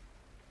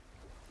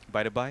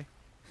 By the by.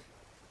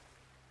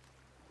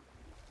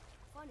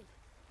 Funny.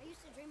 I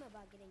used to dream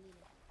about getting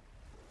eaten.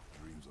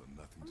 Dreams are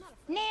nothing. I'm To not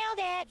afraid. Nailed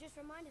it! It just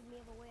reminded me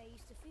of a way I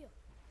used to feel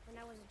when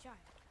I was a child.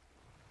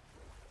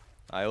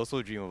 I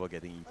also dream about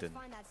getting Let's eaten.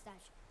 find that statue.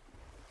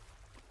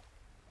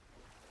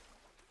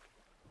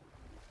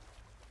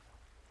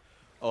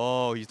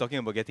 Oh, he's talking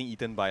about getting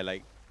eaten by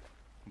like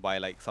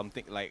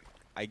something like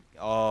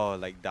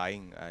like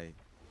dying.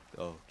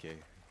 Okay.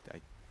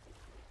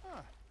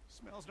 Ah,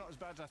 smells not as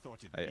bad as I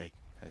thought it'd I be.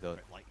 I A thought.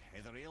 bit like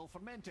heather ale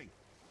fermenting.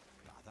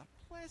 Rather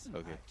pleasant,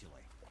 Okay.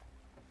 actually.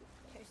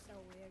 You're so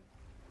weird.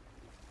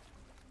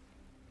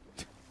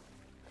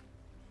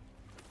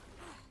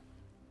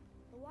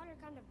 The water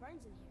kind of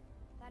burns in here.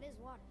 That is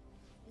water,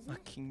 isn't it?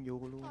 Fucking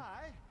YOLO.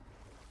 Aye.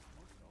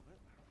 Most of it.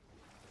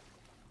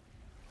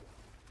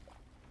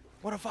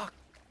 What the fuck?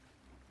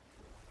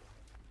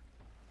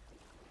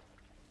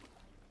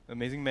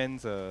 Amazing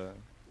Man's You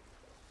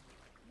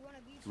want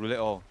a beach? roulette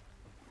all.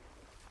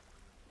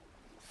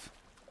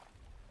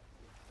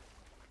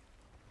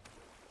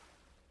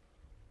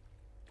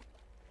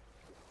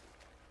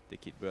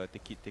 Take it, bro.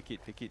 Take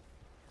it.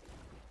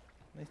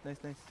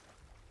 Nice.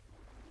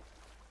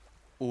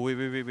 Oh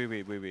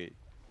wait.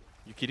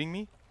 You kidding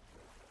me?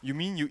 You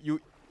mean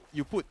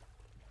you put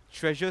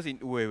treasures in?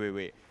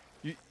 Wait.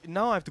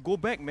 Now I have to go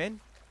back, man.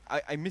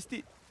 I missed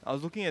it. I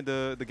was looking at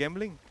the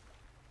gambling.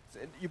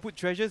 You put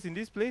treasures in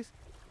this place,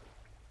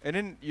 and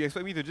then you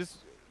expect me to just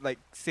like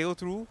sail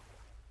through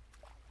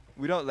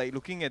without like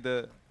looking at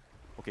the.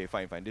 Okay,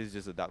 fine. This is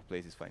just a dark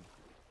place. It's fine.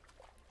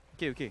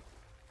 Okay.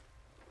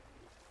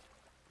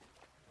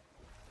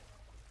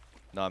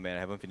 Nah, man, I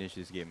haven't finished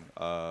this game.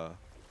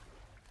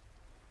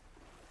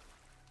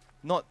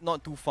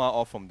 Not too far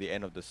off from the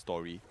end of the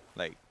story.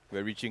 Like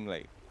we're reaching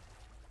like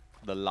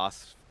the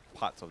last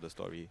parts of the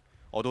story.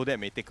 Although that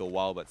may take a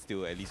while, but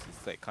still, at least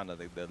it's like kind of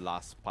like the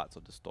last parts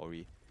of the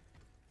story.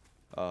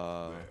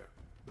 There,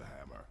 the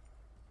hammer.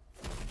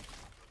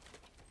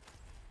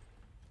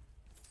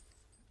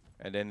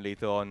 And then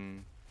later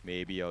on,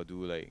 maybe I'll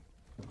do like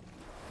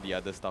the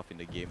other stuff in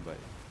the game, but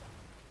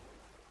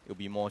it'll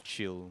be more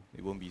chill.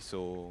 It won't be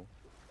so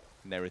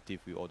narrative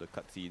with all the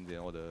cutscenes and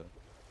all the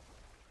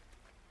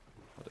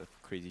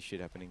crazy shit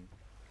happening.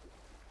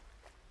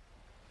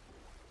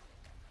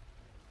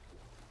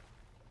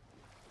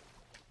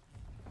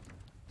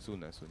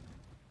 Soon.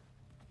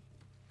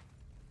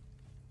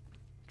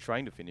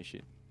 Trying to finish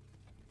it.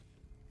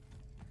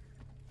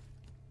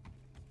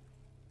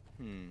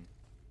 Something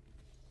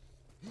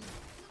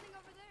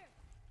over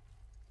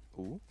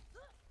there. Ooh.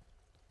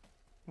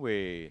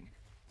 Wait.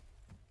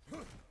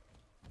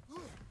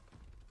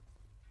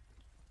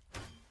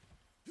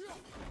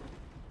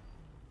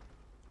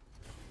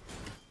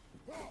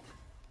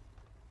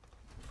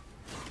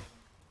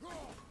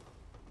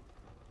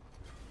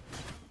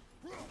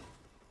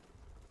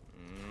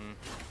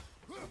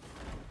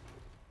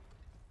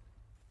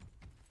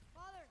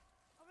 Father,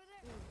 over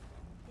there.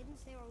 Didn't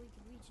say where we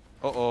could reach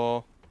it.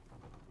 Uh-oh.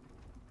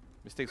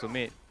 Mistakes were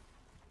made.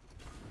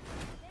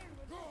 There,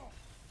 we're there.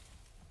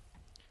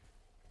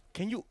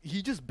 Can you?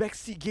 He just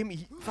backseat game.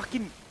 He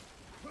fucking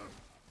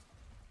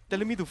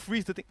telling me to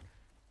freeze the thing.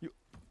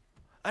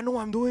 I know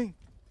what I'm doing.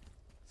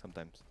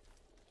 Sometimes.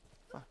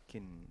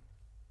 Fucking.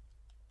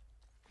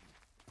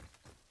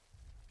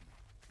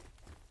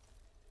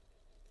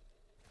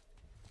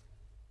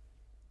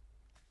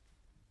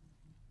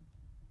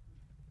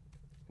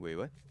 Wait,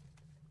 what?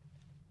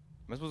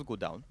 Am I supposed to go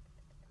down?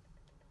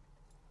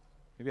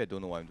 Maybe I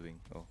don't know what I'm doing.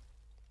 Oh.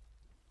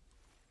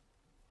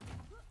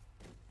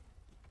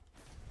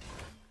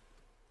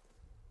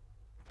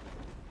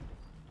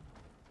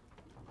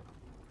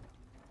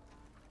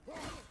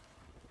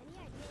 Any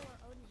idea where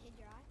Odin hid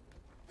your eye?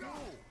 No,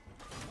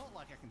 not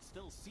like I can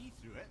still see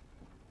through it.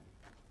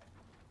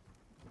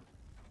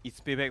 It's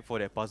payback for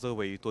that puzzle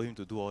where you told him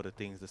to do all the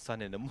things, the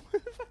sun and the moon.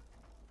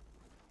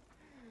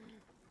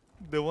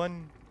 the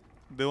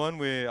one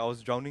where I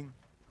was drowning.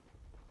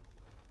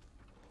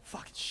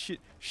 Fuck shit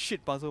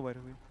puzzle by the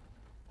way.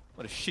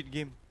 What a shit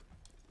game.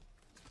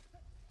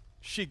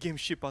 Shit game,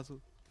 shit puzzle.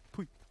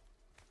 Pui.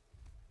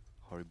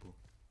 Horrible.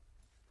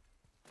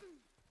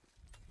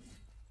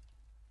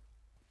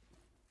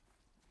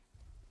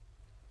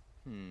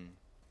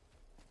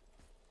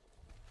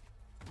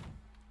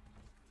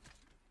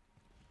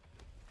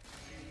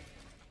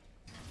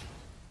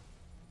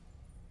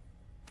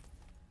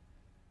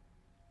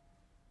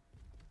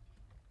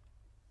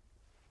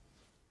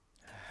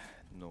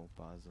 No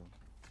puzzle.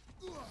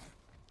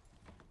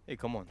 Hey,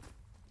 come on.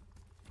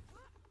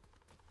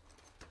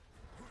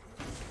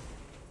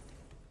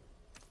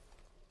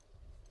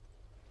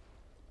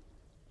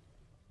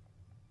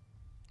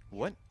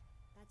 What?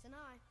 That's an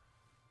eye.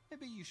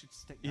 Maybe you should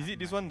stick Is that it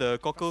this in one, there the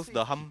for cockles,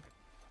 the hum?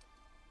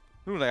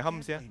 safekeeping. Look like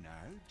hums, yeah? Gently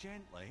now,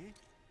 gently.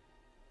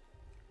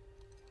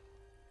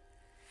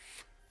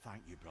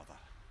 Thank you, brother.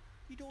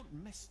 You don't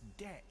miss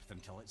depth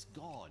until it's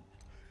gone.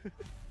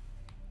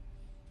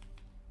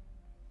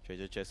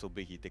 Treasure chest so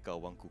big he take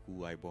out one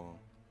cuckoo eyeball.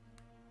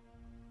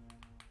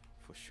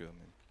 For sure,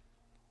 man.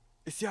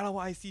 It's yellow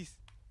what I sees.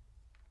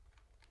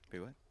 Wait,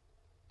 what?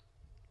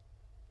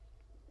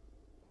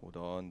 Hold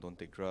on, don't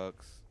take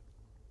drugs.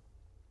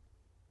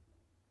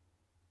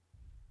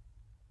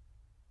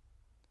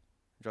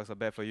 Drugs are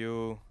bad for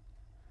you.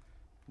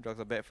 Drugs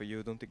are bad for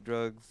you, don't take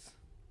drugs.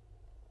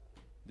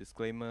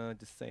 Disclaimer,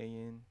 just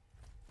saying.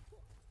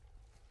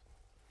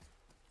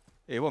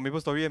 Hey, what Maple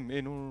Story M?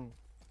 Hey, no.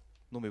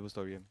 No Maple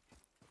Story M.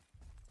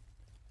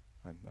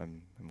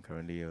 I'm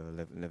currently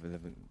level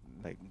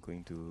like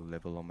going to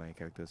level all my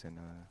characters and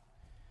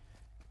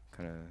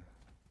kinda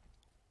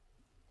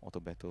auto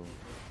battle.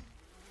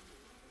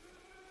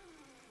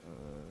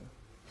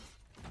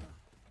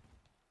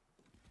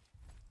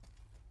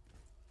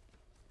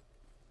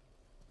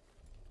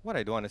 What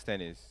I don't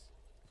understand is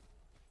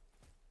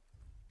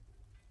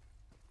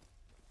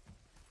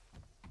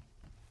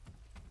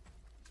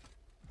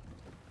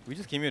we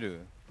just came here to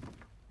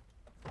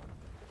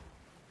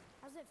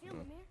How's it feel,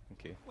 Amir?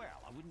 okay. Well,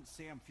 I wouldn't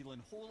say I'm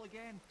feeling whole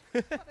again,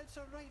 but it's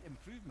a right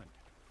improvement.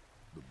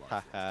 The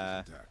Haha.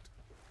 Bifrost is intact.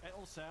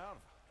 It'll serve.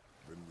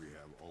 Then we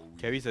have all we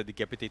Carries a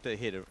decapitated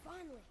head.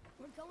 Finally,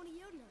 we're going to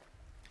Yudna.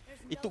 There's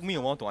It no took me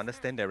a while to stopping us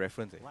understand now. that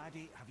reference.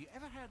 Laddie, have you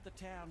ever heard the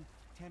term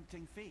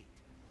tempting fate?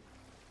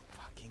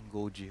 Fucking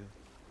Gojil.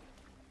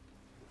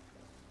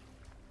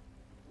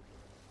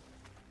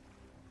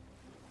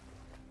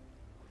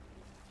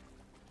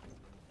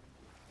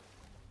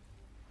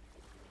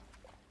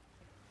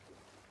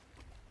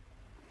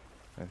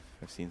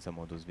 I've seen some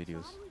of those So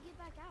videos. how do we get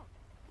back out?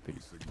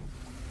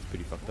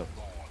 Pretty fucked up.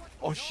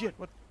 Oh shit!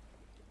 What?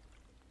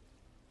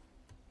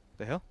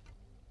 The hell?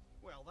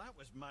 Well, that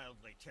was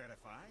mildly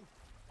terrifying.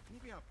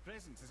 Maybe our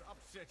presence is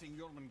upsetting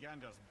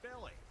Jormungandr's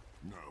belly.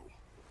 No.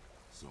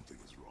 Something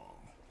is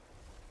wrong.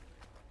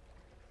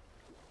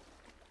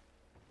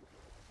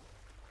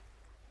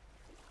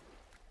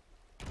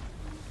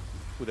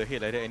 Who the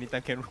hell like that?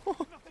 Anytime can roll.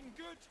 Nothing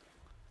good.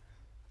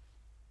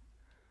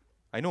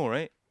 I know,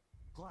 right?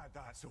 Glad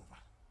that's over.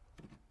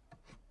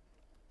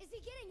 Is he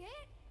getting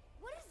hit?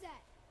 What is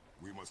that?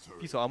 We must hurry.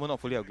 Piece of armor not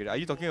fully upgraded. Are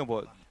you talking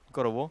about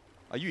God of War?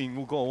 Are you in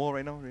God of War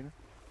right now, Reina?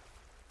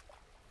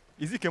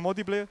 Is it can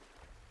multiplayer?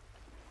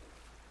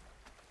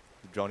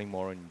 Drowning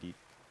moron indeed.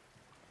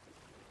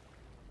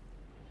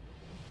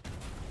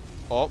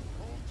 Oh. Hold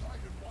tight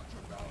and watch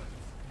your balance.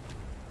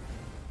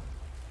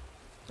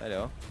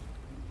 Hello.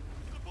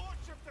 The board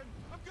shifting.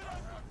 I'm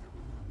gonna.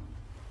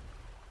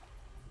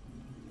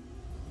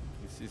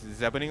 Is this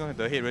happening?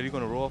 The head really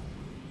gonna roll off?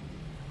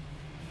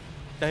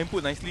 Tell him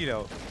put nicely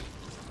now.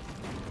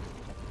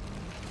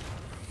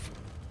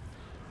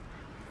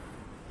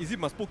 Is it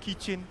must put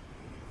keychain?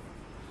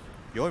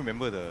 You all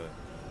remember the...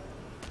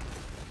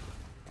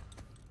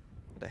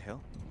 What the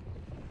hell?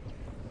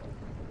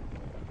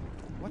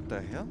 What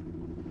the hell?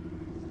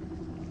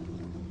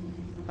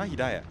 Huh, he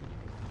died?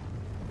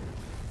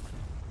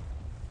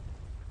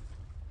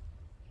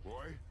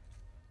 Boy?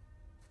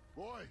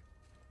 Boy!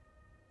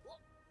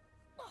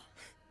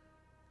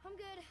 I'm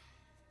good. I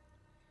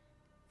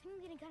think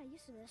I'm getting kind of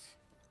used to this.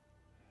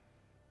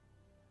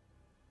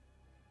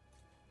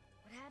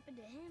 What happened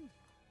to him?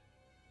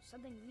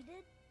 Something we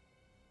did?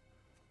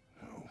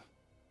 No.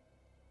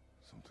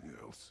 Something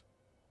else.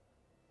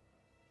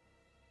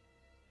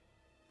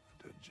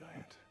 A dead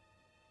giant.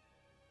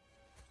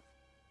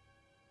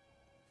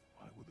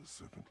 Why would the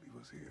serpent leave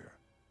us here?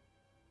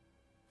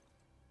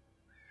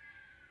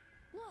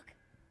 Look!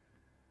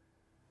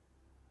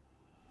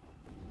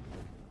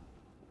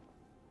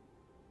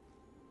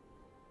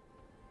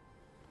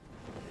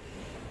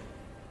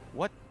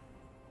 What?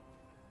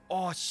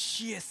 Oh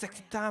shit,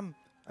 sexy time!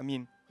 I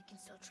mean, We can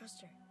still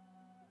trust her.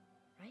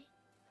 Right?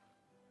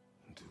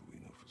 Until we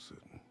know for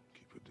certain,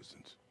 keep a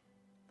distance.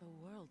 The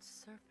world's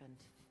serpent.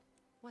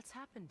 What's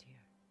happened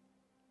here?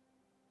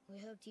 We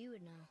hoped you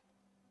would know.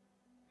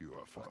 You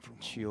are far from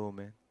home. chill,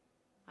 man.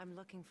 I'm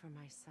looking for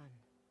my son.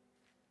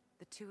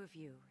 The two of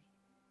you.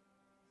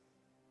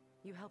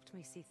 You helped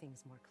me see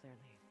things more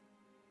clearly.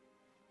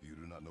 You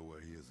do not know where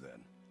he is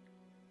then?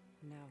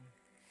 No.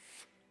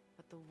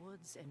 But the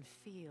woods and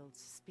fields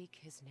speak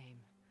his name.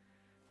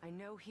 I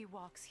know he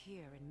walks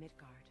here in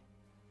Midgard.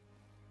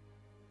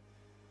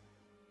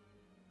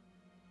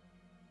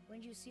 When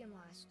did you see him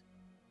last?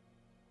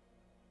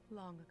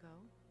 Long ago.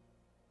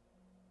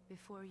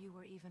 Before you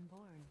were even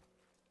born.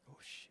 Oh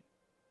shit.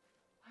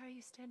 Why are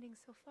you standing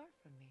so far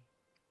from me?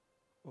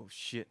 Oh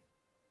shit.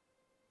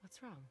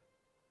 What's wrong?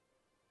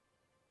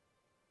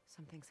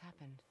 Something's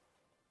happened.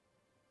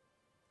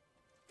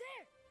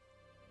 There!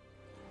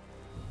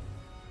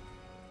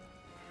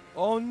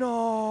 Oh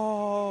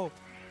no!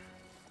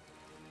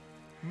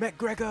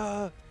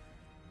 McGregor!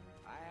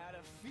 I had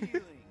a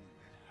feeling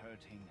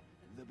hurting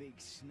the big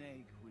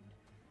snake would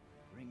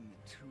bring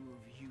the two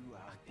of you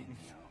out in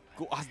the open.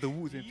 Go ask the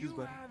Woods and Do Fuse, you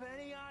buddy. have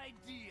any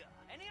idea?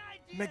 Any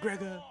idea?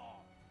 McGregor. at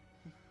all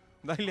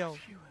Nai liao. what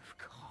you have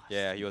caused?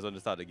 Yeah, he was on the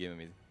start of the game,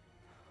 amazing.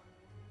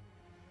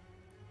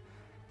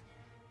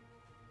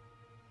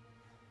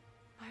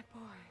 My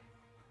boy.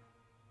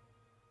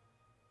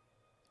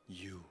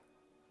 You.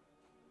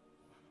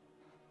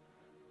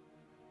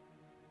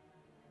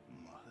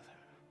 Mother.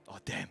 Oh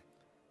damn.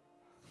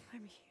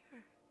 I'm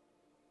here.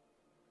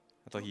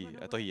 I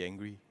thought he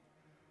angry.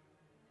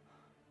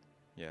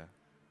 Yeah.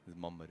 His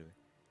mom, by the way.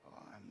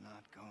 Oh, I'm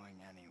not going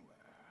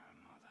anywhere,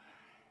 Mother.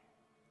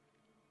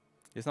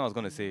 Just now I was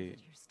gonna I know say, that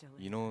you're still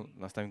you know, angry.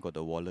 last time got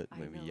the wallet I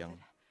when we know were young. that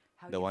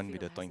how The you one feel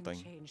with the toing hasn't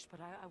toing. changed, but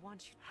I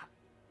want you.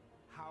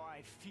 How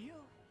I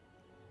feel?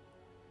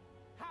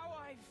 How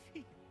I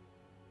feel?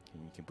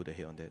 You can put the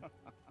head on that.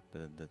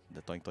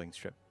 the toing toing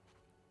strap.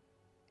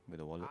 With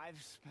the wallet.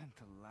 I've spent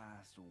the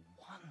last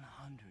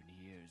 100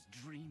 years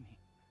dreaming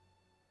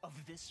of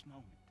this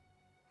moment.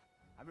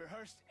 I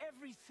rehearsed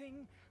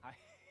everything I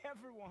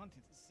ever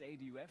wanted to say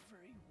to you,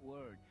 every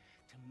word,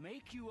 to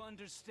make you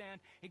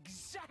understand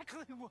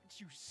exactly what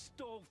you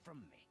stole from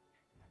me.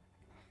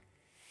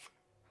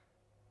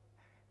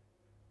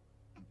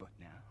 But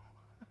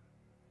now,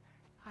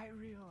 I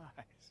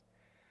realize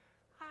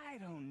I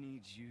don't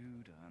need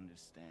you to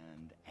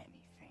understand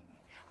anything.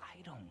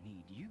 I don't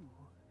need you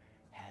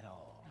at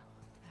all.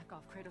 No, back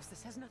off, Kratos.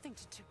 This has nothing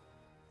to do.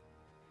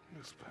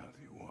 This path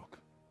you walk,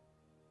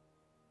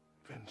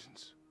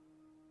 vengeance,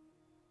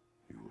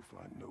 you will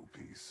find no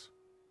peace.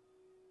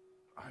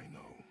 I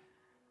know.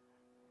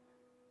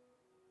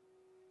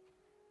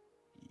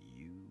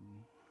 You...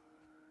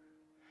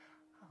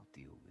 I'll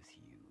deal with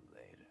you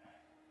later.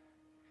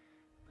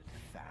 But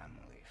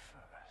family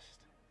first.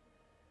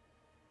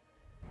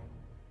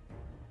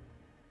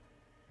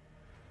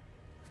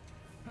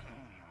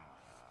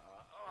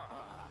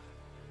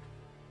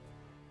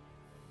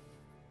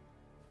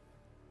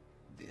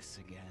 This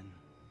again?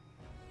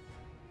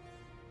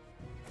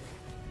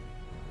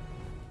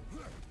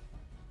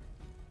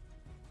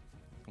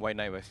 White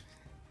Knight, by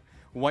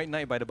White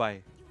Knight by the by. You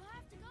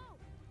have to go.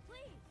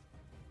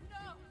 Please.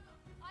 No.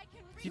 I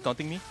can Is he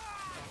taunting me?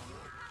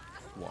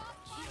 What?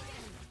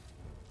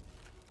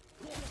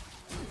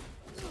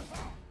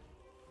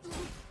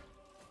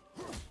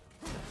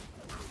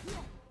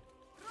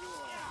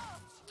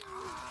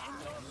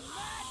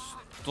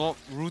 Stop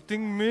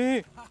rooting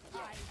me!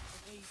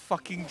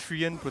 Fucking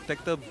Trian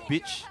protector,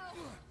 bitch.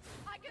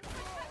 I can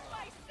protect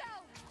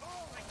myself.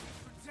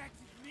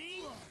 Protected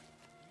me?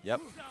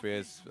 Yep,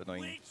 Freya's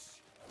annoying.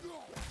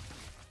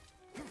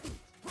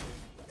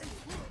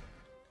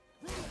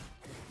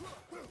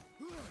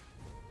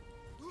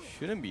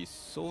 Shouldn't be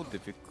so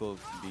difficult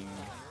being.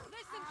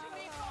 Listen to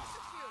me, both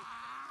of you.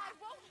 I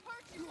won't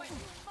hurt you, but you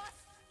must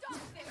stop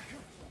this.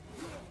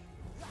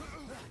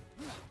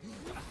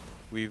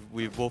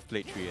 We've both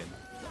played Trian.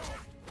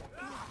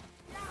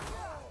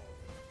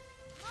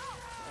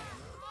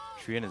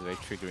 Trian is a very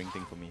triggering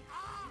thing for me.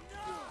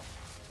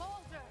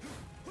 Boulder.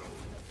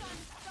 Son,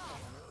 stop.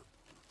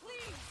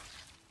 Please.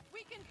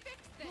 We can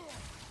fix this.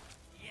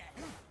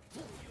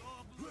 Your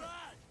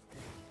blood!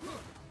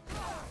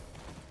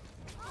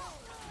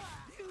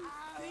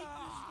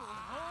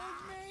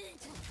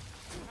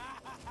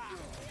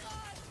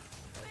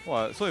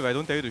 What? So if I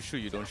don't tell you to shoot,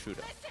 you don't shoot?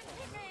 Ah? Listen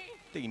to me.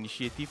 Take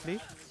initiative, Lay.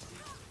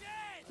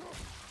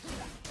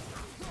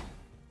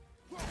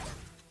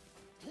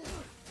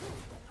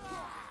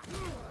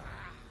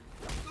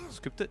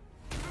 Scripted.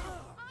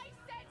 I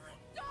said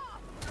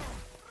stop.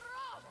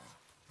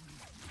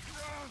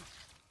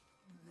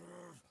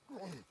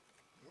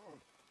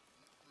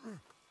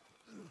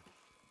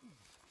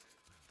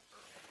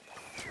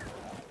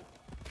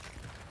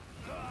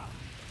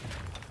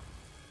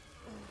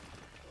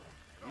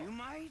 You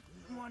might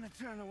want to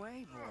turn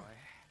away,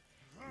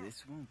 boy.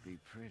 This won't be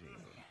pretty.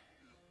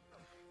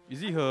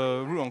 Is it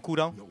her root on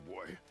cooldown? No,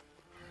 boy.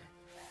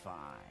 Fine.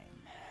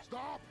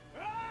 Stop!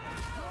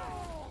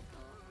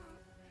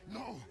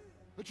 No!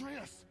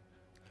 Atreus!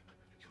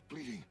 You're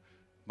bleeding.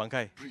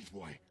 Bankai. Breathe,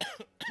 boy.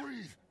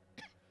 Breathe.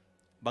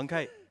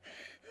 Bankai.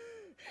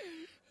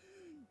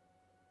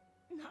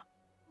 Not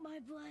my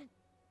blood.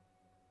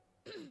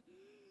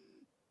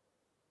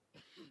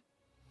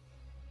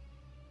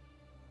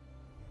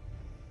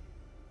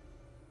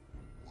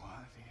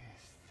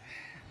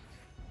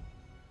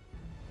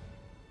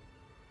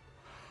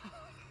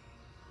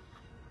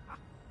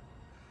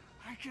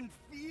 can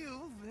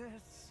feel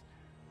this.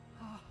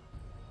 I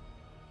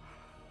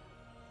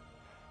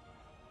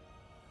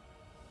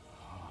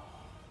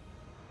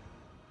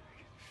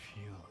can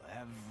feel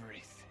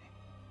everything.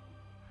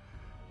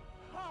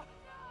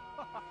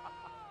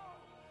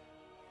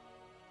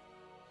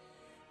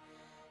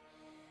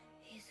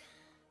 He's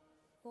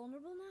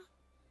vulnerable now?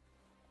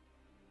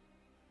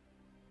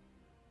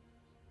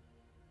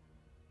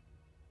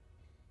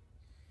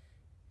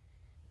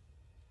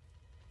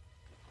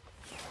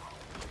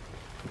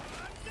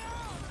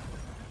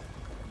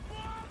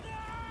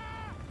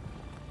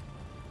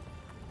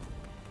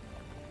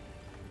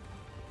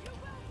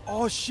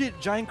 Oh shit,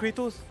 giant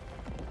Kratos.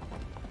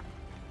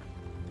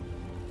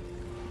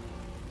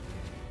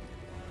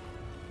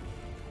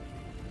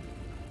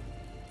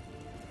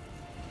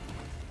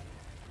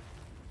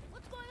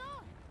 What's going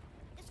on?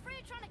 Is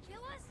Freya trying to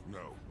kill us?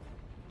 No.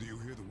 Do you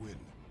hear the wind?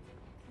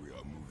 We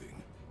are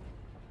moving.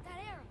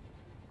 That arrow.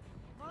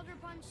 Baldur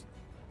punched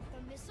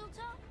the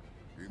mistletoe?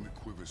 In the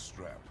quiver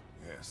strap,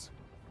 yes.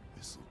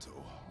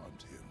 Mistletoe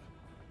harmed him.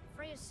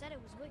 Freya said it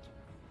was wicked.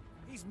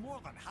 He's more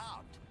than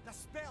harmed. The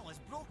spell is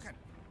broken.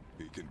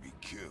 He can be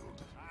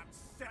killed. I'm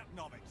certain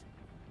of it.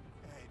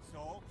 It's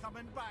all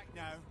coming back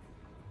now.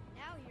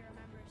 Now he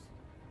remembers.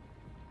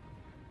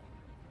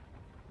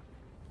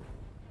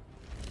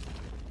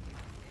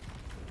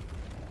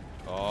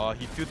 Oh,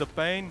 he feel the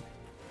pain.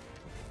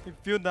 He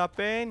feel the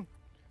pain.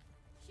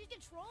 She's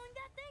controlling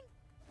that thing?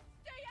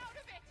 Stay out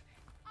of it!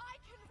 I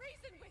can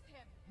reason with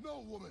him! No,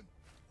 woman!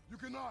 You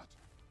cannot!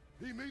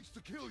 He means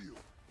to kill you!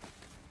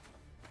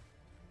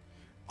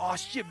 Oh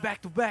shit,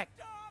 back to back.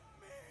 Stop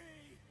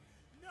me!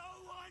 No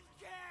one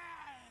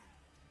can!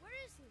 Where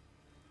is he?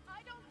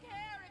 I don't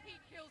care if he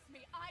kills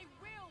me. I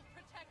will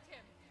protect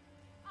him.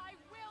 I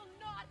will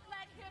not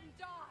let him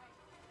die.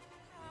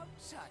 Don't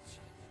touch it.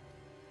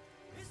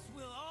 This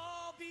will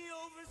all be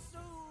over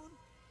soon.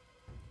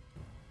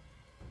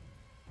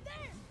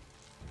 There!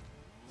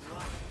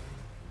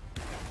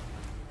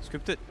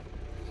 Scripted.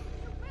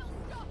 You will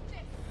stop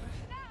this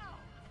now!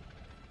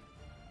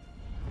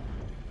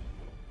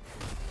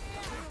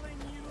 Killing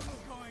you is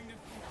going to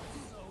feel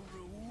so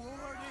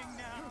rewarding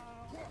now.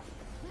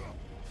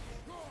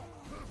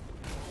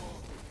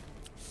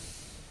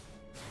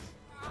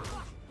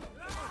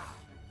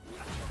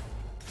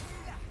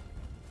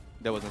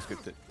 That wasn't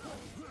scripted.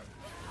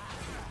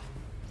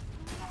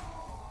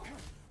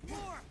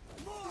 More!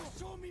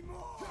 Show me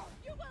more!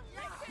 You will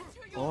listen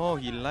to your Oh,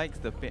 he likes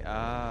the pain.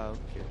 Ah,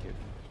 okay, okay.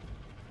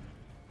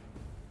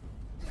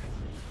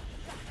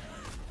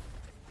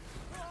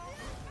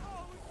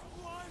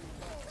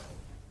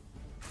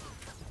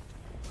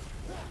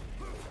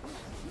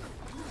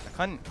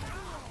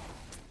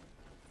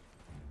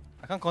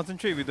 I can't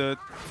concentrate with the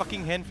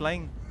fucking hand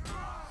flying.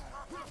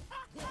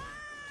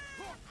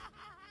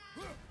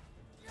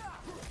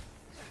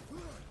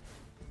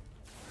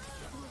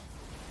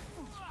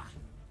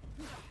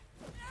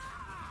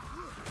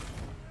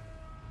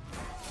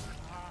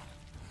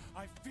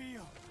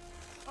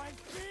 I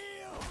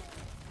feel!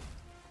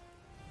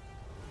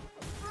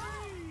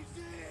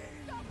 Freezing!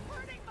 Stop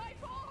hurting my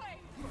boy!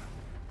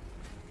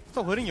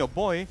 Stop hurting your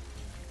boy.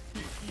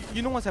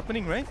 You know what's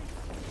happening, right?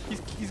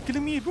 He's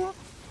killing me, bro.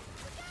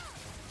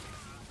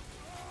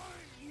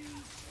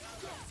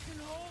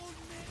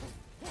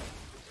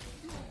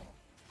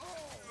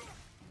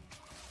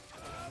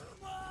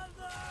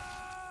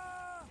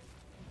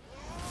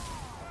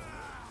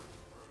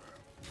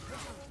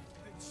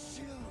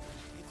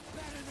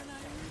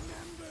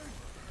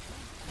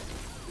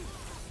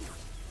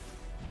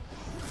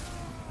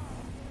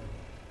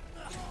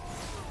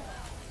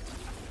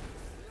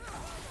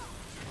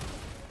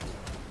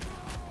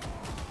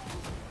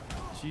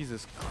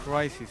 Jesus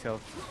Christ, his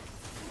health.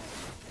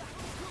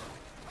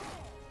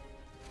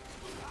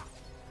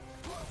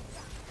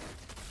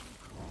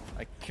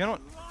 I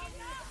cannot.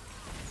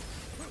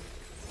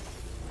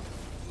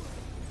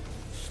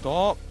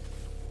 Stop.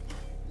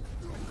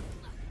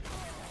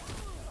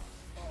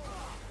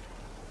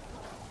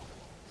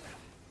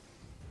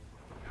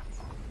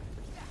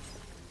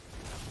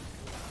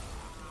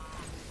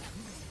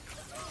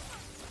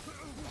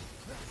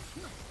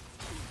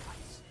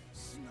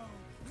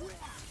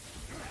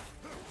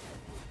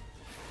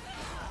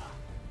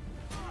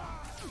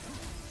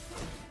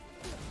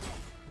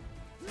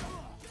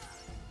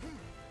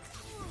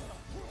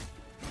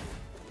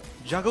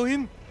 Juggle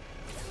him.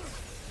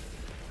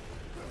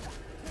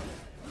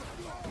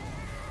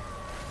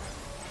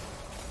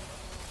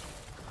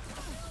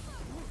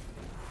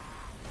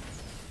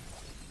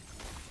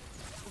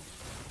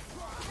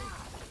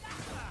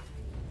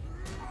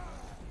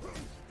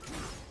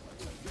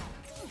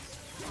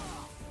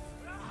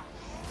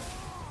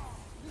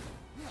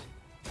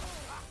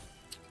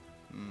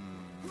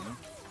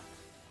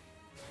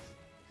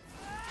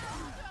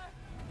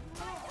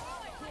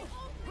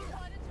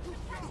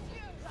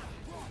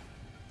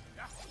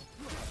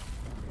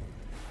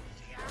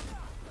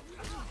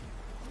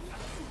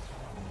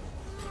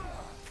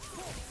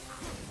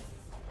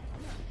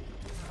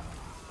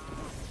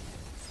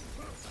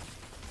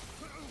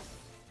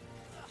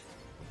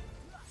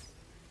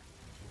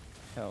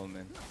 Hell,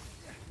 man.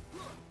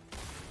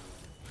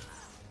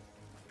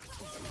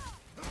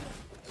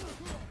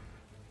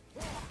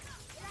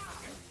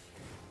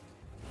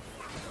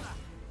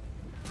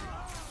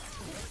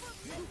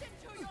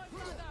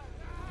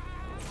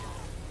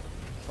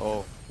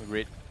 Oh,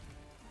 great.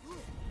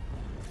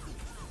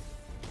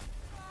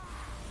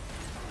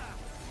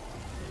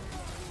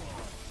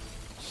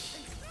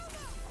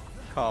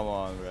 Come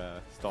on, bruh.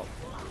 Stop.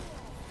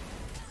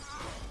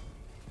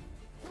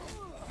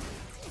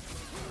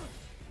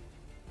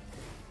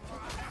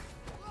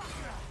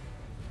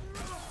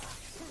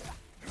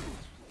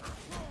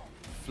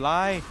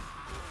 Fly!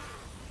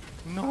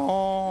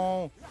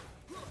 No!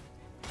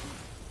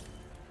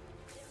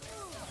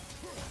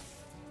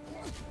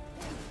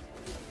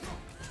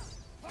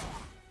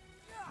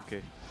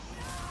 Okay.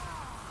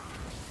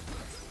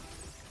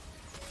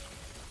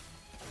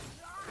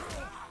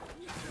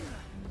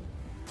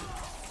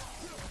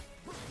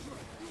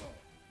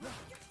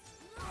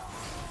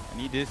 I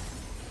need this.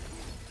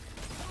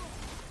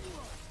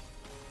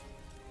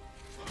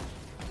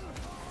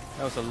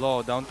 That was a lot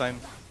of downtime.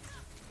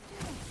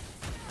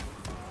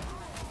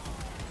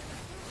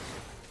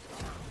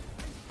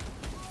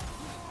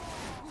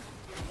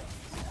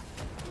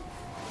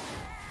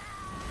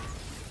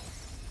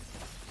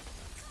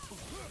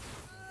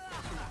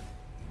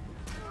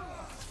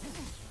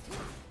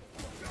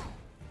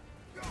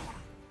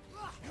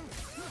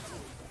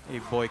 Hey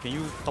boy, can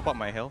you top up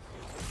my health?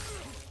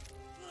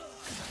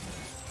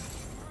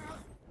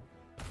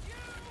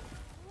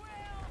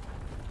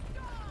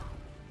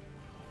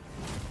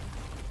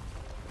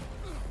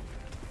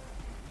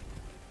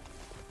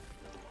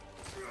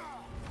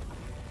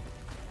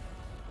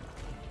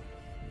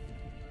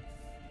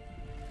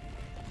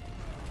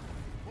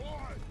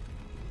 Boy!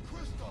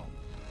 Crystal!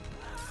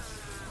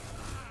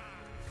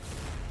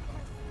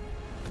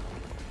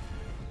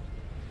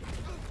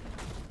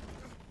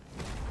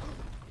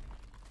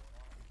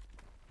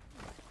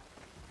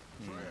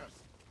 Atreus!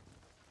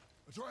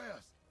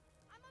 Atreus!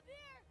 I'm up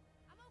here.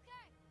 I'm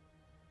okay.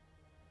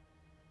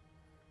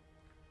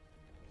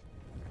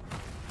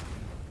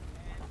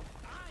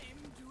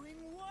 I'm doing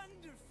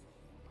wonderful.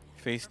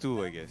 Phase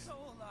 2, I guess. So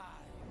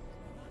alive.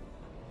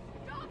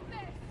 Drop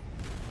this.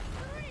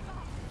 Reba.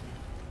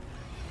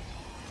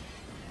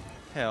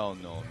 Hell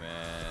no,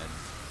 man.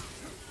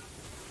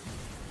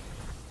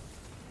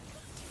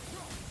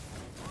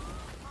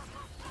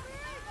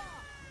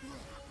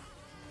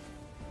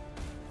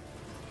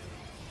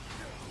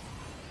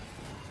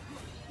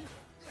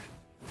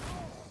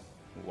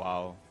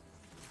 Wow.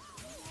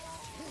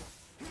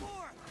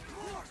 More!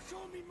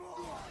 Show me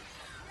more!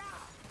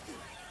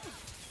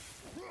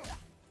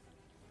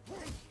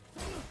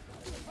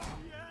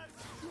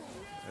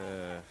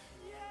 Uh,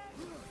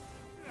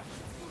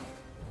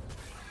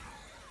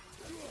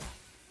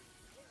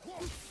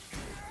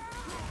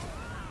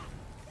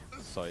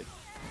 saw it.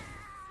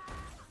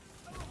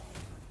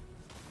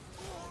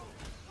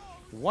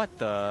 What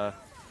the?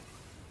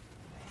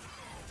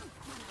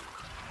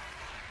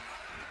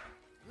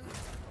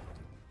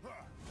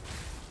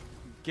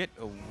 Get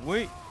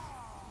away!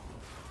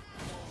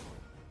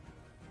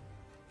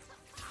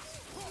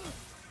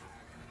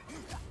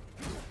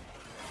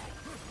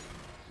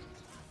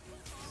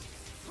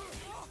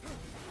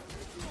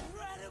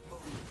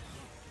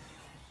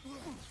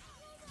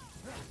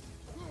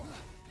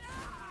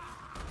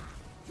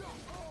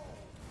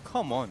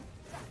 Come on,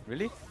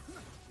 really?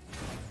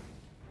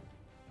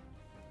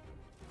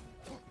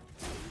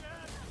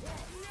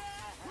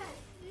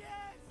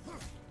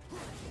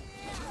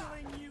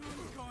 Killing you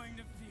is going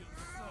to feel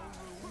so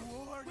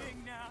rewarding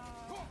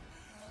now.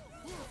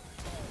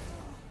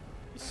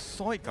 You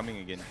saw it coming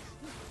again.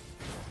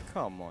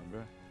 Come on,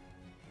 bro.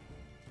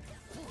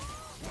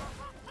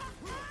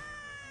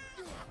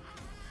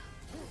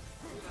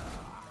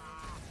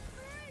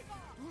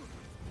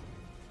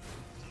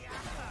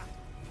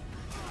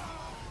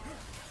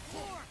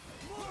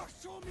 More!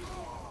 Show me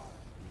more!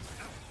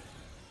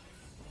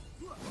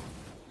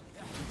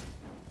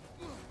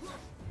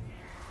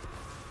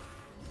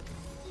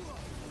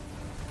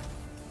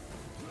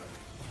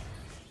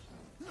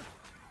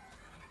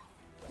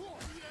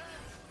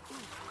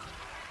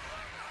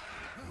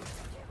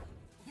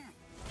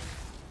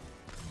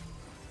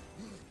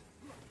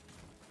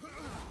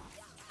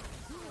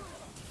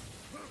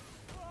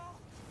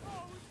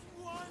 Oh, it's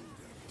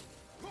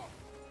wonderful!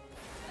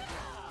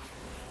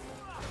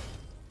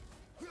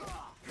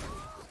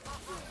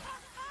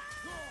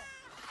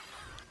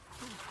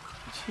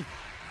 Gee.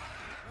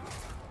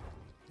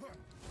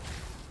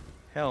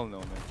 Hell no,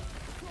 man.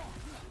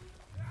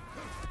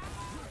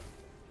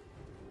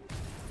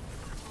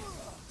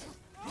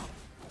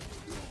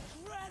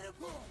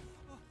 Incredible!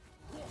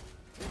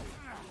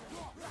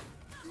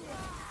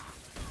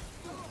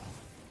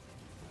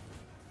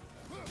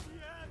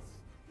 Yes!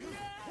 Yes!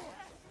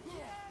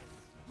 Yes!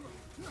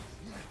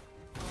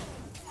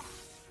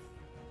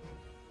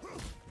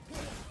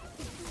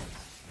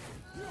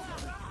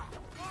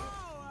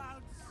 Oh,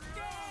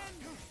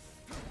 outstanding!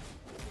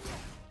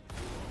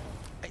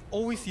 I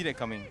always see that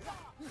coming.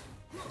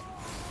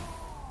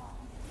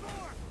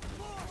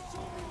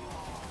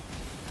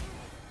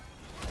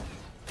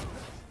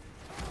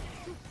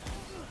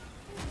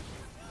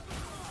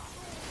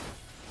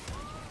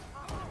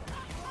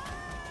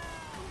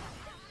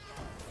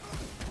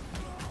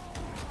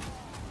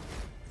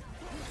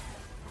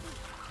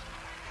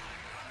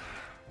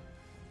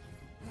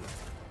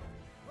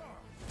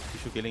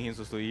 Shu killing him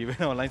so slowly, he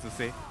ran online to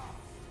say.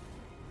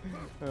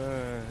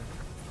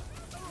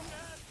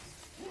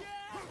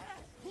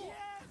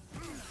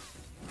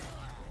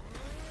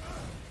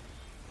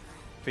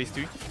 Phase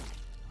 3.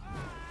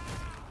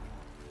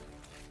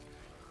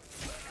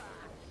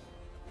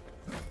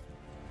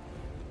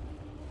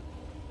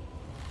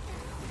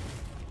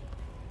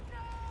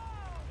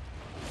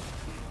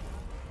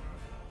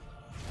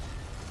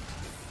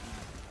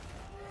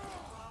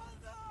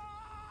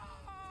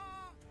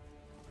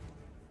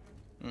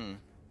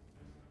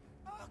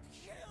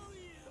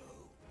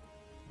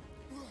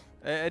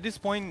 At this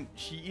point,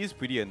 she is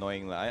pretty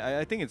annoying.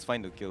 I think it's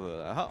fine to kill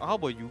her. How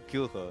about you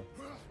kill her?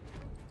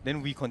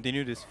 Then we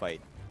continue this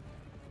fight.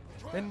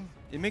 Then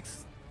it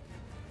makes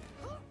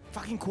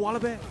fucking koala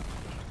bear.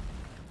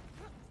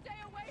 Stay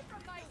away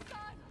from my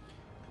son.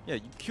 Yeah,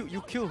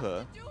 you kill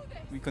her.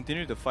 We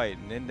continue the fight,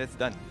 and then that's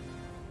done.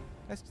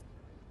 Let's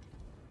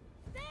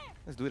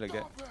do it like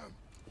that.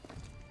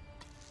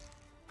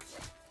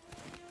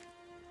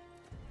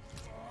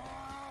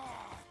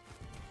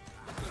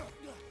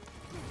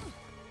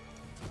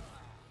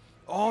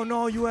 Oh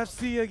no,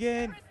 UFC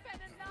again!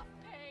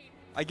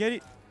 I get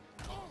it.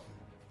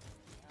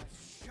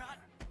 Shut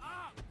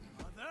up,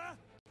 mother!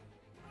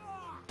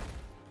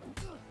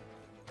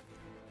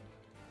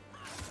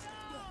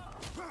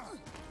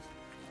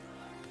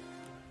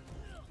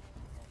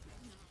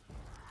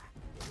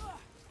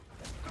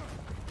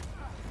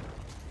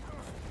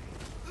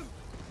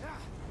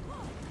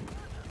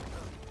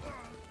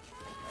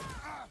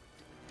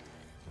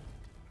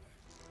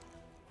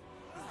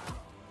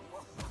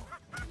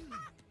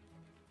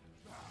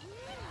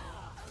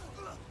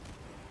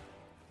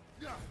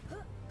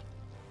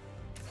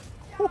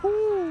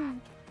 Woohoo!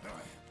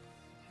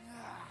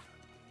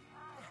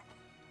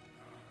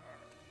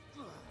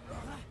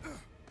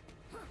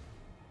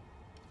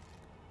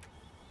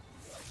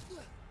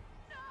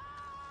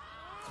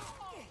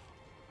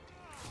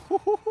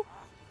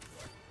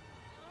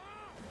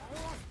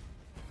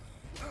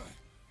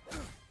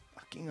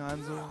 Fucking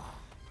Hanzo.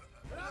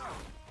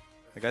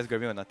 The guy's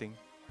grabbing or nothing.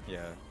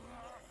 Yeah.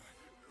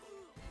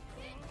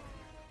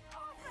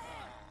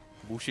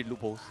 Bullshit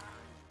loopholes.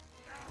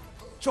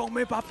 Chong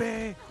me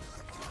pape!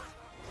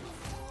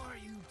 Before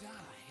you die,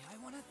 I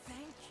want to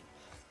thank you.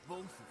 Both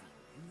of you.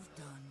 You've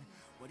done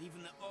what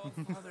even the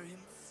All-Father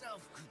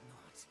himself could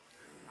not.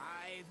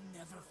 I've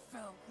never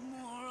felt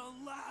more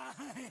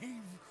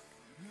alive.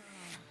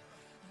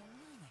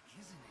 Ironic,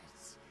 isn't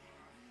it?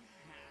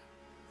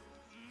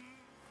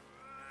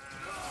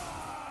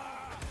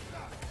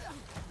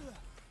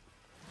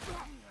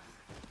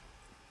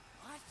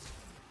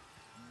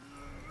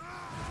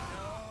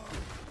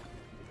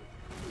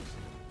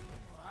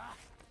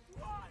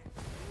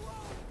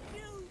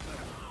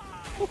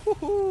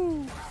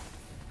 Woohoo!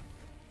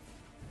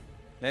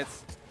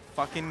 Let's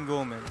fucking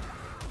go, man.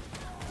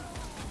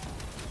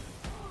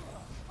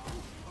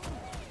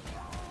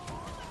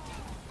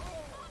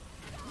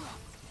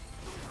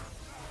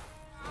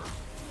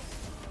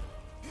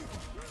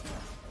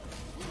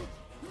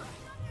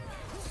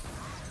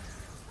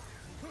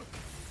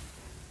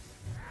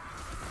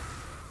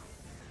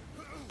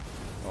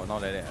 Oh,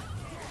 not like that.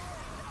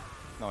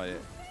 Not like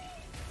that.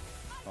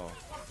 Oh,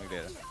 like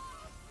that.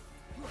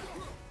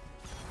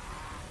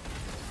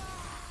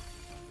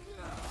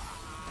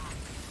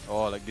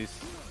 Oh, like this.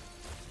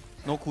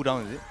 No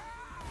cooldown, is it?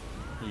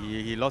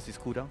 He lost his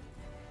cooldown.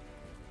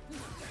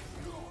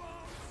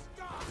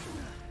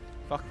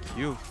 Fuck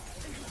you.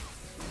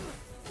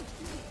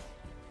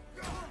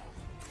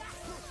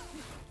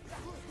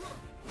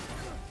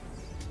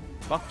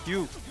 Fuck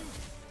you.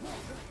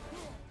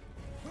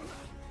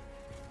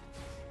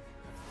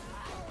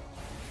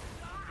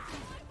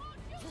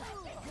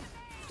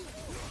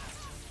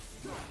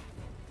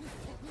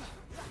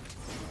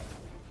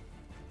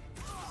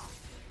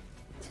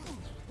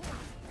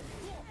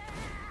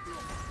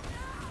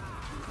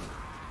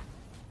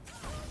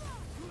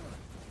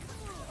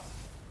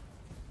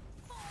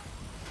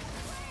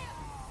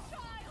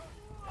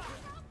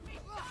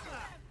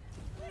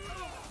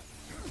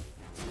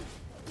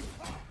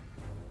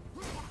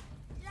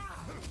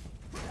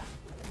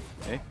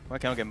 Eh? Why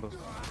cannot gamble?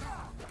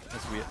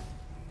 That's weird.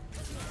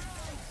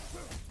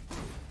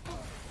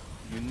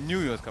 You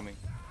knew he was coming.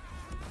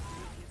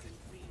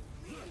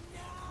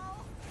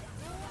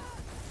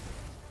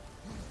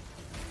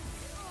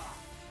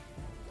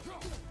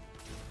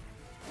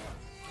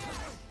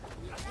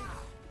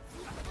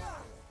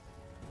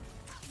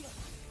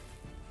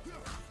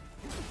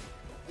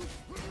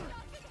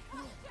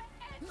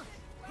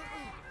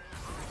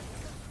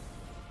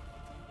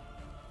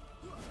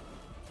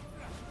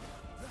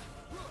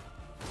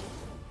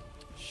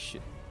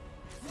 Shit.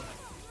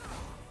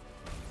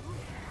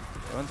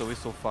 Everyone's always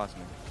so fast,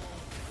 man.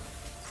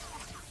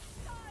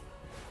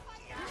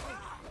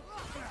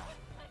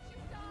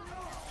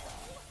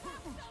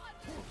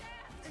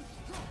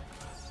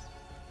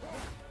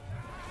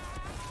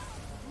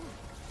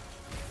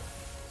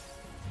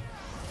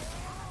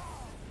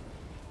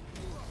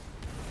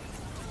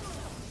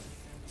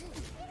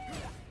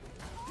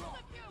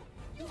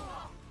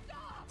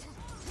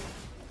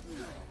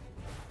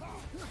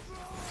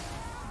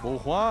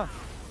 Bohua.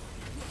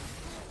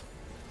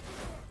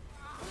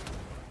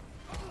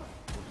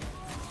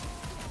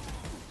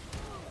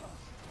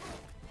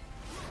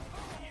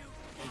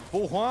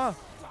 Bohua.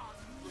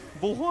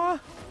 Bohua.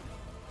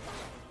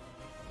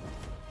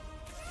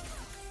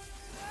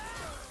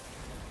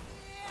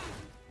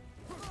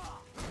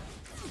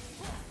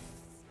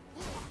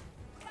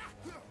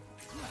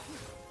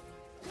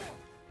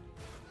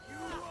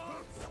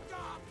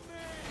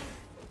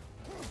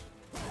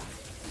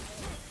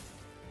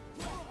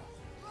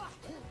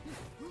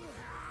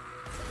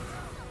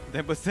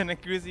 Ten percent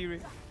accuracy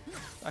rate.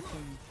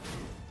 Fucking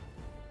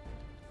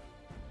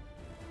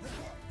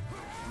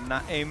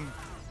Naim.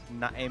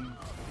 Naim.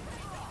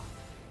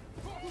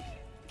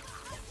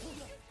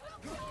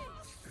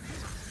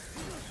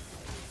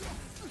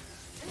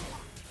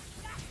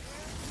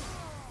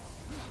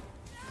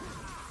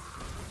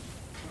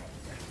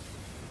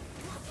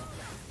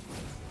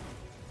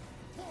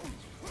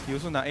 He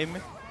also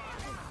Naim.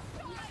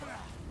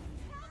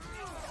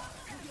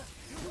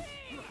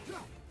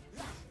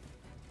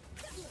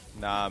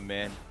 Nah,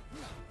 man.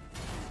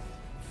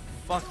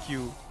 Fuck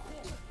you.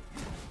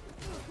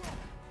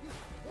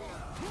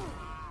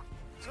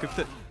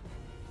 Scripted.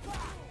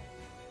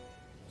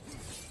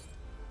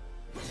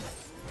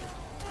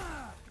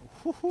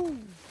 Woohoo.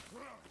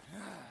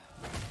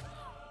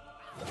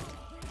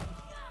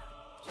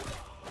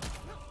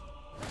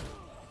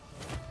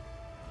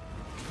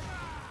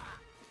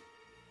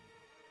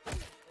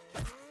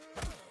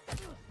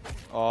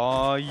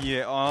 Oh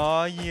yeah,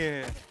 oh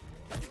yeah.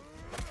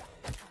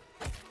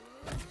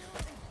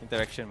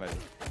 Interaction, by the way.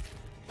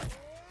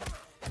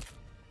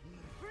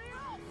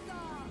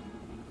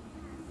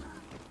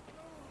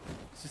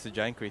 It's just a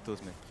giant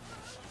Kratos, man.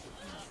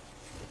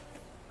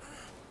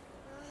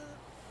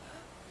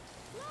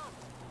 Look!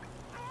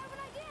 I have an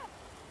idea!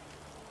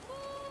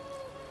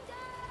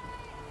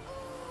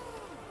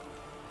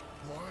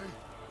 Boy.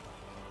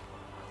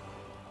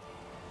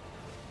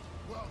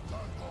 Well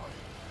done, boy.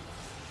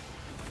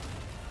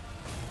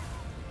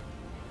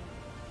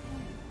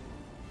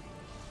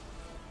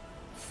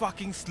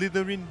 Fucking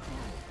Slytherin.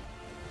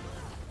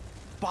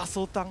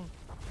 Parseltongue.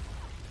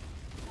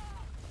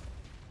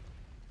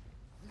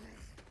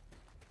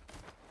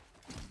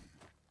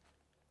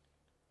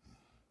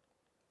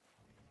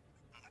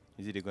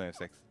 Is it they gonna have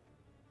sex?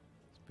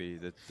 It's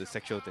pretty, the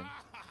sexual thing.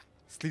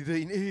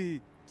 Slytherin, eh!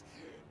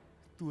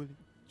 Too early.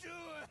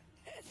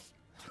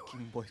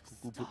 Fucking boy,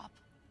 cuckoo book. Stop.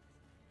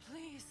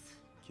 Please.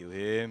 Kill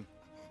him.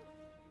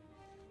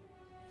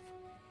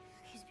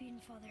 He's beaten,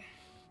 Father.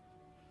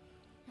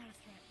 Not a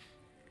threat.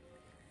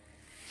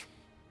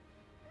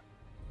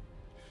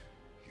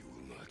 You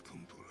will not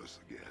come for us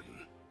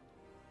again.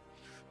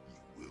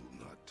 You will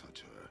not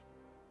touch her.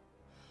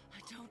 I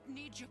don't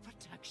need your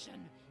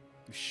protection.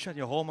 You shut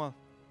your whole mouth.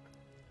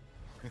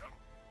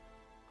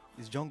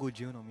 Is John go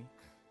jail on me?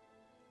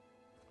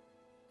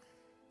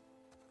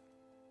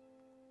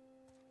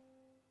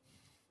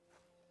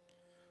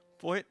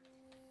 Poet.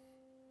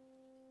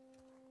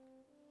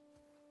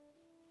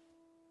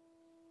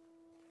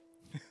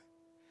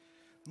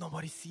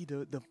 Nobody see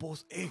the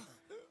post. Hey,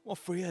 what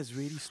Freya has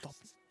really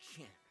stopped.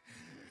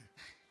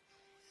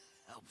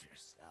 Help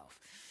yourself.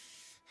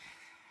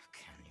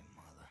 Can you,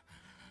 Mother?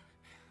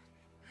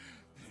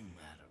 No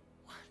matter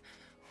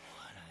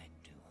what I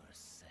do or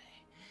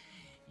say,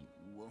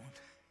 you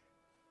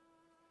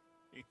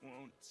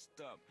won't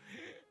stop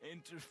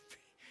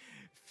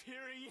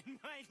interfering in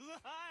my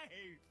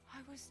life.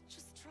 I was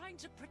just trying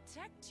to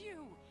protect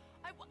you.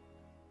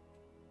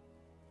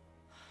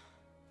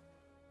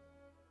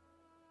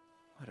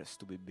 What a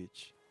stupid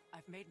bitch.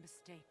 I've made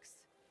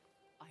mistakes.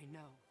 I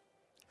know.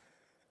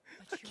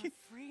 But you're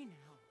free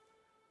now.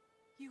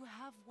 You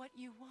have what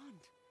you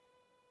want.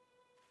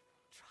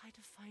 Try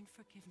to find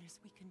forgiveness.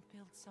 We can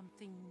build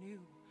something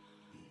new.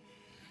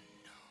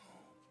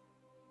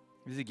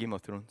 Is it Game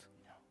of Thrones?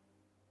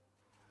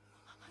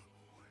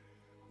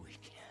 We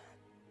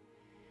can't.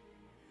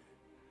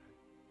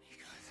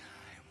 Because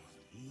I will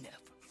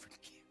never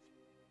forgive.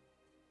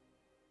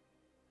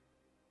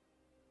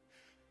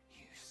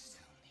 You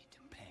still need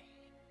to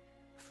pay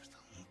for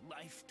the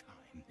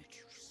lifetime that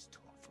you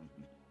stole from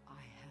me.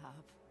 I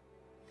have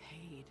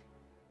paid.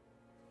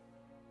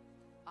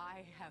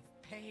 I have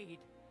paid.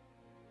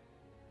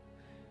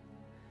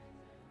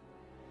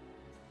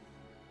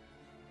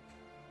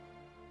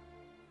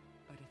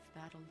 But if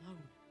that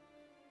alone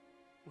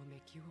will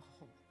make you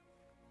whole,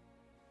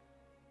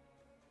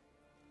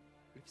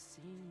 if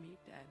seeing me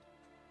dead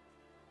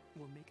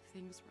will make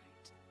things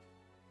right,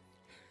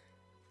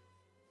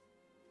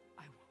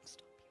 I won't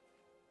stop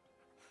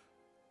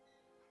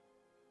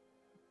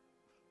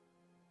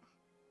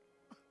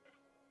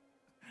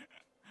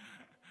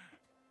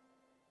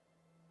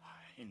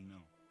you. I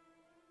know.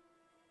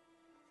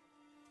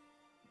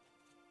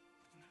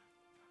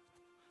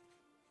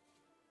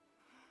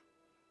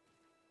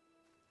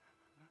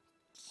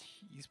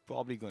 He's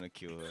probably gonna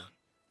kill her.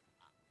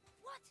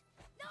 What?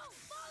 No,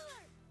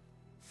 Father!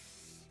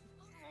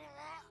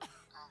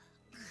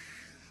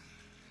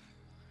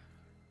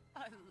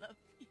 I love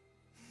you.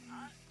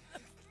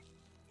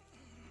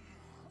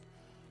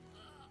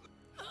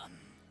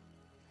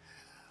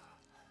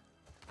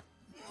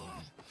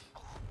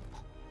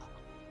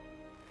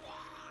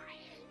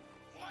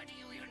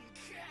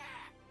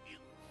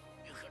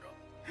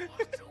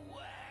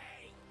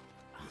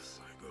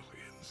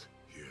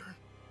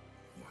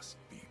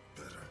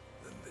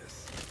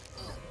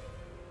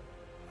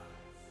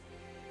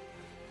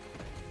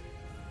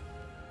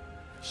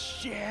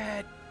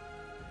 shit!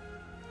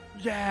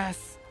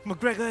 Yes!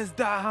 McGregor is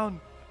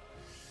down!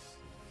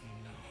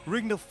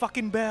 Ring the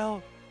fucking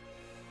bell!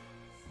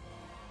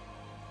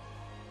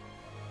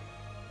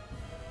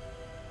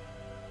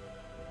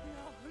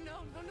 No,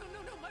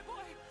 my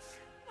boy!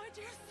 My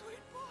dear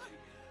sweet boy!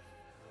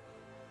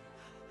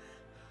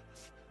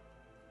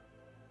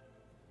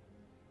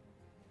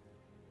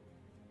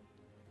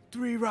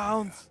 Three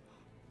rounds!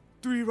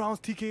 3 rounds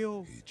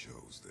TKO! He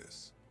chose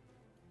this.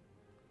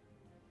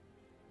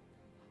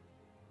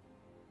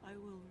 I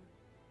will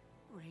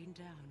rain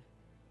down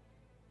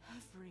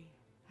every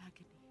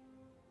agony,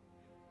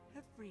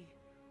 every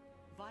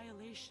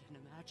violation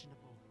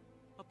imaginable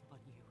upon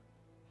you.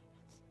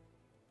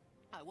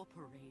 I will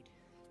parade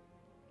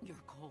your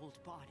cold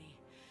body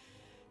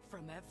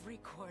from every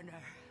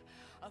corner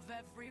of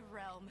every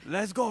realm.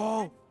 Let's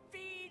go! And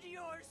feed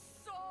your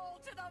soul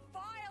to the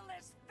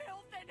vilest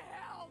filth in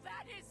hell.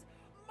 That is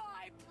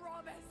my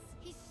promise.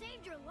 He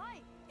saved your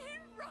life. He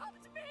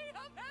robbed me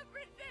of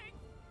everything.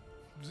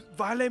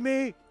 Violate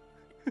me!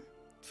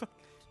 Fuck.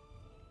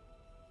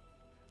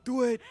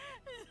 Do it!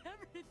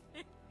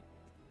 Everything.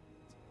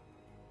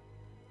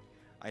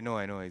 I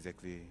know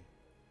exactly.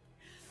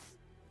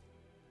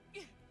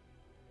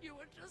 You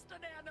were just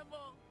an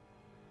animal.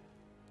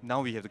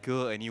 Now we have to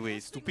kill her anyway.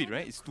 It's Resting stupid, on right?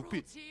 your It's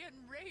stupid. cruelty and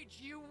rage,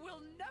 you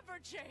will never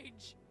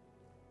change.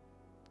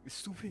 It's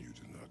stupid. You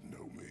do not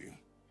know me.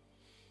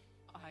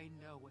 I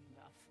know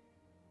enough.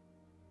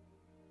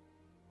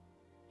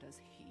 Does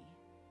he?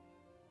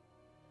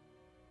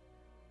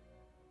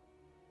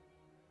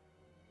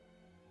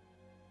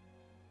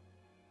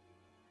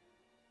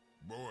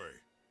 Boy.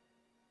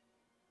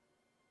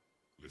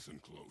 Listen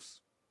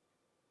close.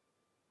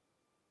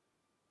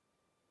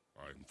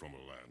 I'm from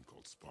a land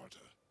called Sparta.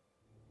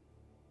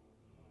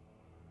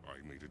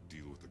 I made a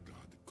deal with a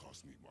god that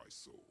cost me my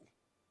soul.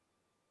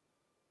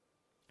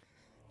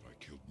 I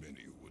killed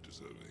many who were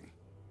deserving.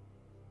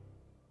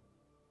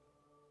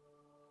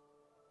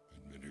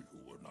 And many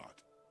who were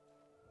not.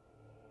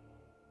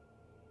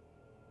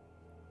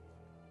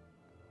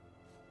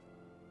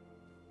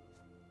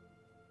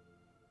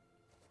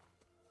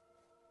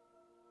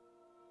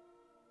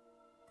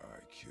 I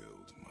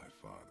killed my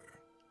father.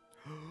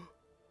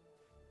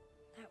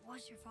 That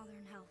was your father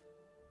in hell.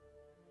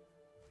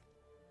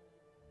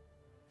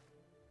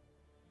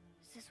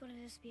 Is this what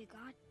it is to be a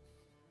god?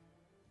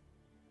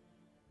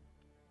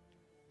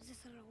 Is this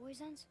how it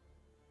always ends?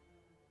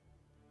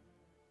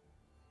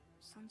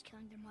 Sons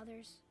killing their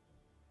mothers?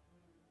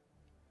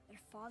 Their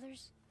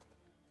fathers?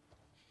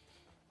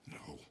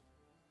 No.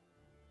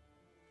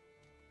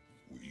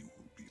 We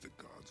will be the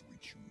gods we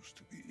choose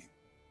to be.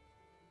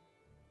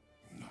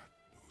 Not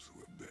those who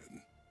have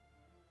been.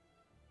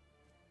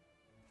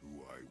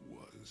 Who I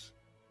was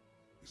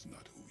is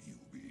not who you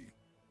be.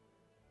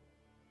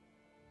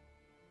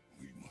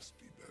 We must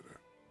be better.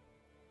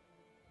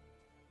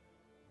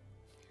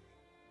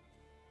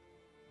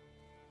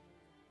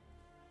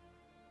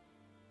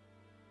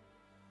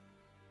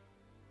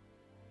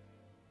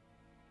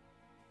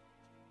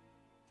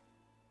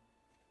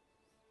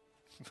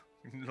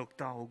 Look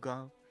down,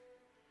 Oga.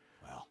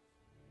 Well,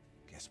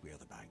 guess we're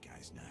the bad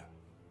guys now.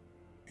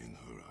 In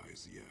her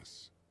eyes,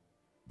 yes.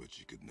 But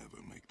she could never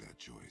make that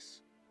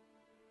choice.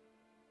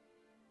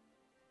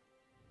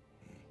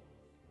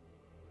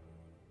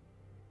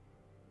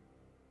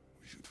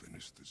 We should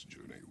finish this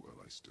journey while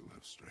I still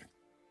have strength.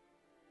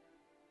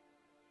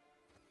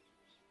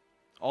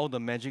 All the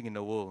magic in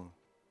the world.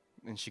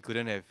 And she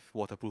couldn't have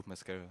waterproof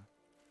mascara.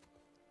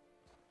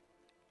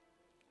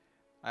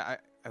 I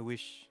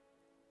wish.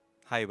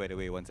 Hi, by the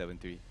way,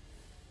 173.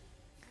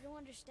 I don't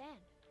understand.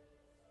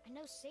 I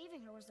know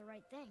saving her was the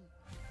right thing.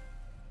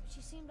 But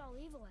she seemed all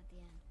evil at the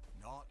end.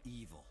 Not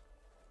evil.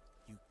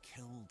 You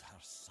killed her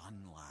son,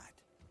 lad.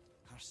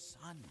 Her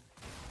son.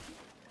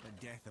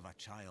 The death of a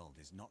child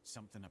is not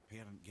something a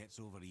parent gets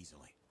over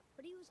easily.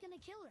 But he was gonna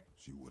kill her.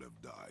 She would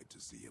have died to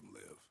see him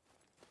live.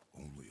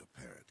 Only a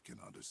parent can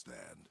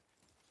understand.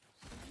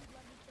 You'd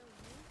let me kill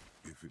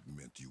you? If it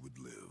meant you would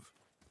live.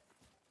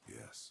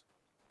 Yes.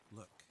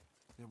 Look,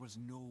 there was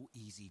no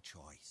easy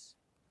choice.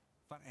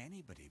 For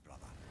anybody,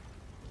 brother.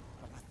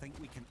 But I think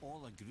we can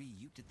all agree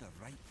you did the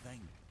right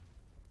thing.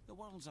 The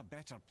world's a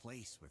better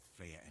place with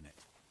Freya in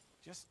it.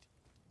 Just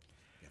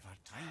give her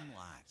time,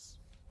 lads.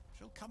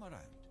 She'll come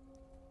around.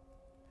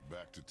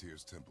 Back to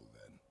Tyr's temple,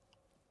 then.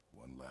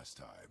 One last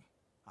time.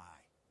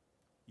 Aye.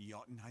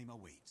 Jotunheim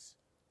awaits.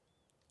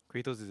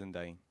 Kratos isn't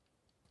dying.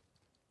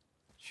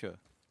 Sure.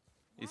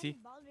 Is Why he?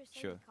 did Baldur say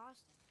Sure. it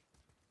cost him?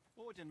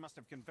 Odin must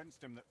have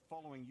convinced him that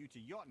following you to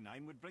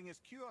Jotunheim would bring his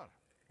cure.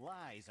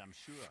 Lies, I'm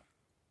sure.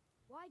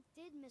 Why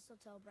did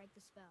mistletoe break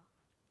the spell?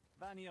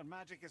 Vanir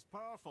magic is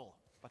powerful,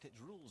 but its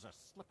rules are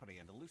slippery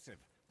and elusive.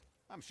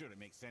 I'm sure it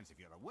makes sense if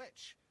you're a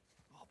witch.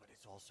 Oh, but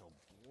it's also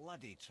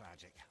bloody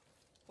tragic.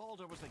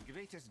 Baldur was the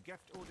greatest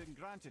gift Odin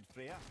granted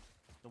Freya.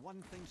 The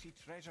one thing she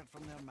treasured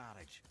from their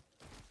marriage.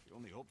 She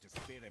only hoped to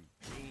spare him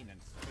pain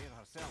and spare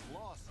herself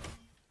loss.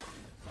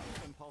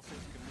 Some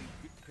impulses can lead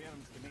good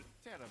parents to make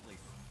terribly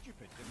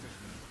stupid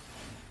decisions.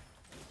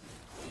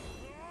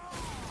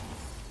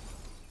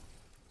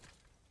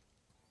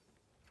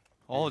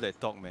 All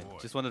that talk, man.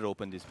 Just wanted to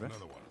open this, bruh.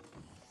 Another one.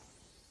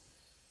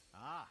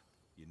 Ah,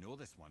 you know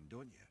this one,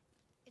 don't you?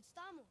 It's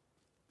Tamo,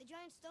 the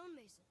giant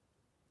stonemason.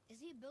 Is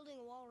he building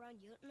a wall around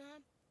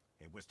Jotunheim?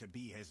 It was to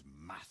be his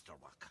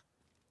masterwork.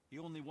 He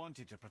only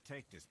wanted to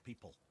protect his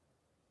people.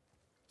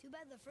 Too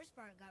bad the first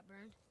part got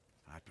burned.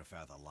 I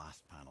prefer the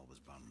last panel was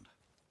burned.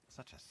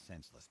 Such a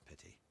senseless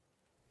pity.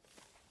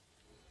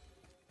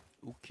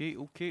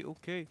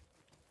 Okay.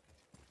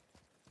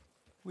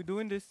 We're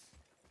doing this.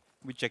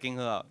 We're checking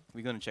her out.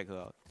 We're gonna check her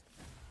out.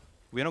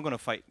 We're not gonna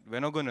fight.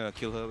 We're not gonna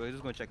kill her. We're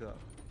just gonna check her out.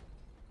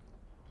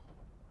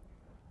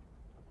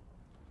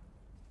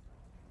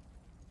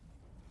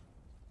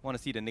 Want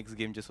to see the next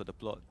game just for the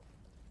plot.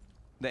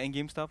 The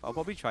endgame stuff, I'll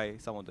probably try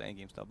some of the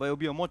endgame stuff, but it'll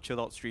be a more chilled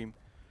out stream.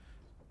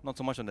 Not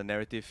so much on the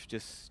narrative.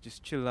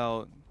 Just chill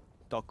out,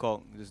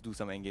 talk, just do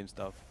some endgame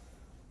stuff.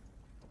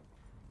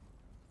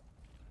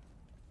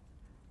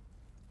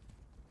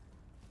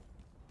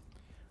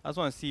 I just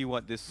want to see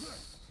what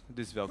this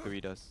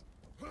Valkyrie does.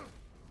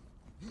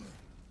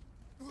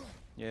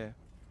 Yeah.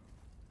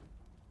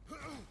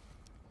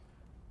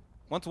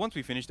 Once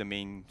we finish the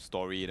main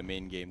story, the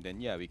main game, then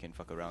yeah, we can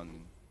fuck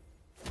around.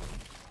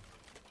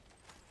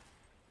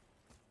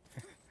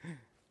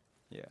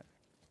 Yeah.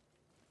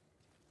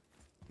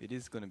 It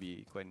is gonna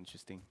be quite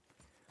interesting.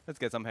 Let's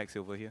get some hacks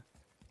over here.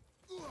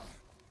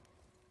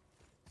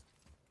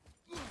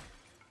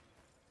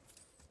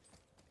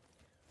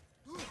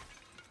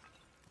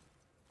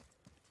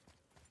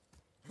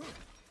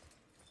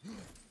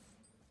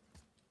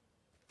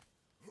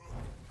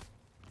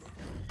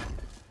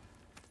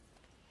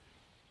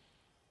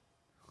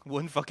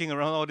 Weren't fucking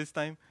around all this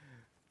time?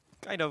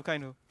 Kind of.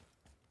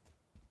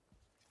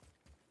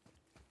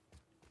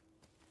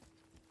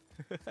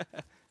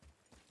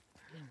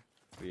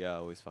 We are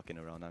always fucking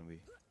around, aren't we?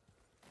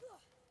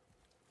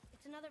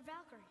 It's another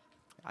Valkyrie.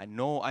 I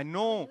know.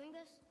 Doing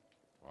this?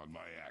 On my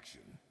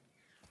action.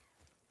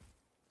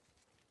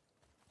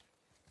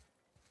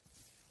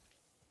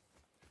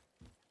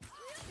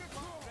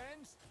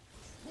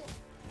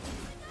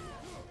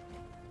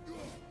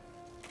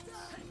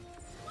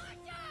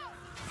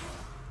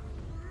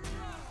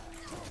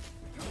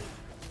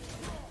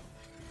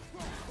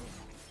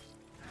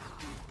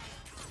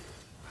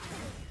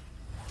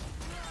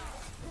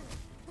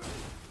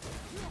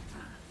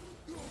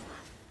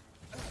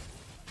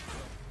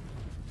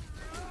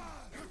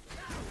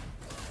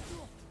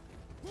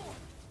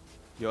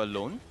 You're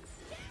alone?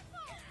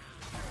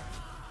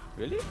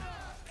 Really?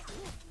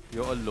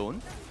 You're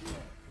alone?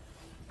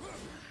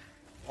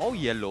 All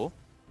yellow?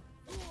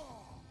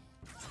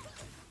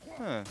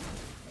 Huh.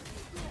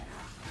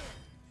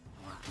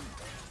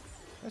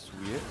 That's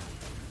weird.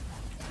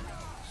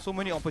 So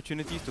many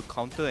opportunities to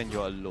counter and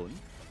you're alone.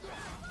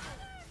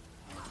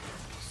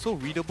 So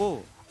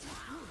readable.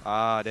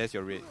 Ah, there's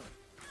your red.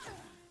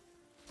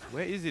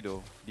 Where is it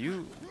though? Do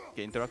you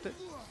get interrupted?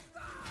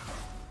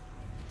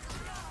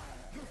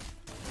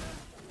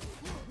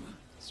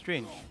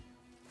 Strange.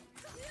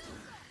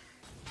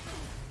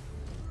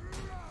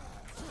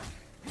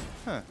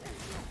 Huh.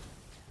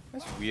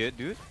 That's weird,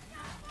 dude.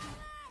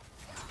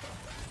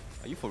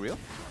 Are you for real?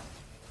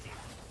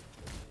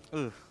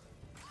 Ugh.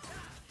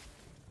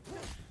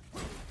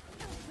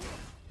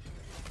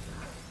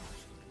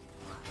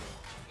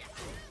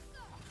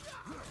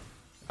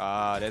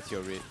 Ah, that's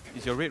your red.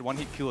 Is your red one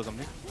hit kill or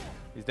something?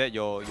 Is that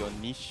your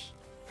niche?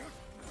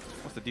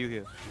 What's the deal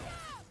here?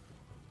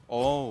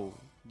 Oh,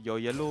 your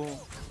yellow.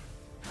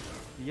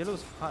 The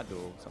yellow's hard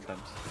though, sometimes.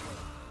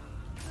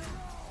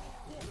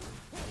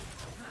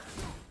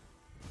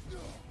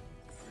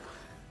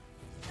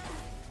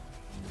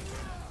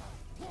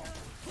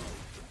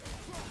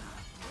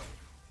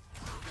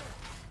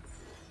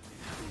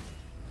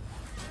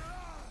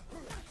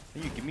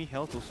 Can you give me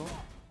health also?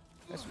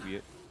 That's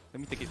weird. Let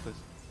me take it first.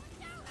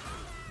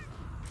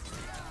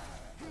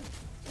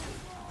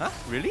 Huh?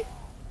 Really?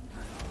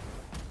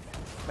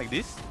 Like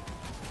this?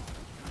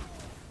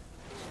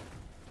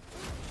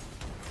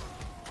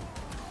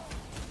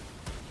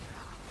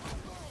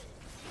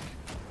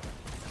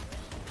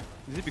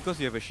 Is it because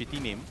you have a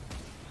shitty name?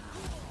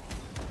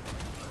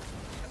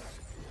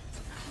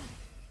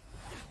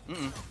 Are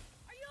you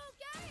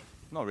okay?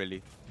 Not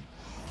really.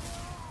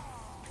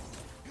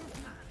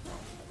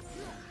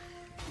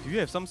 Do you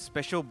have some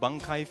special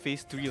Bankai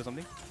Phase 3 or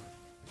something?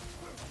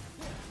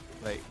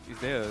 Like, is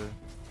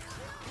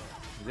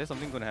there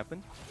something gonna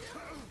happen?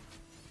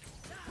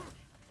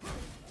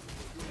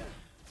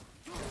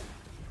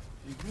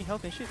 You give me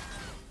health and shit.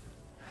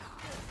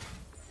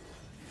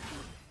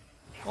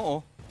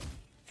 Uh-oh.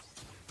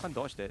 Can't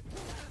dodge that.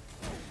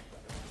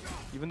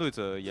 Even though it's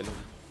a yellow.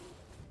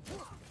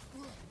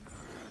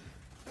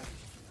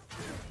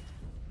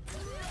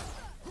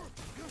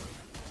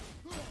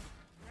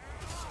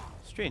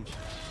 Strange.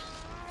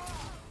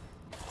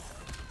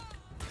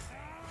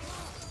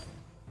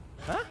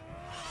 Huh?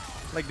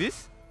 Like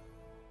this?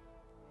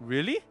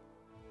 Really?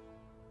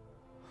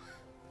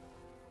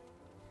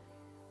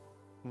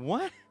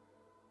 What?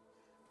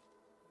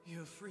 You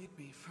have freed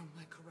me from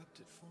my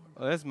corrupted form.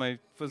 Oh, that's my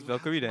first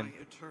Valkyrie then. My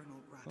eternal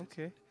gratitude.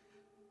 Okay.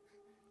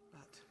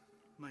 But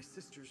my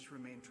sisters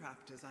remain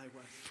trapped as I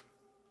was.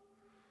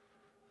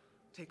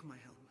 Take my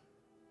helm.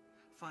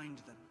 Find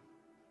them.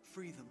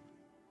 Free them.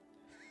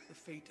 The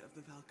fate of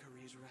the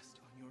Valkyries rest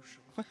on your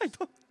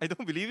shoulders. I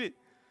don't believe it.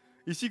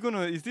 Is she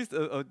gonna? Is this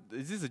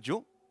a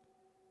joke?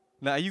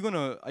 Like, are you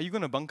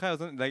gonna bankai or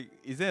something? Like,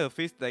 is there a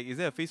phase? Like, is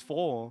there a phase 4?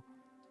 Or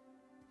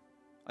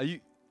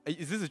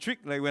is this a trick?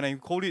 Like, when I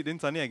hold it, then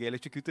suddenly I get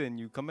electrocuted and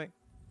you come back.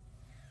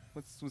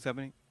 What's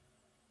happening?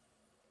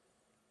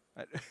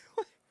 What?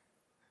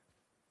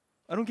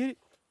 I don't get it.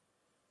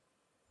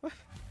 What?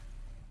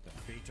 The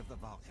fate of the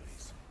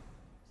Valkyries.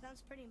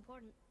 Sounds pretty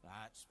important.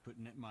 That's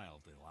putting it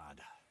mildly, lad.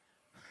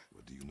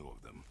 What do you know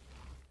of them?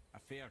 A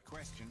fair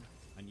question,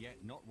 and yet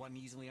not one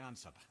easily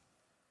answered.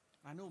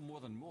 I know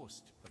more than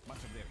most, but much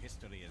of their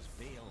history is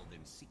veiled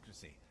in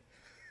secrecy.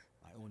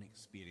 My own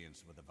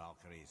experience with the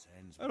Valkyries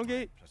ends with my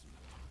imprisonment.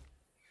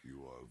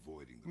 You are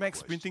avoiding the Max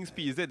sprinting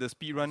speed, is that the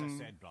speed run? As I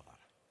said, brother,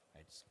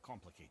 it's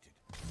complicated.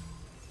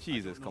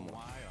 Jesus, I don't come know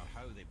on. why or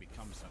how they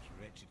become such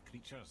wretched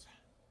creatures,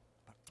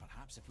 but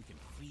perhaps if we can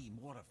free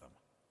more of them.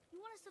 You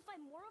want us to fight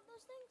more of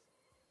those things?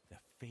 The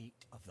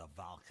fate of the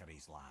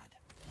Valkyries, lad.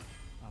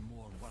 A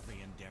more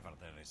worthy endeavor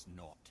there is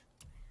not.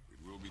 It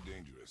will be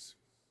dangerous.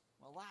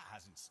 Well, that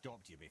hasn't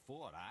stopped you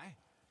before, eh?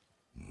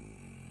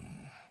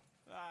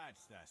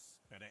 That's the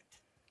spirit.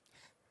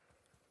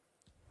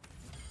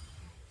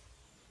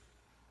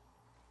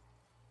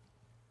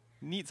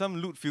 Need some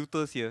loot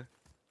filters here.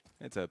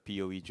 That's a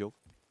PoE joke.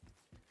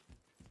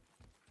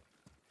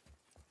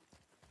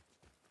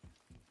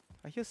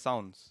 I hear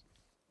sounds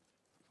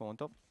from on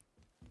top.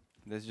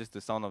 That's just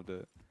the sound of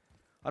the...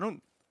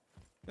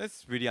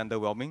 That's really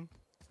underwhelming.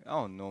 I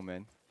don't know,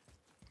 man.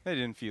 That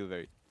didn't feel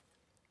very...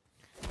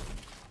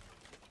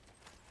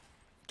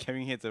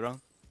 Carrying heads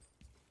around.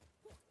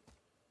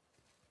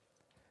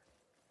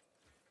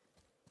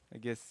 I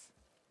guess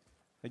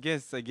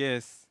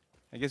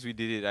we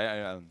did it.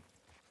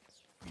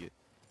 It's weird.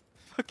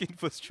 Fucking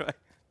first try.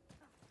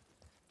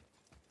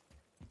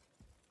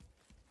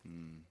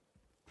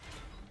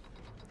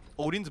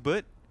 Odin's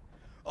bird?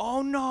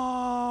 Oh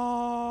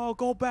no!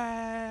 Go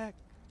back!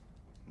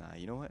 Nah,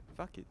 you know what?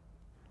 Fuck it.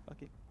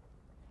 Fuck it.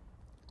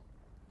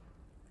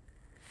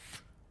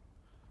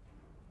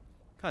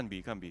 Can't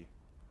be.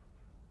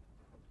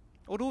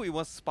 Although it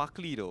was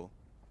sparkly though.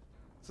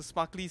 It's a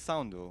sparkly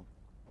sound though.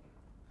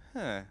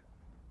 Huh.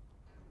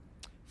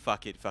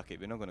 Fuck it.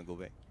 We're not gonna go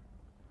back.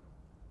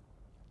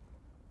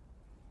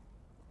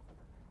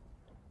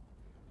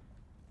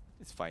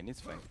 It's fine.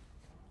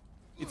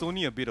 It's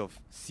only a bit of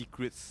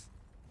secrets.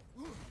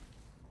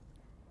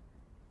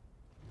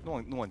 No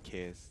one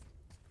cares.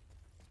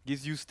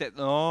 Gives you stat.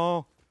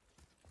 Oh.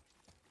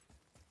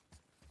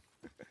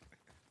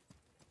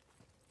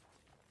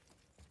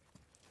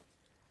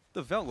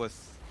 The Valk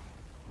was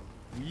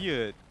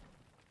weird.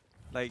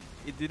 Like,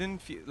 it didn't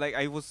feel like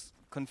I was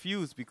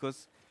confused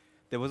because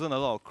there wasn't a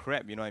lot of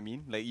crap, you know what I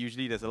mean? Like,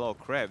 usually there's a lot of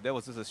crap. That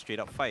was just a straight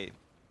up fight.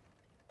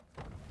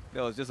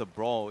 That was just a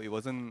brawl. It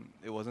wasn't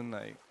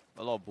like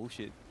a lot of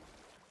bullshit.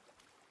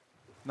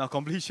 Now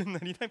completion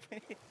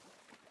 99.8.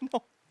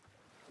 No.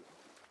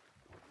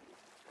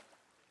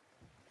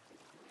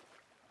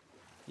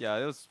 Yeah,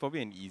 it was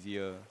probably an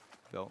easier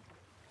Valk.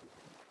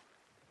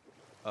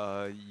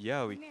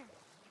 Yeah, we Mimir,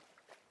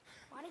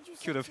 why did you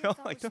say Could have Tyr felt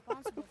felt like that.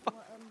 responsible for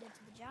what Odin did to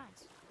the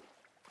giants?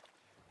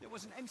 There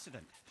was an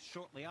incident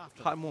shortly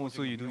after hard the mode, so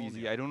forging you of do Mjolnir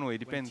easy. I don't know. It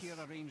depends. when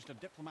Tyr arranged a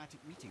diplomatic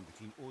meeting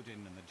between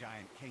Odin and the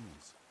giant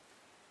kings.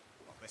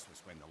 Well, this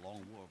was when the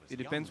Long War was It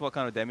depends young, what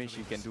kind of damage so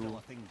you it can was do still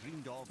a thing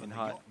dreamed of, in and the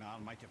hard.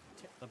 Jotnar might have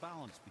tipped the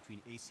balance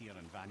between Aesir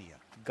and Vanir.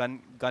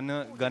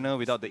 Gunner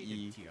without the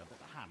Persuaded E. Tyr that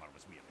the hammer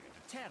was merely a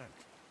deterrent,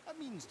 a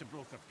means to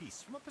broker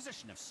peace from a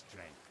position of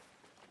strength.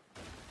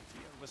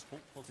 Tyr was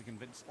hopeful to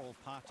convince all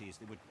parties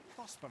they would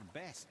prosper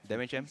best through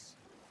Damage him. peace.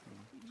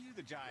 He knew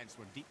the giants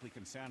were deeply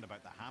concerned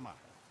about the hammer,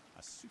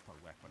 a super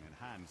weapon in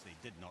hands they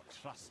did not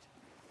trust.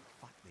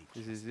 But they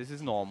This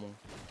is normal.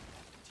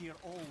 Tyr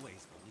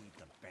always believed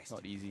the best.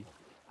 Not in easy. people,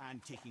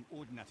 and taking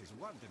Odin at his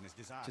word in his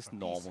desire Just for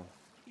normal.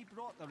 peace, he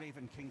brought the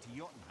Raven King to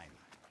Jotunheim.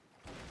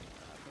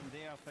 From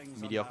there,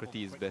 things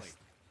Mediocrity is unraveled best.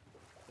 quickly.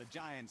 The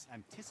giants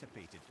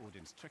anticipated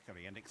Odin's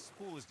trickery and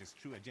exposed his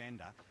true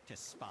agenda to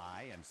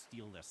spy and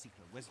steal their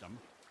secret wisdom.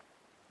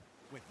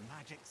 With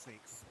magics, they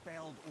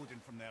expelled Odin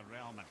from their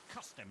realm and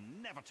cursed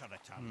him never to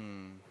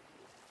return.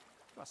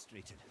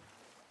 Frustrated,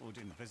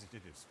 Odin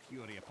visited his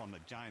fury upon the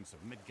giants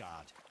of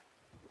Midgard.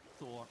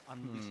 Thor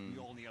unleashed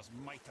Mjolnir's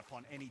might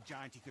upon any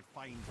giant he could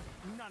find.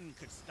 None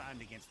could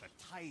stand against the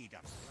tide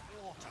of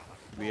slaughter.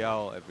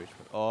 Real average.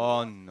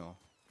 Oh no.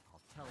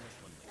 I'll tell this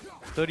one.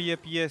 30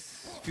 FPS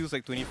feels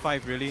like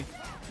 25 really.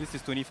 This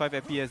is 25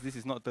 FPS, this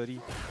is not 30.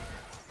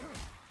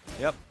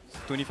 Yep,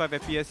 25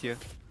 FPS here.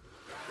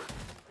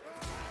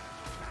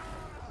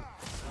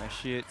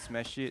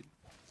 Smash it.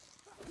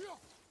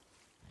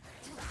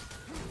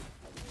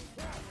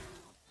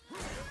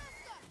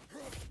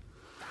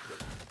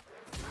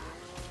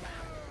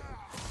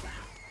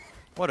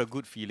 What a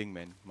good feeling,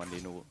 man.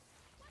 Monday no work.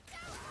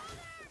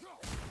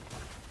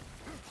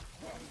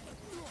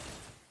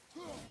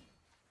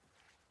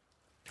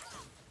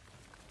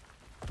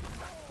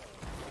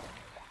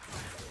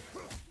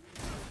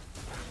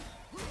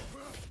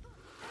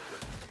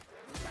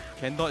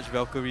 Can dodge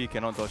Valkyrie,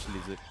 cannot dodge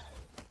Lizard.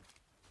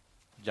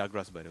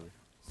 Jagras, by the way.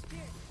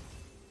 Spirit,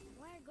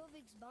 why are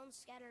Govik's bones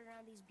scattered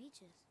around these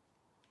beaches?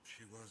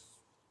 She was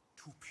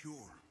too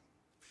pure,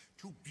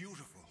 too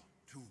beautiful,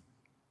 too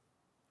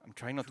I'm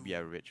trying not to be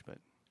average, but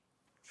I'm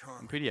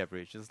charming. pretty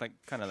average. It's like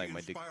kind of like She my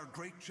dick. inspired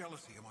great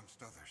jealousy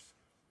amongst others,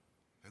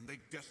 and they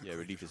desecrated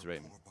Relief is her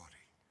right, poor man. body.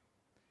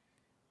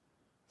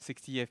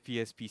 60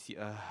 FPS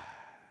PC.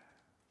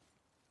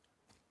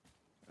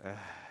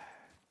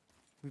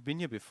 We've been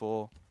here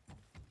before.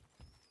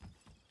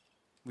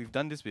 We've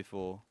done this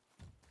before.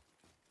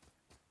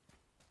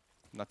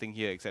 Nothing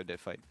here except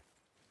that fight.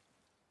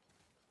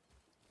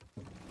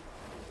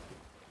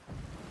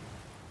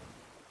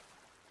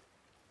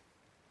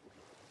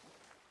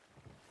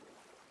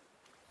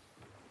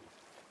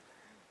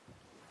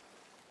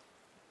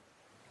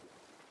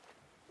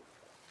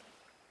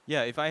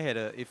 Yeah, if I had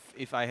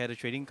a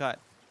trading card,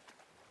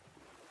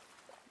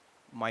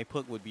 my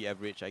perk would be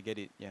average. I get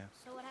it. Yeah.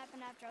 So what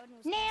happened after Odin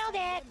was Nailed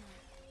it!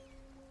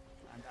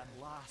 And at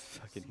last,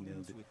 Fucking it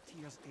nailed seems it.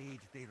 with Tyr's aid,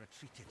 they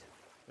retreated.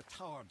 The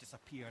tower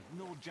disappeared.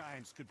 No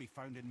giants could be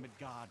found in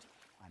Midgard.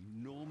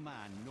 And no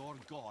man nor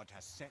god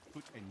has set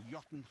foot in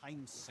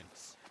Jotunheim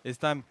since. It's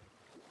time.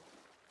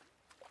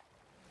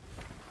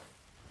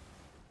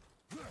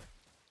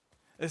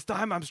 It's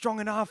time. I'm strong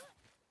enough.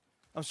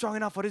 I'm strong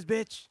enough for this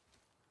bitch.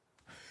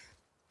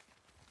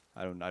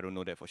 I don't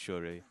know that for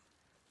sure, Ray.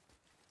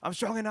 I'm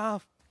strong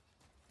enough.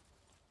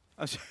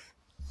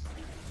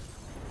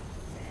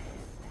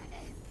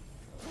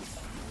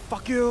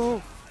 Fuck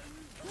you.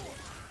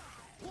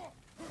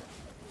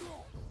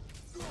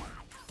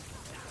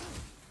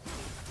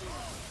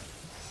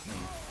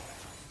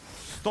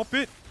 Stop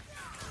it.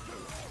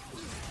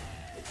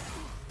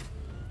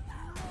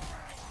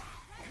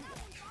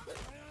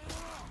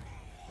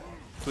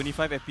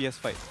 "25 FPS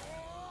fight."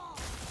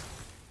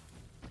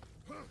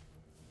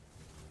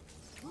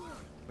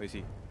 Where is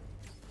he?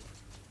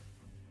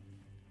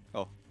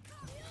 Oh.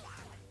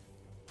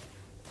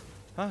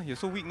 Huh? You're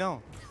so weak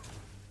now.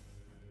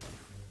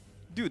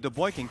 Dude, the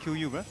boy can kill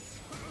you, bruh.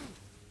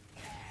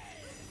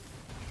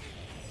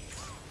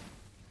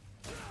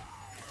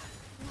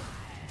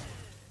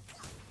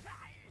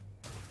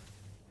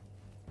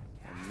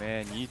 Oh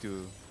man, you need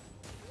to...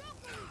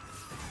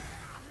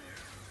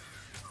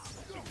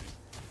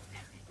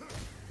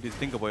 Just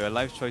think about your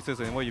life choices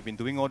and what you've been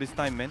doing all this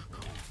time, man.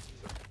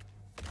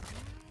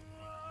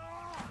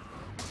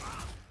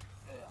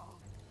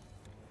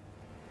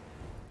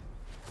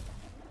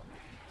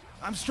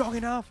 I'm strong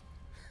enough.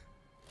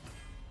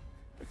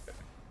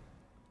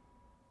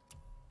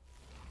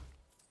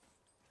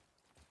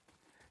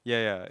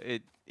 Yeah,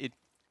 it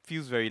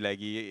feels very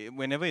laggy.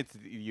 Whenever it's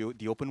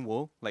the open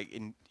world, like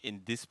in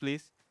this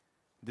place,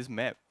 this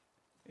map,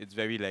 it's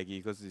very laggy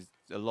because there's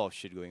a lot of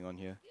shit going on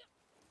here.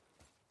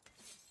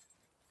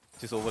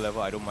 Just over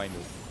level, I don't mind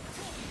though.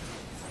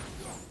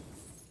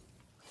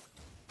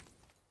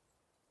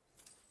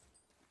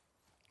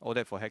 All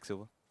that for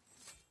Hacksilver.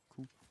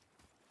 Cool.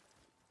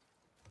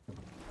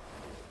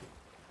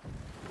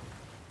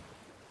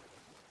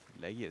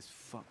 Laggy as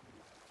fuck.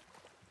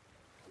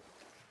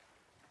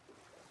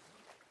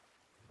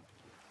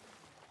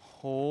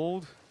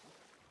 Hold.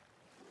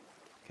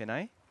 Can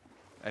I?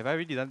 Have I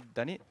already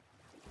done it?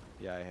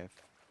 Yeah, I have.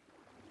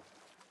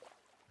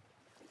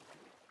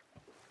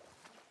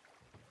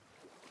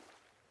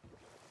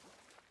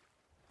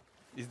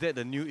 Is that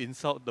the new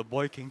insult? The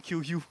boy can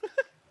kill you.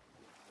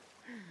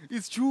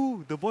 It's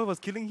true. The boy was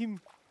killing him.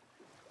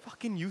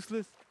 Fucking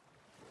useless.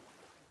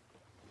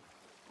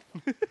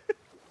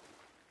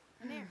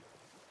 Amir,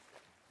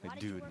 why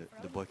did you Dude, work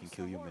for the Odin boy if can he's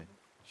kill so you, man. horrible?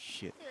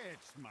 Shit.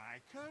 It's my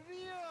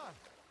career.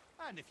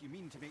 And if you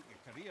mean to make your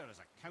career as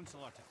a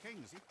counselor to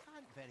kings, you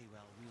can't very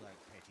well rule out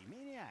petty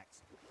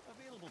maniacs.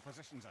 Available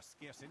positions are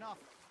scarce enough.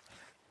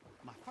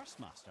 My first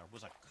master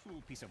was a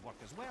cruel piece of work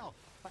as well,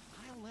 but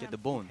I learned Get the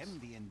from bones. him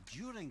the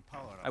enduring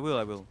power I of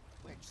will. words,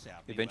 which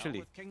served me Eventually.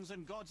 well with kings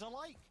and gods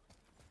alike.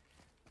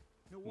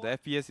 You know The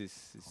what? FPS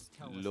is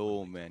Tell us low,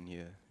 what we man,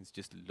 here. It's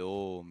just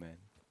low, man.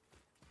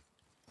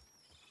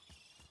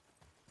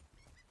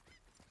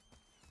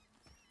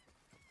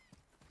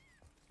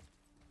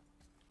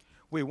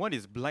 Wait, what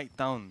is Blight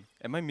Town?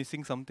 Am I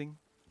missing something?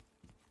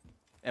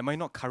 Am I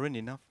not current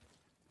enough?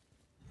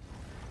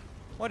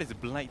 What is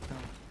Blight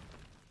Town?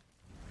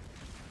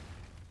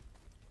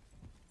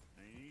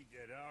 I need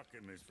that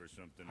alchemist for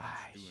something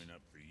Ah, I'm doing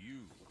up for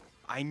you.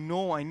 I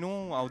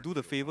know. I'll do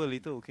the favor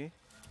later, okay?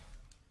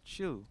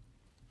 Chill.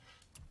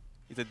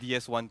 It's a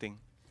DS1 thing.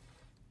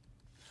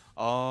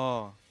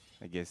 Oh,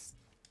 I guess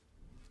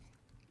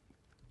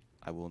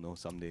I will know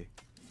someday.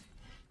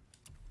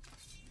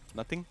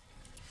 Nothing?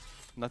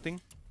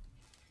 Nothing?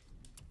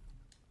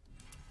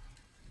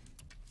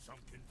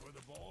 Something for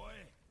the boy?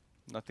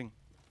 Nothing.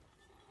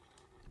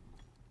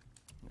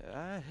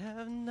 I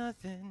have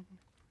nothing.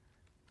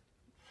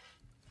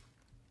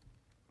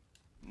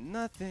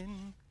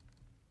 Nothing.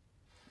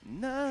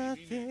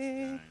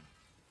 Nothing.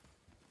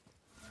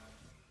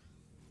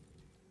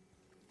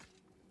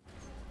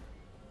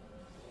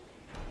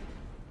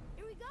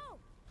 Here we go.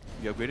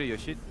 You upgraded your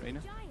shit right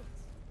now?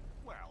 Giants.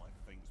 Well,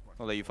 if things were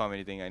Not that you found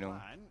anything, I know.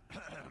 plan,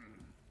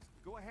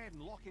 go ahead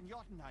and lock in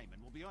Jotunheim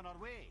and we'll be on our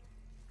way.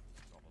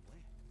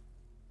 Probably.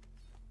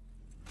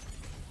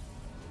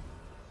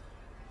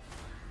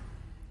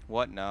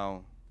 What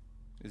now?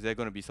 Is there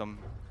gonna be some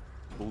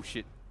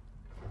bullshit?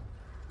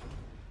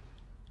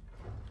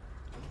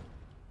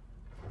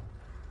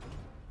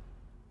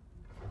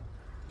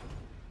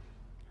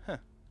 Huh.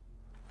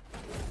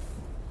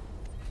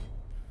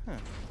 Huh.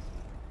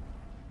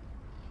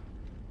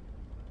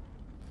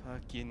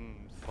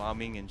 Fucking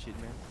farming and shit,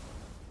 man.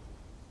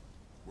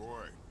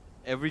 Boy,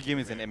 Every game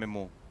is an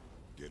MMO.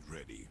 get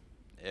ready.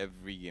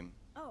 Every game.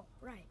 Oh,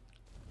 right.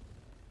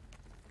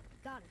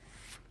 Got it.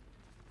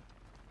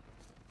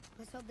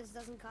 Let's hope this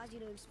doesn't cause you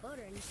to explode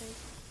or anything.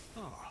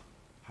 Oh,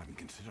 hadn't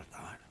considered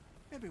that.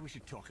 Maybe we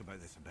should talk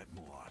about this a bit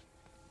more.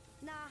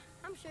 Nah,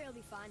 I'm sure you'll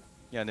be fine.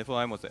 Yeah,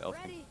 Niflheim was the elf.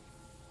 Ready?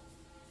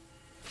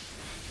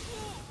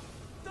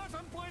 That's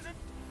unpleasant!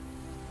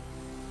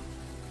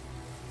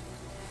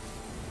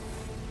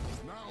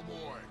 Now,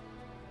 boy.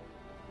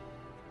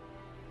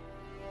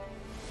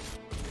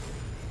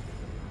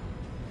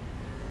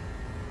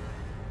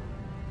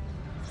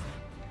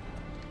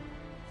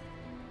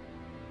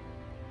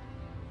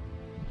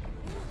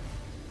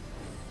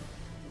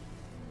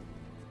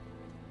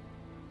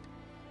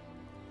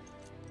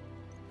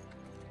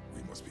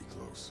 We must be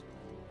close.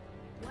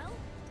 Well,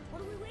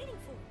 what are we waiting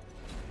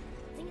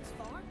for? Think it's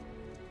far?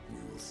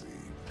 We will see.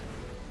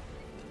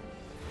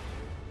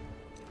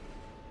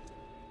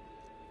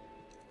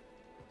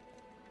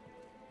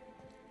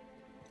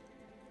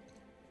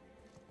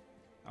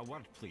 A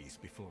word, please,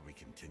 before we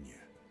continue.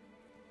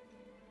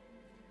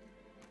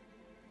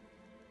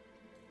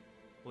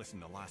 Listen,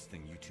 the last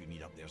thing you two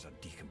need up there's a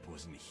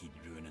decomposing heat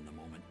ruin in the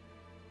moment.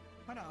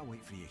 Why don't I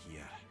wait for you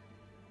here?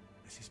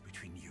 This is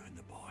between you and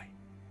the boy.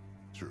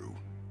 True.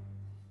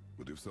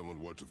 But if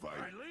someone were to fight...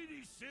 My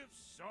lady Sif's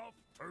soft,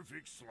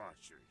 perfect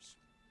sloshers.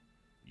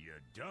 You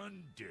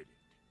done did it.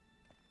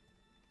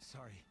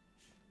 Sorry.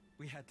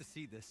 We had to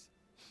see this.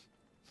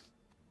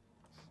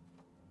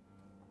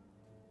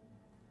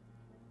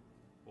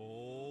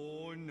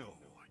 Oh, no.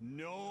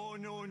 No,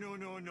 no, no,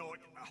 no, no.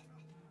 Ah,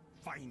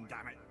 fine,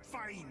 damn it.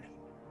 Fine.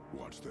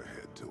 Watch the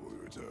head till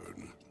we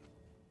return.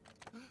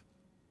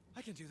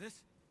 I can do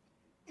this.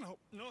 No,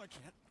 no, I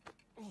can't.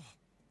 Oh.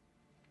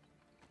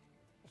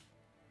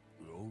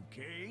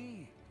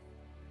 Okay.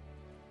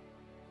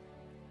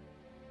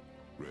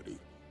 Ready.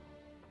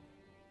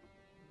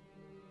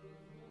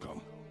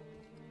 Come.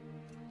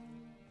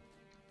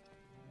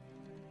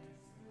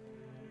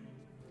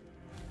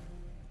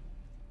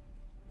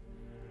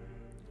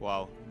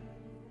 Wow.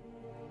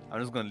 I'm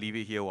just gonna leave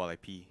it here while I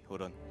pee.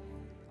 Hold on.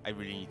 I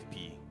really need to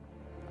pee.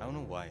 I don't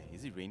know why.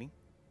 Is it raining?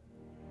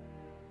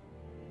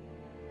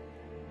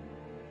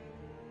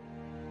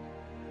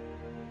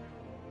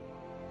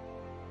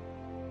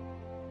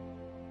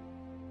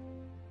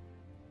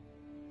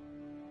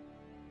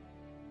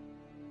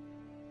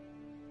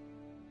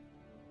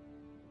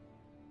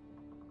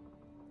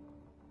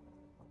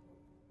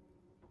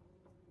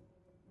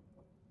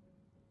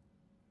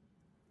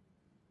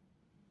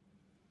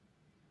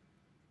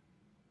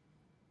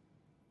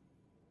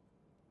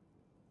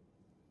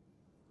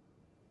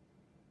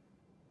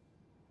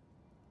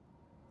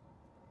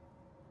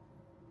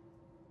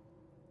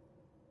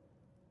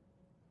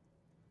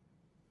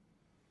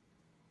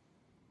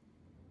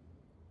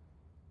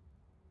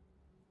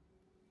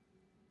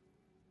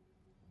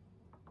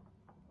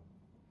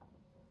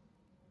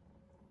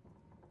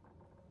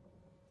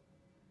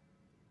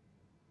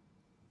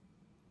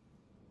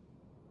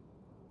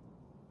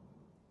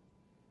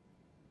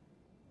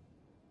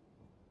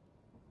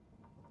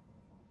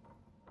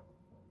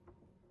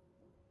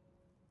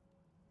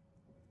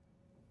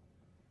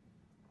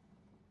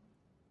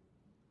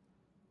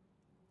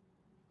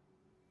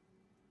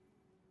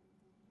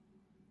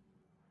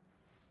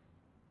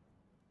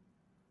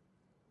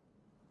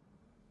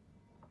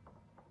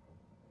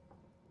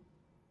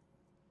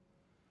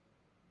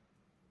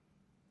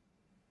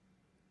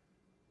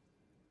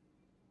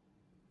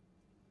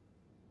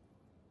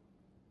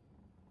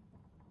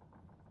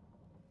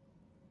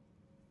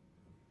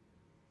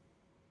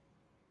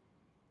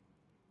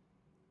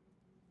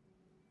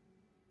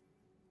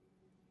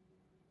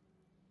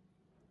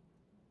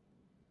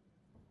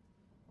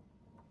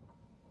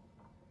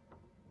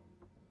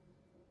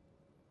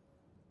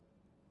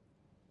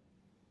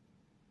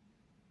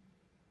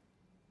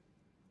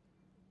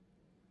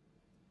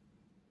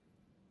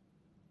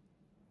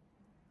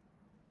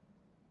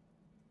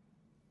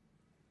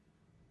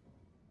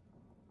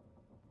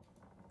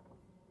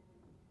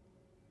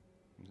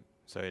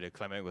 Sorry, the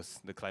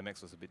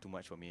climax was a bit too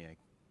much for me.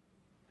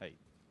 I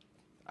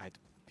had to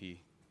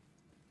pee.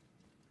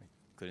 I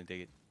couldn't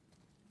take it.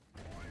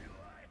 Why do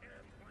I have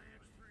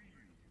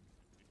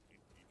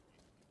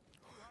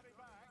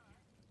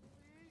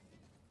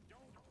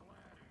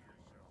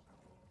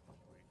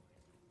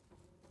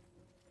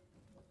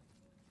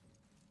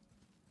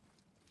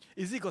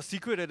Is it got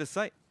secret at the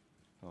side?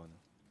 Oh no.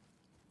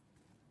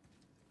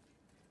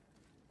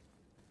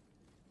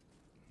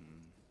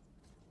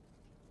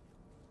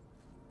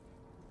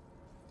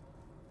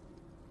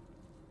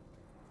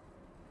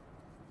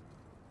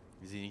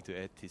 Does he need to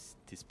add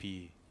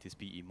Tisp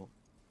emote?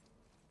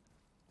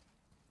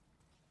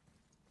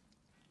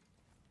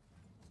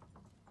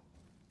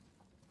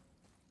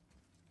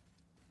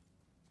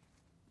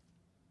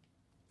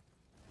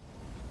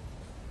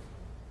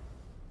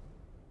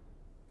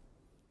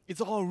 It's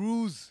all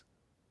ruse.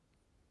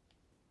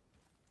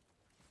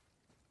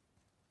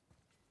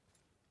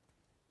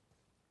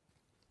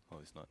 Oh,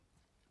 it's not.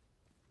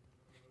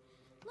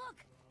 Look!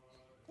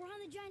 We're on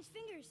the giant's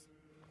fingers.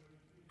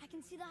 I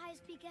can see the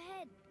highest peak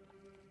ahead.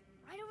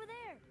 Right over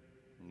there.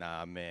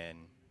 Nah, man.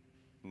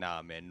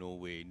 Nah, man. No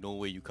way. No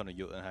way you come to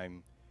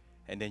Jotunheim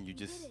and then you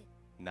just... did it.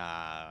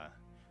 Nah.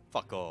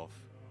 Fuck off.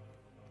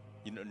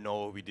 You know,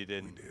 no, we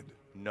didn't. We did.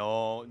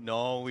 No,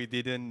 no, we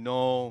didn't.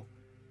 No.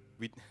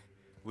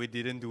 We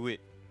didn't do it.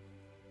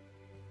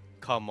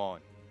 Come on.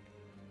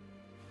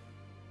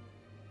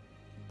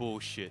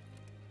 Bullshit.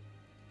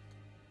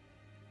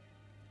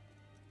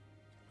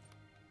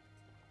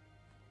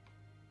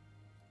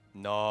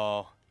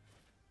 No.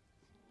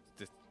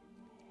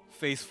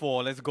 Phase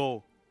 4, let's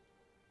go.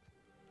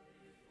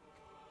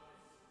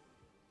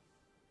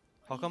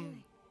 How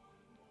come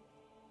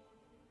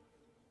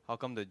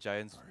the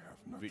giant's I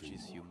have reach nothing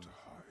is more human? to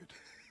hide.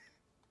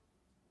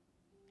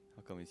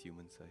 How come it's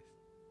human size?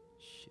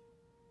 Shit.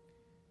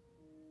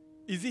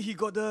 Is it he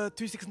got the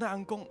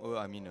 369 Angkong? Oh,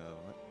 I mean,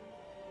 what?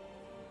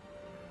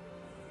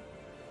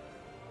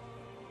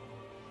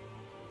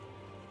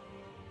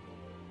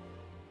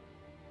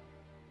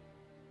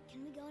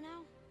 Can we go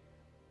now?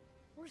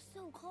 We're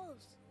so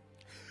close.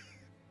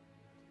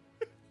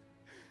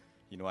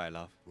 You know why I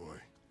laugh? Boy,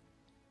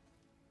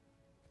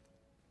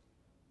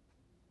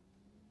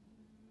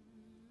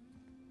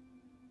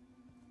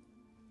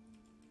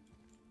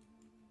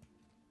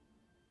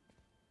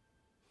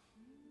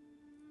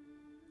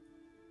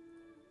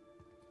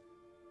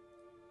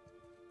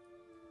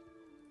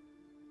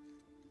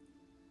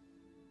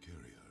 carry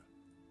her.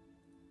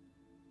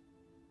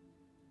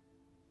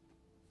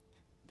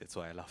 That's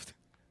why I laughed.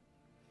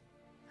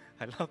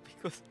 I laughed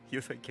because he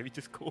was like, can we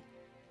just go?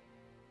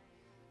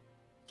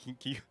 Can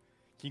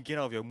you get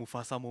out of your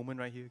Mufasa moment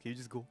right here? Can you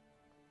just go?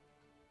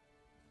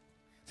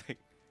 It's like,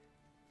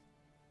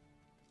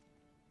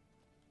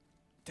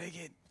 take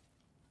it.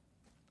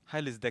 Hi,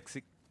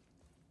 dyslexic.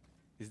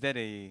 Is that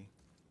a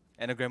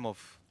anagram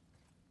of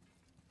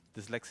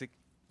dyslexic?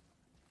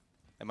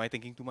 Am I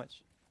thinking too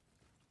much?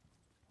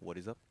 What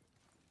is up?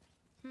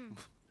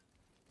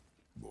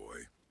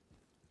 Boy,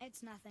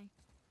 It's nothing.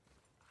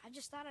 I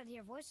just thought I'd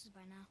hear voices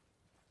by now.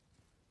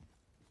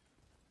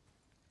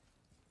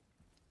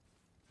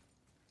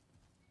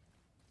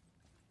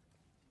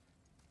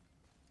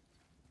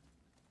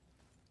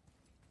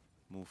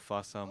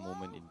 Mufasa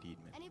moment indeed,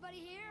 man. Anybody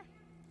here?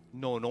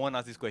 No, no one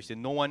asked this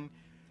question. No one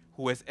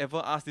who has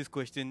ever asked this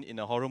question in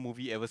a horror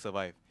movie ever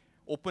survived.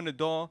 Open the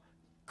door,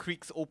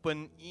 creaks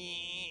open.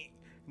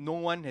 No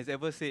one has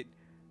ever said,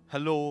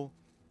 hello,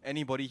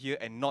 anybody here,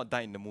 and not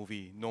died in the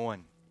movie. No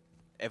one.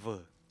 Ever.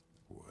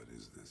 what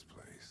is this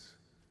place?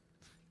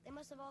 They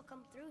must have all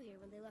come through here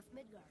when they left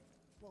Midgard.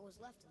 What was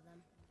left of them.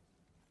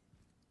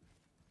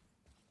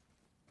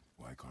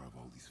 Why carve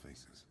all these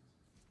faces?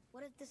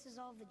 What if this is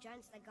all the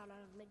giants that got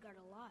out of Midgard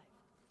alive?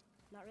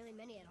 Not really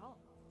many at all.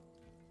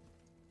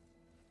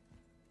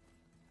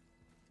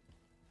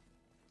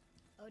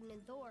 Odin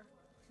and Thor,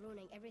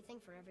 ruining everything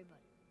for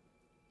everybody.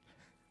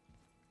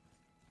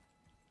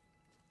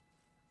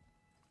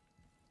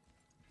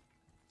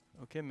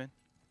 Okay, man.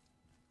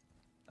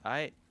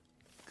 Alright.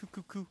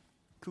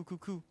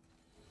 Cool.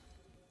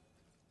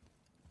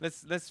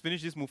 Let's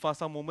finish this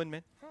Mufasa moment,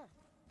 man. Huh.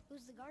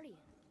 Who's the guardian?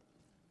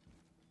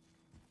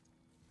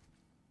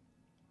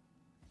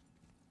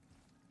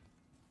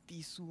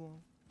 Tisu.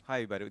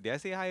 Hi, by the way. Did I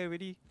say hi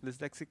already?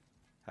 Dyslexic.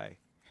 Hi.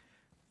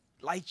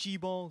 Lychee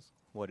balls.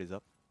 What is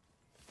up?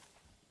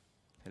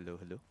 Hello.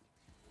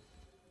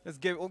 Let's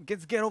get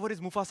over this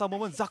Mufasa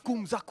moment.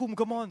 Zakum,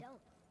 come on. Don't.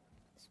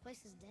 This place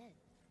is dead.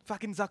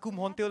 Fucking Zakum,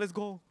 Hontail, let's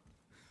go.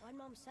 Why'd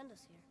Mom send us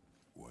here?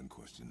 One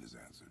question is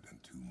answered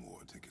and two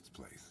more take its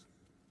place.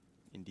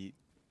 Indeed.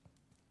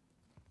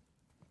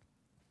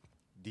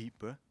 Deep,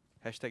 bruh.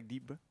 Hashtag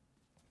deep, bruh.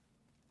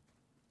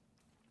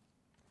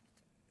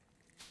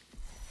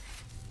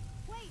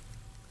 Wait!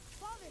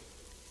 Father!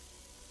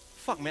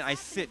 Fuck, man, I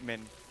said,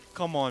 man.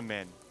 Come on,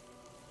 man.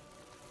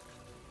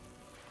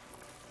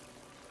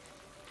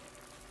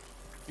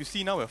 You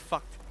see, now we're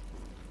fucked.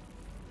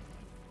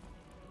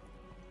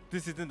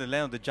 This isn't the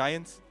land of the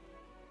giants.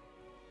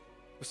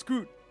 We're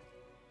screwed.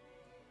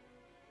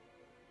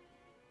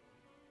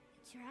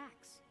 It's your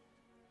axe.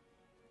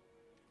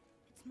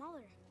 It's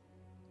smaller.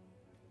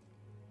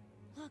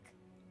 Look.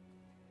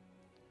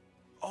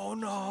 Oh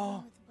She's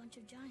no. with a bunch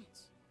of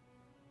giants.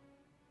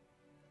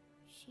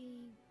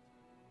 She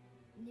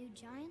knew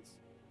giants?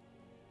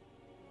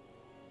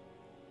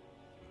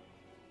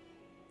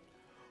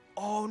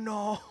 Oh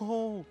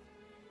no!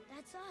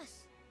 That's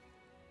us.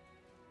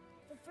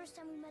 The first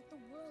time we met the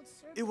world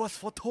serpent. It was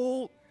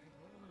foretold!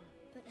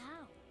 But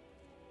how?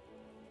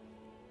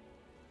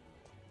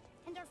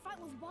 And our fight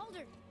with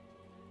Baldur.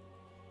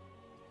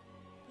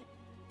 But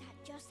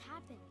that just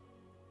happened.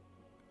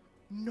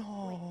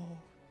 No!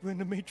 We're in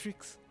the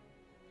Matrix.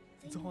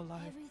 They It's knew all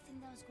live. everything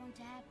that was going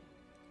to happen.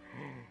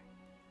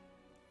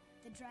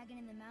 The dragon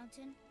in the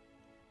mountain,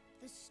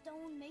 the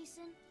stone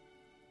mason,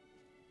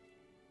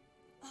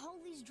 all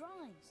these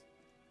drawings.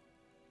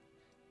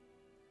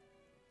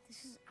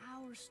 This is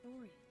our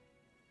story.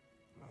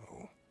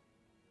 No.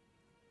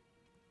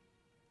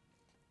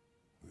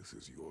 This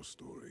is your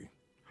story.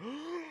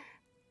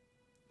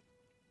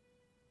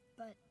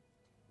 But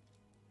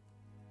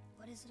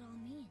what does it all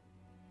mean?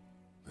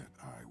 That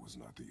I was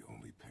not the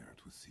only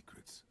parent with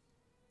secrets.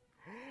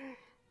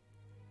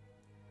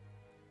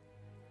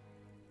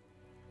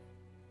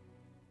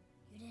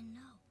 You didn't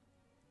know.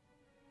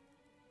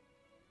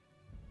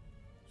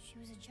 She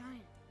was a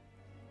giant.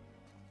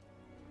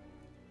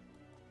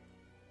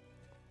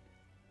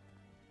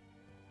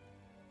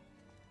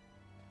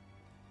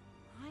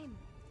 I'm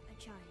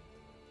a giant.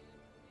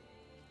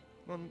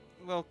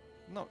 Well,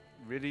 not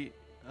really.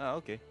 Ah,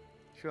 okay.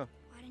 Sure.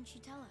 Why didn't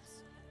you tell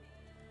us?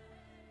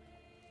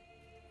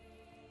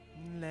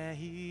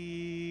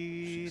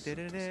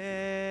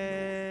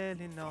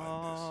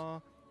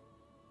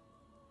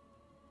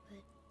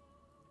 But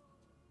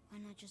why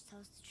not just tell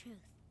us the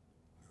truth?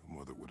 Your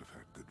mother would have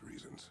had good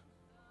reasons.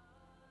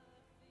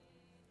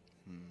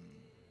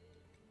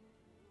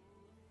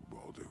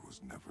 Baldur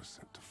was never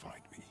sent to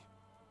find me.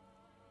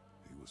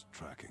 He was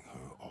tracking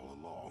her all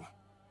along,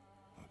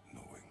 not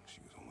knowing she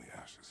was only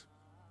ashes.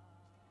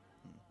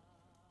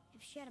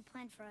 If she had a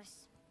plan for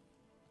us,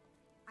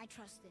 I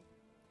trust it.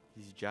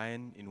 He's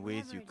giant in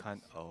ways Whatever you it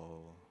can't. is.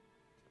 Oh.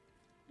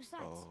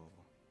 Besides, Oh.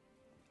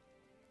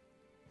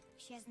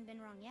 she hasn't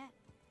been wrong yet.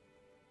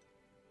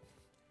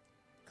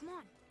 Come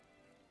on.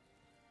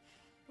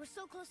 We're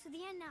so close to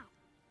the end now.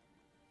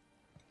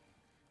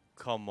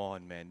 Come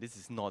on, man. This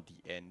is not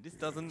the end. This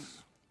doesn't.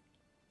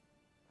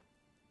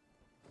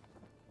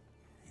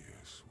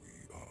 Yes,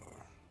 we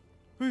are.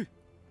 Hey.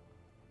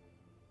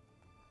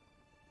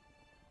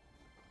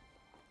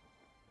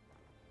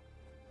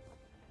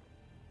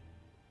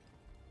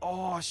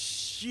 Oh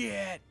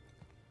shit!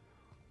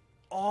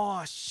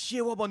 Oh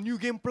shit! What about New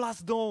Game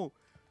Plus though?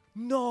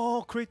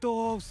 No,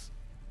 Kratos!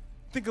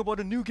 Think about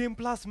the New Game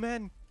Plus,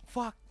 man.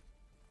 Fuck.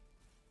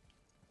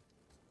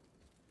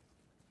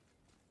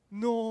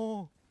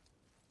 No.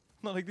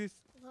 Not like this.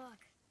 Look,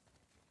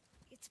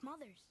 it's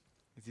Mother's.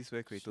 Is this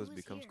where Kratos was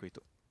becomes here.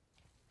 Kratos?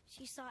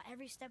 She saw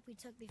every step we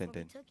took before we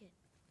 10. took it.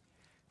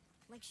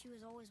 Like she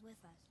was always with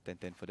us,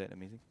 10 for that,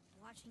 amazing.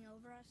 watching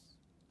over us,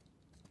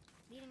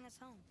 leading us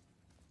home.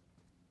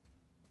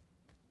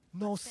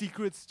 No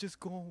secrets, just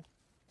go.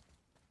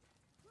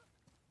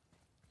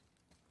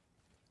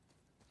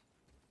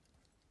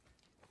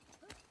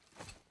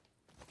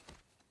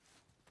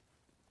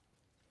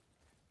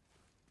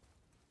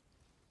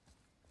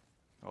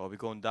 Oh, we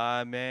gonna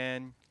die,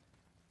 man.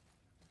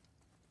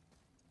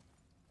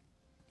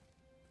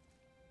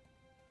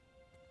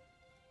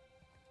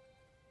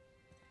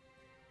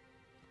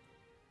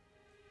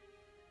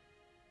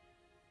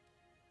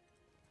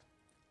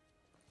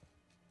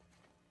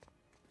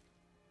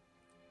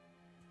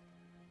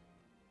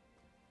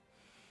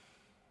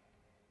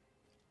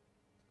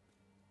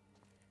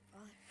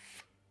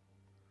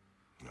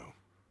 No.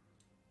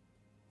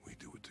 We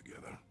do it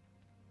together.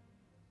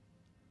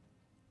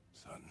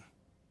 Son.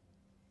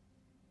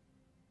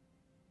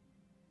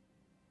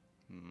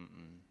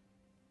 Mm-mm.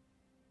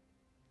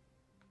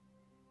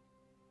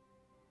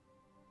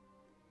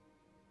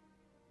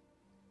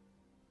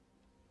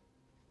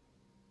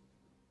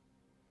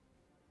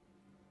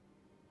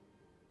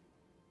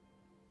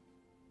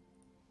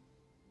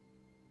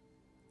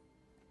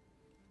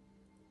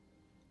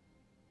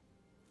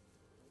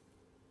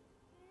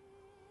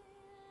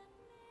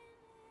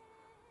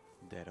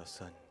 Dad or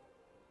son?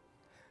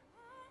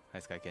 Hi,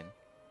 Skyken.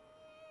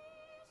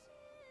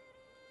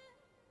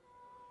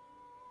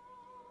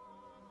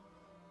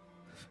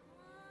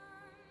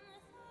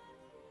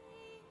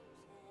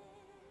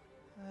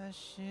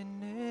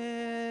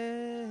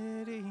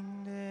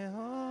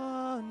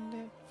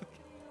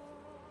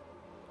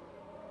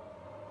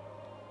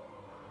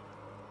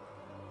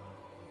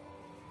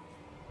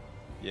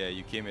 Yeah,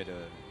 you came at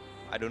a...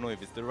 I don't know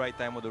if it's the right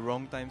time or the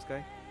wrong time,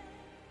 Sky.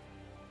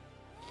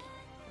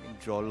 I mean,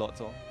 draw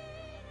lots or...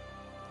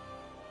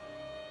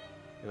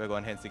 Why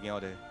got hand sticking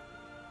out there?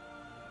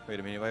 Wait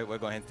a minute, why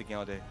got hand sticking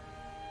out there?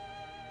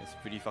 It's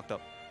pretty fucked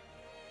up.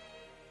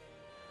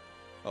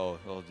 Oh,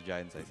 the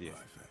giants, I see it. I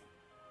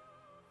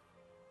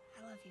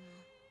love you,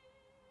 Mom.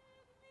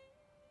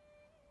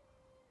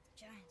 The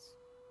giants.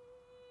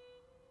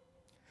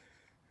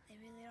 They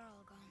really are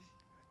all gone.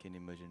 Can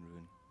imagine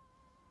ruin.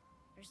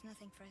 There's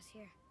nothing for us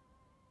here.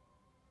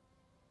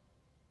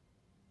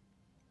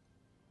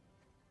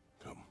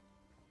 Come.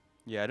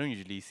 Yeah, I don't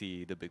usually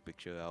see the big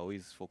picture. I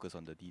always focus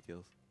on the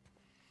details.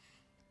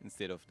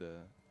 instead of the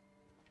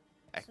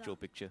actual So,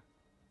 picture.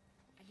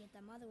 I get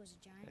that mother was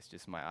a giant, That's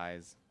just my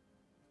eyes.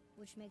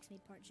 which makes me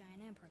part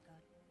giant and part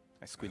god.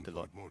 I squint a And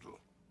lot. part mortal.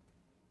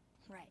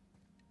 Right.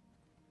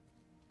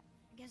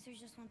 I guess there's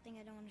just one thing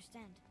I don't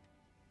understand.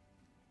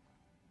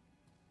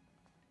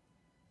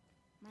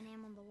 My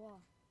name on the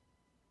wall.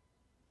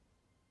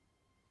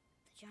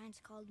 The giants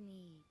called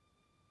me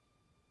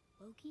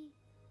Loki?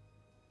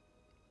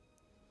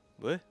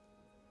 What?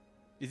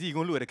 Is he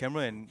gonna look at the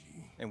camera and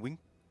wink?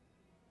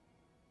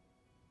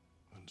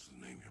 That's the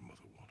name your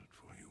mother wanted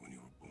for you when you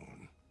were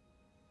born.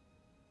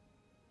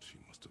 She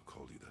must have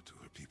called you that to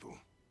her people.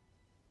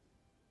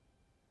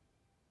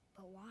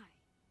 But why?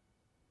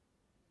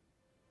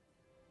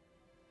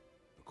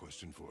 A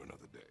question for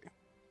another day.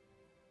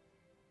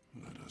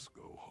 Let us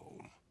go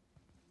home.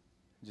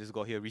 Just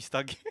got here,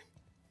 restart game.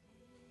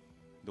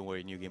 Don't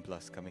worry, New Game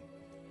Plus coming.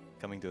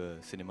 Coming to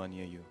a cinema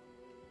near you.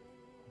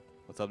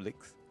 What's up,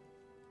 Licks?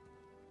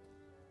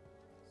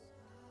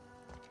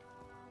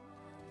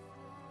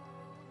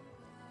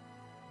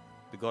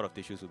 The God of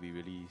Tissues will be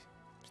really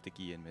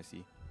sticky and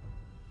messy.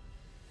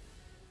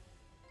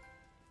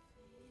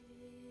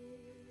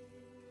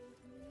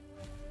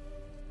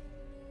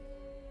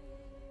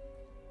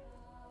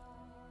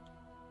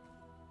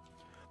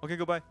 Okay,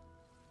 goodbye. Are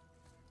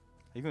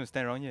you gonna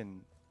stand around here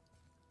and...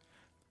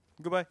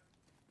 Goodbye.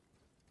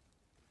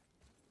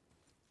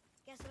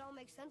 Guess it all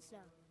makes sense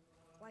now.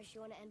 Why she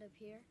want to end up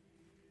here?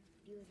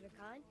 Be with her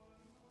kind?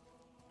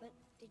 But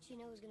did she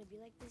know it was going to be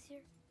like this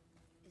here?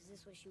 Is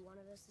this what she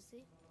wanted us to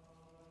see?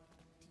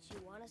 Did she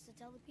want us to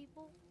tell the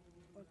people?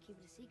 Or keep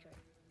it a secret?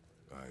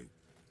 I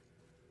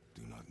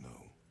do not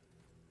know.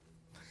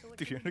 So what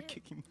Dude, should you're we not do?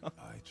 kicking out.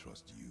 I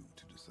trust you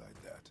to decide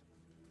that.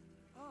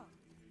 Oh.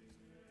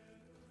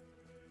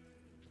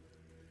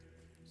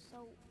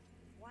 So,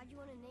 why'd you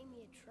want to name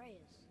me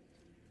Atreus?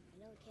 I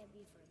know it can't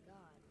be for a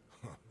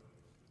god.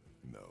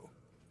 No.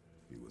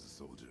 He was a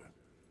soldier.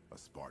 A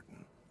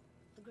Spartan.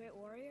 A great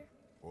warrior?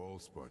 All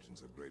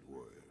Spartans are great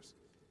warriors.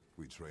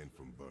 We trained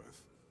from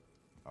birth.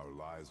 Our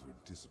lives were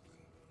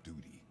discipline,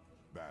 duty,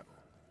 battle,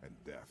 and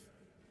death.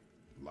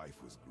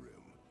 Life was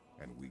grim,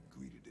 and we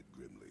greeted it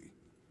grimly.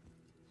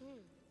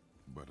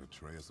 But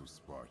Atreus of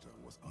Sparta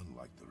was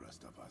unlike the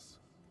rest of us.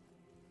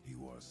 He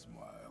wore a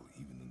smile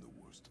even in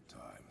the worst of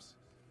times.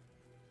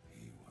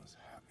 He was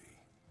happy.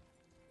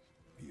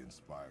 He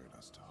inspired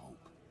us to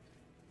hope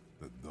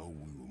that though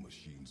we were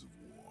machines of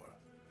war,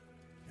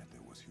 yet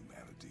there was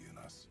humanity in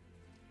us.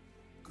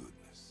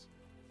 Goodness.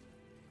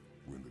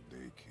 When the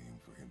day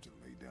came for him to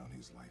lay down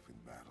his life in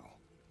battle,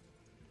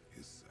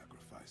 his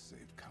sacrifice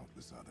saved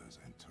countless others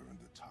and turned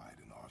the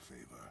tide in our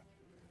favor.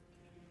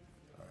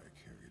 I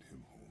carried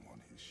him home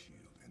on his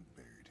shield and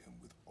buried him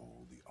with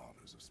all the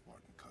honors of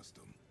Spartan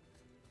custom.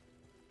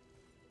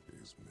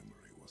 His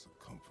memory was a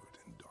comfort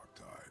in dark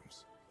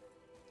times.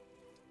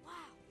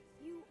 Wow,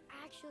 you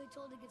actually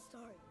told a good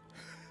story.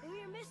 Maybe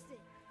you missed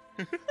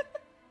it.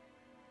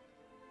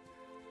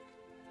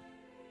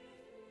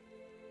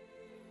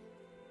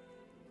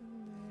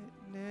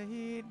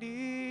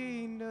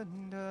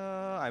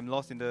 I'm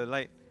lost in the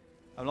light.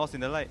 I'm lost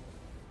in the light.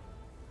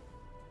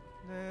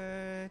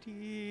 Let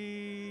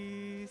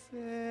he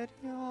set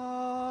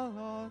your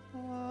heart.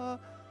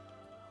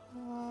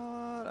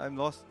 I'm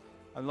lost.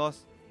 I'm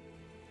lost.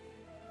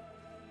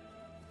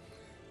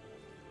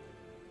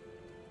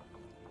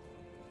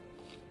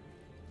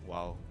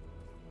 Wow.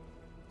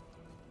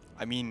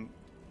 I mean,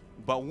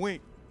 but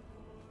wait.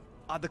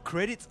 Are the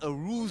credits a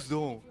ruse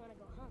though? If you want to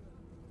go home.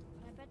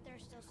 But I bet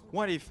there's still some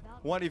What giants if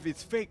about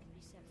it's fake? to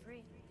be set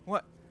free.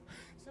 What?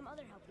 Some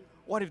other help people.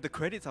 What if the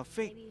credits are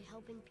fake? Maybe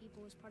helping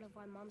people is part of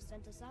why Mom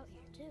sent us out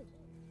here too.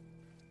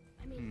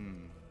 I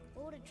mean,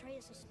 what would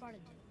Atreus of Sparta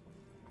do?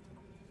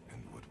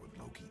 And what would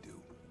Loki do?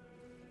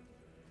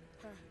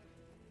 Huh.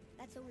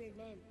 That's a weird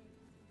name.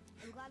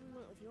 I'm glad we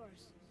went with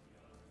yours.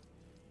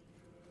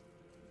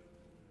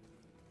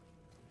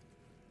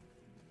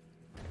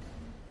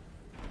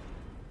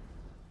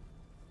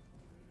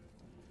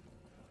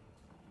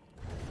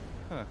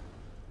 Huh.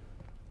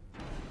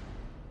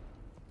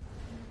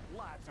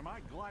 Lads, am I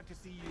glad to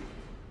see you.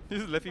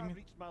 This is left I've me.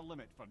 reached my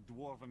limit for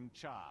dwarven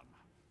charm.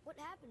 What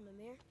happened,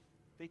 Mimir?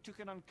 They took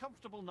an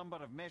uncomfortable number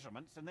of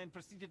measurements and then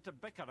proceeded to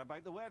bicker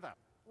about the weather.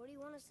 Where do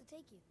you want us to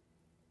take you?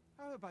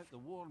 How about the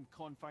warm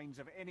confines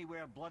of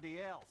anywhere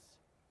bloody else?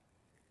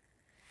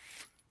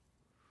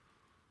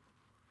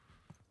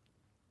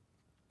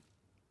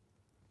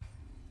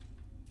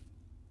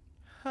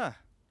 Huh.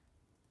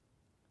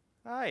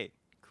 Alright,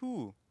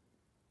 cool.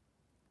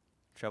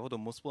 Travel to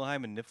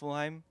Muspelheim and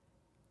Niflheim.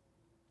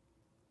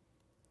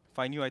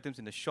 Find new items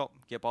in the shop.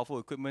 Get powerful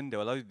equipment that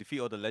will allow you to defeat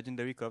all the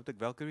legendary corrupted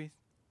Valkyries.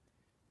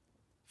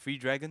 Free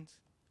dragons.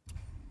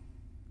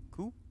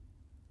 Cool.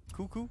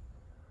 Cool, cool.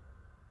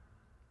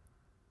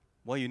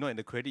 Why you not in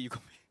the credit? You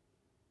got me.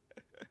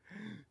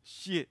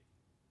 Shit.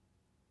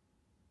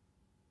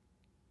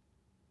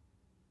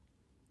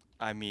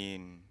 I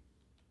mean...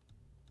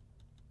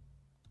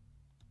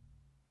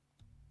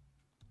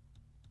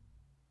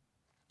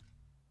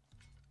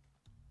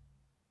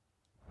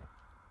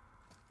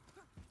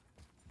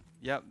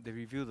 Yep, they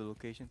reveal the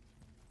location.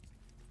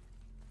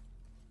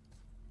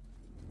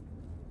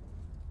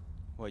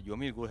 What, you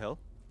want me to go to hell?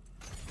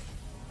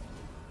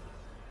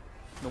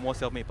 No more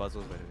self-made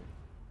puzzles, by the way.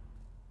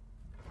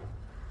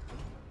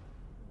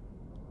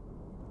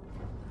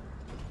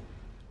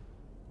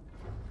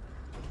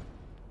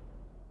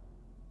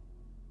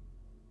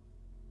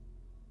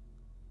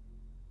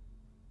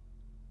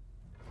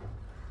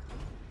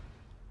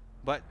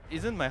 But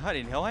isn't my hut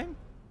in Helheim?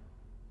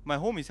 My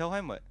home is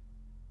Helheim, what?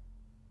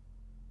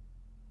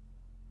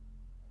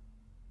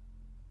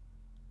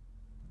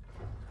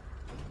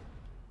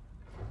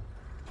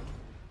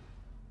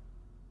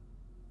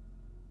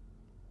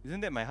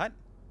 Isn't that my hut?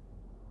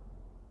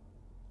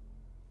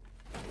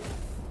 Okay.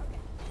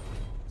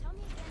 Tell me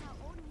again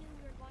how Odin knew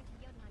we were going to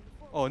Jotunheim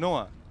before. Oh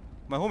no,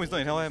 my home is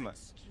not in Helheim.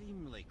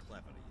 Extremely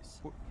clever, you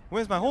see.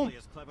 Where's my home? Nearly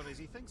as clever as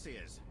he thinks he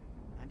is.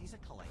 And he's a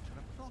collector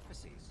of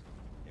prophecies.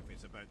 If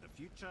it's about the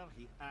future,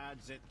 he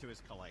adds it to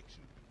his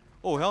collection.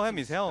 Oh, Helheim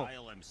is hell.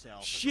 Style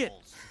himself Shit. as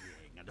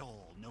all-seeing and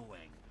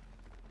all-knowing.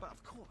 But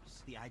of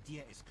course, the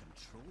idea is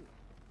control.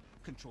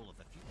 Control of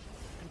the future.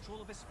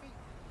 Control of his fate.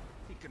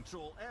 He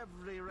control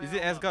every realm Is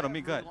it Asgard or of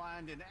every Midgard?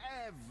 land in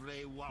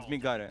every world It's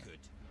Midgard, that he eh? could.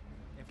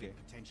 Every Okay.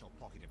 potential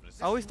pocket of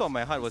resistance I always thought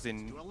my hut was he in.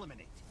 seeks to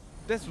eliminate.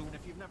 That's Even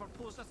if you've never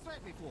posed a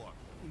threat before,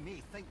 you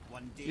may think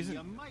one day you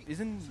isn't might.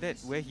 isn't So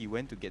that you where see, he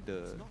went to get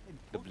it's the not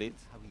important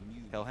blades? how he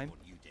knew Helheim?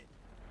 before you did.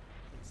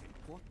 It's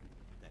important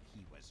that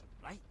he was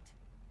right.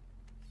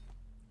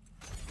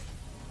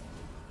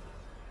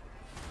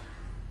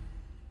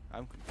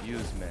 I'm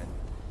confused, man.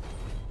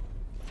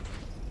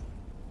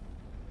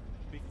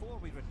 Before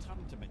we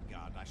return to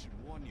Midgard, I should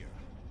warn you.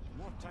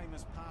 More time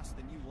has passed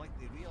than you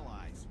likely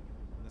realize.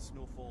 The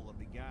snowfall that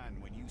began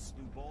when you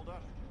slew Balder,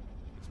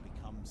 it's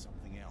become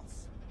something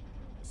else.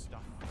 The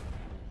stuff of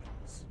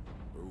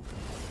omens.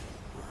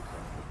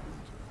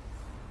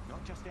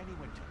 Not just any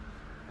winter,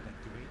 but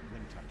a great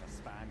winter to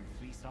span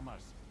 3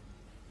 summers.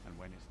 And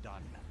when it's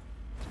done,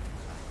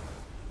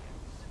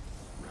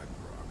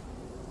 Ragnarok.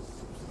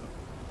 Some stuff.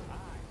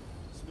 aye,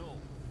 snow.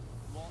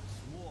 Lots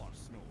more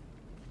snow.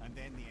 And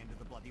then the end of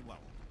the bloody world.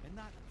 In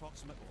that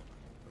approximate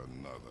order.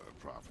 Another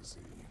prophecy.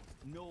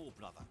 No,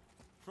 brother.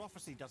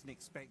 Prophecy doesn't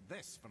expect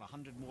this for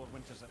 100 more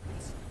winters at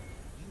least.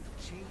 You've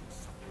changed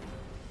something.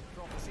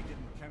 Prophecy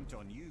didn't count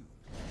on you.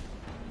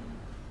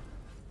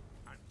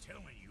 I'm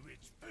telling you,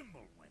 it's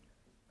Fimbulwinter.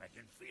 I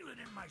can feel it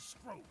in my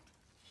scrot.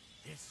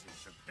 This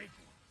is a big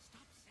one.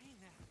 Stop saying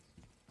that.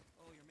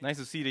 Oh, you're Nice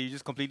to see that you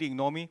just completely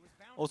ignore me.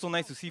 Also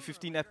nice to see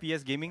 15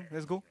 FPS gaming.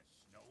 Let's go.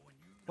 Snow and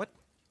you What?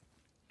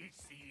 know it.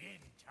 It's the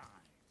end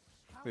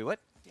times. Wait, what?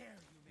 dare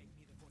you make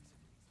me the voice of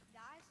reason.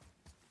 Guys,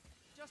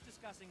 Just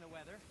discussing the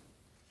weather.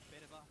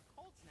 Bit of a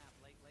cold snap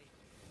lately.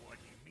 What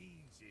he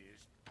means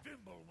is,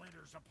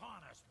 Fimbulwinter's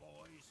upon us,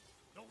 boys.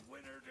 The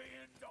winter to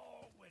end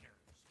all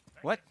winters. I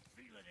What? can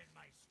feel it in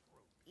my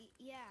scrot.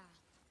 yeah,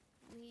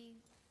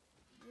 we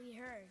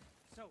heard.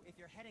 So if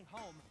you're heading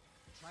home,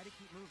 try to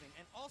keep moving,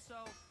 and also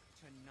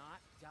to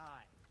not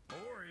die.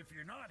 Or if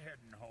you're not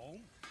heading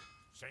home,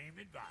 same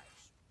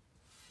advice.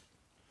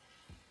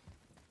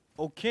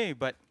 Okay,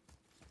 but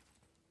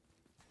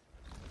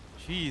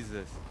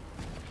Jesus.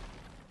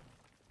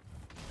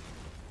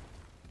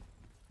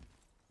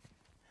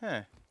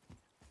 Huh.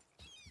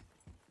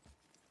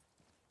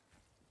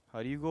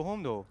 How do you go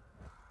home though?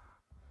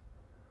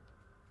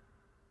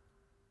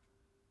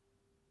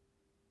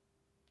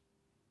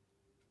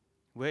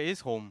 Where is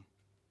home?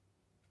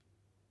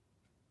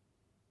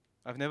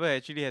 I've never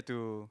actually had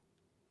to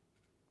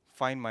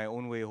find my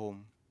own way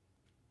home.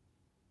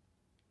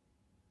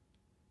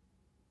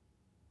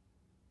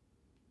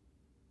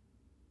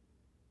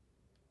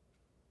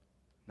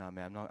 Nah,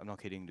 man, I'm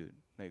not kidding, dude.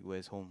 Like,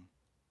 where's home?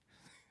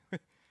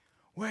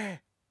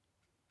 Where?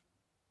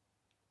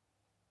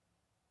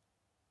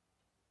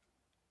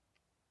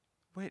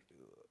 Wait.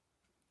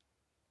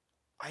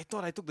 I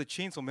thought I took the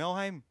chains from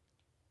Helheim.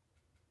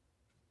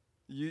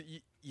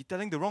 You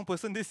telling the wrong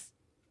person this?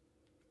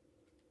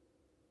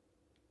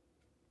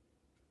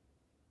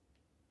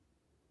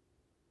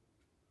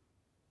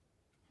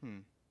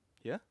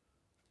 Yeah?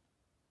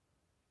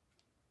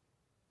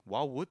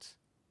 Wow Woods?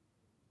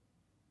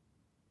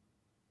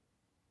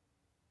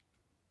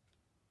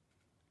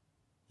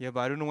 Yeah,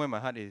 but I don't know where my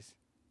heart is.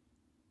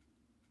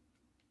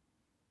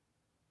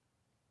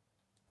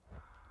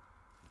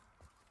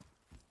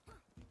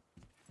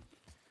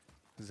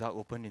 Zark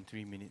open in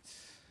 3 minutes.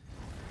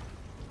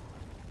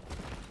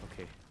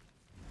 Okay.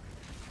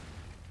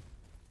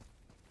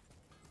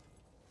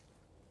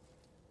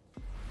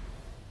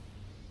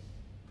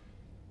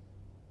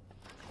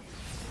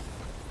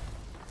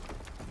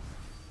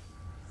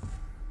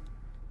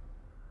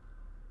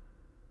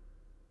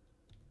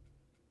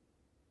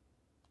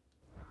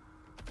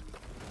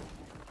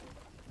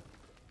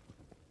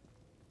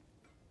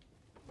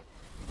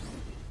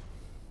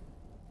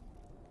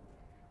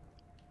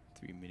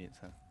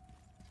 Huh?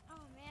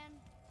 Oh man,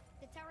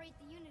 the tower ate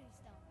the Unity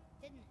Stone,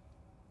 didn't it?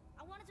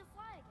 I wanted to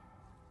fly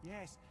again.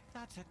 Yes,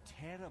 that's a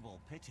terrible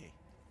pity.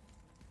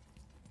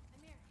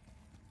 Amir,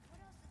 what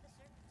else did the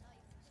serpent tell you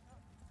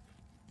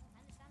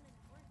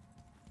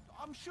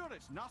I'm sure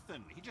it's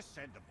nothing. He just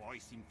said the boy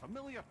seemed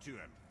familiar to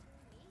him.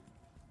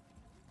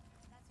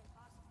 That's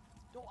impossible.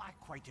 No, I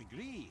quite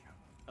agree.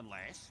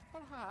 Unless,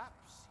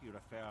 perhaps, he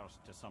refers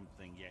to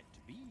something yet to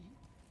be.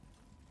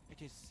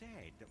 It is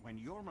said that when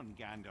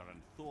Jormungandr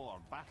and Thor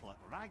battle at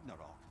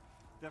Ragnarok,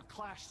 their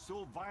clash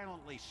so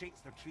violently shakes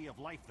the Tree of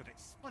Life that it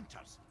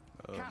splinters,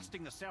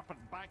 casting the serpent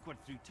backward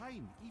through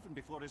time, even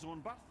before his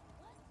own birth.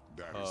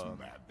 That is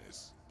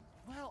madness.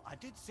 Well, I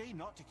did say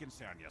not to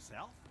concern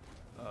yourself.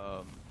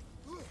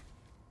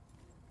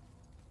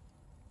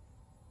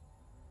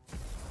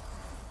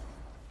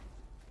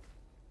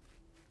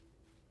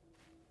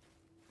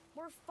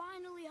 We're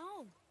finally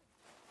home.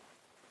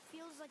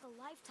 Feels like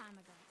a lifetime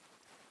ago.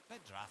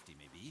 Bit drafty,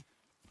 maybe.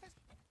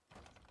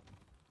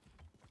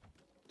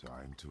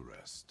 Time to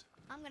rest.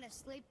 I'm gonna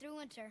sleep through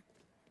winter.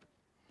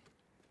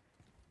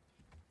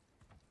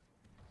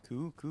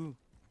 Cool, cool.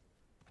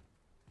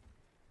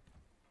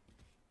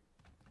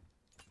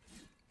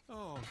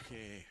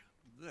 Okay,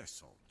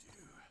 this'll do.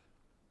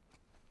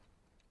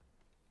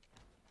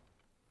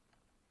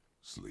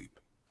 Sleep.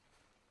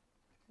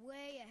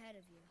 Way ahead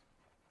of you.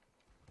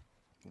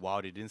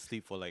 Wow, they didn't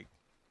sleep for like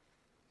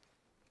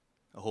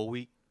a whole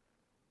week.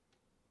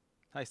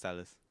 Hi,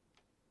 Stylus.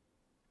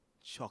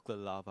 Chocolate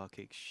lava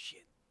cake.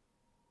 Shit.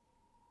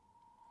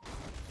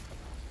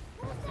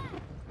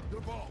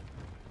 Your ball.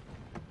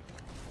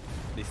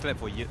 They slept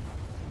for years.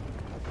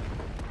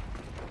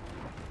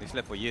 They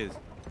slept for years.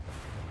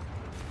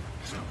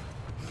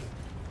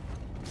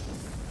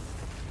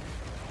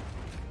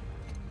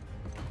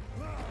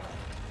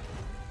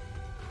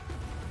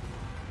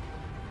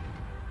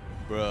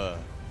 Bruh.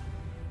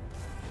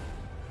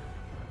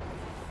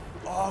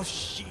 Oh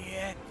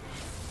shit!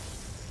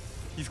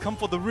 He's come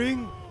for the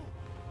ring!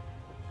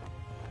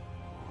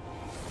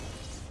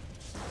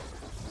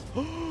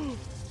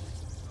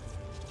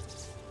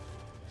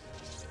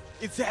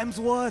 It's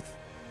Hemsworth!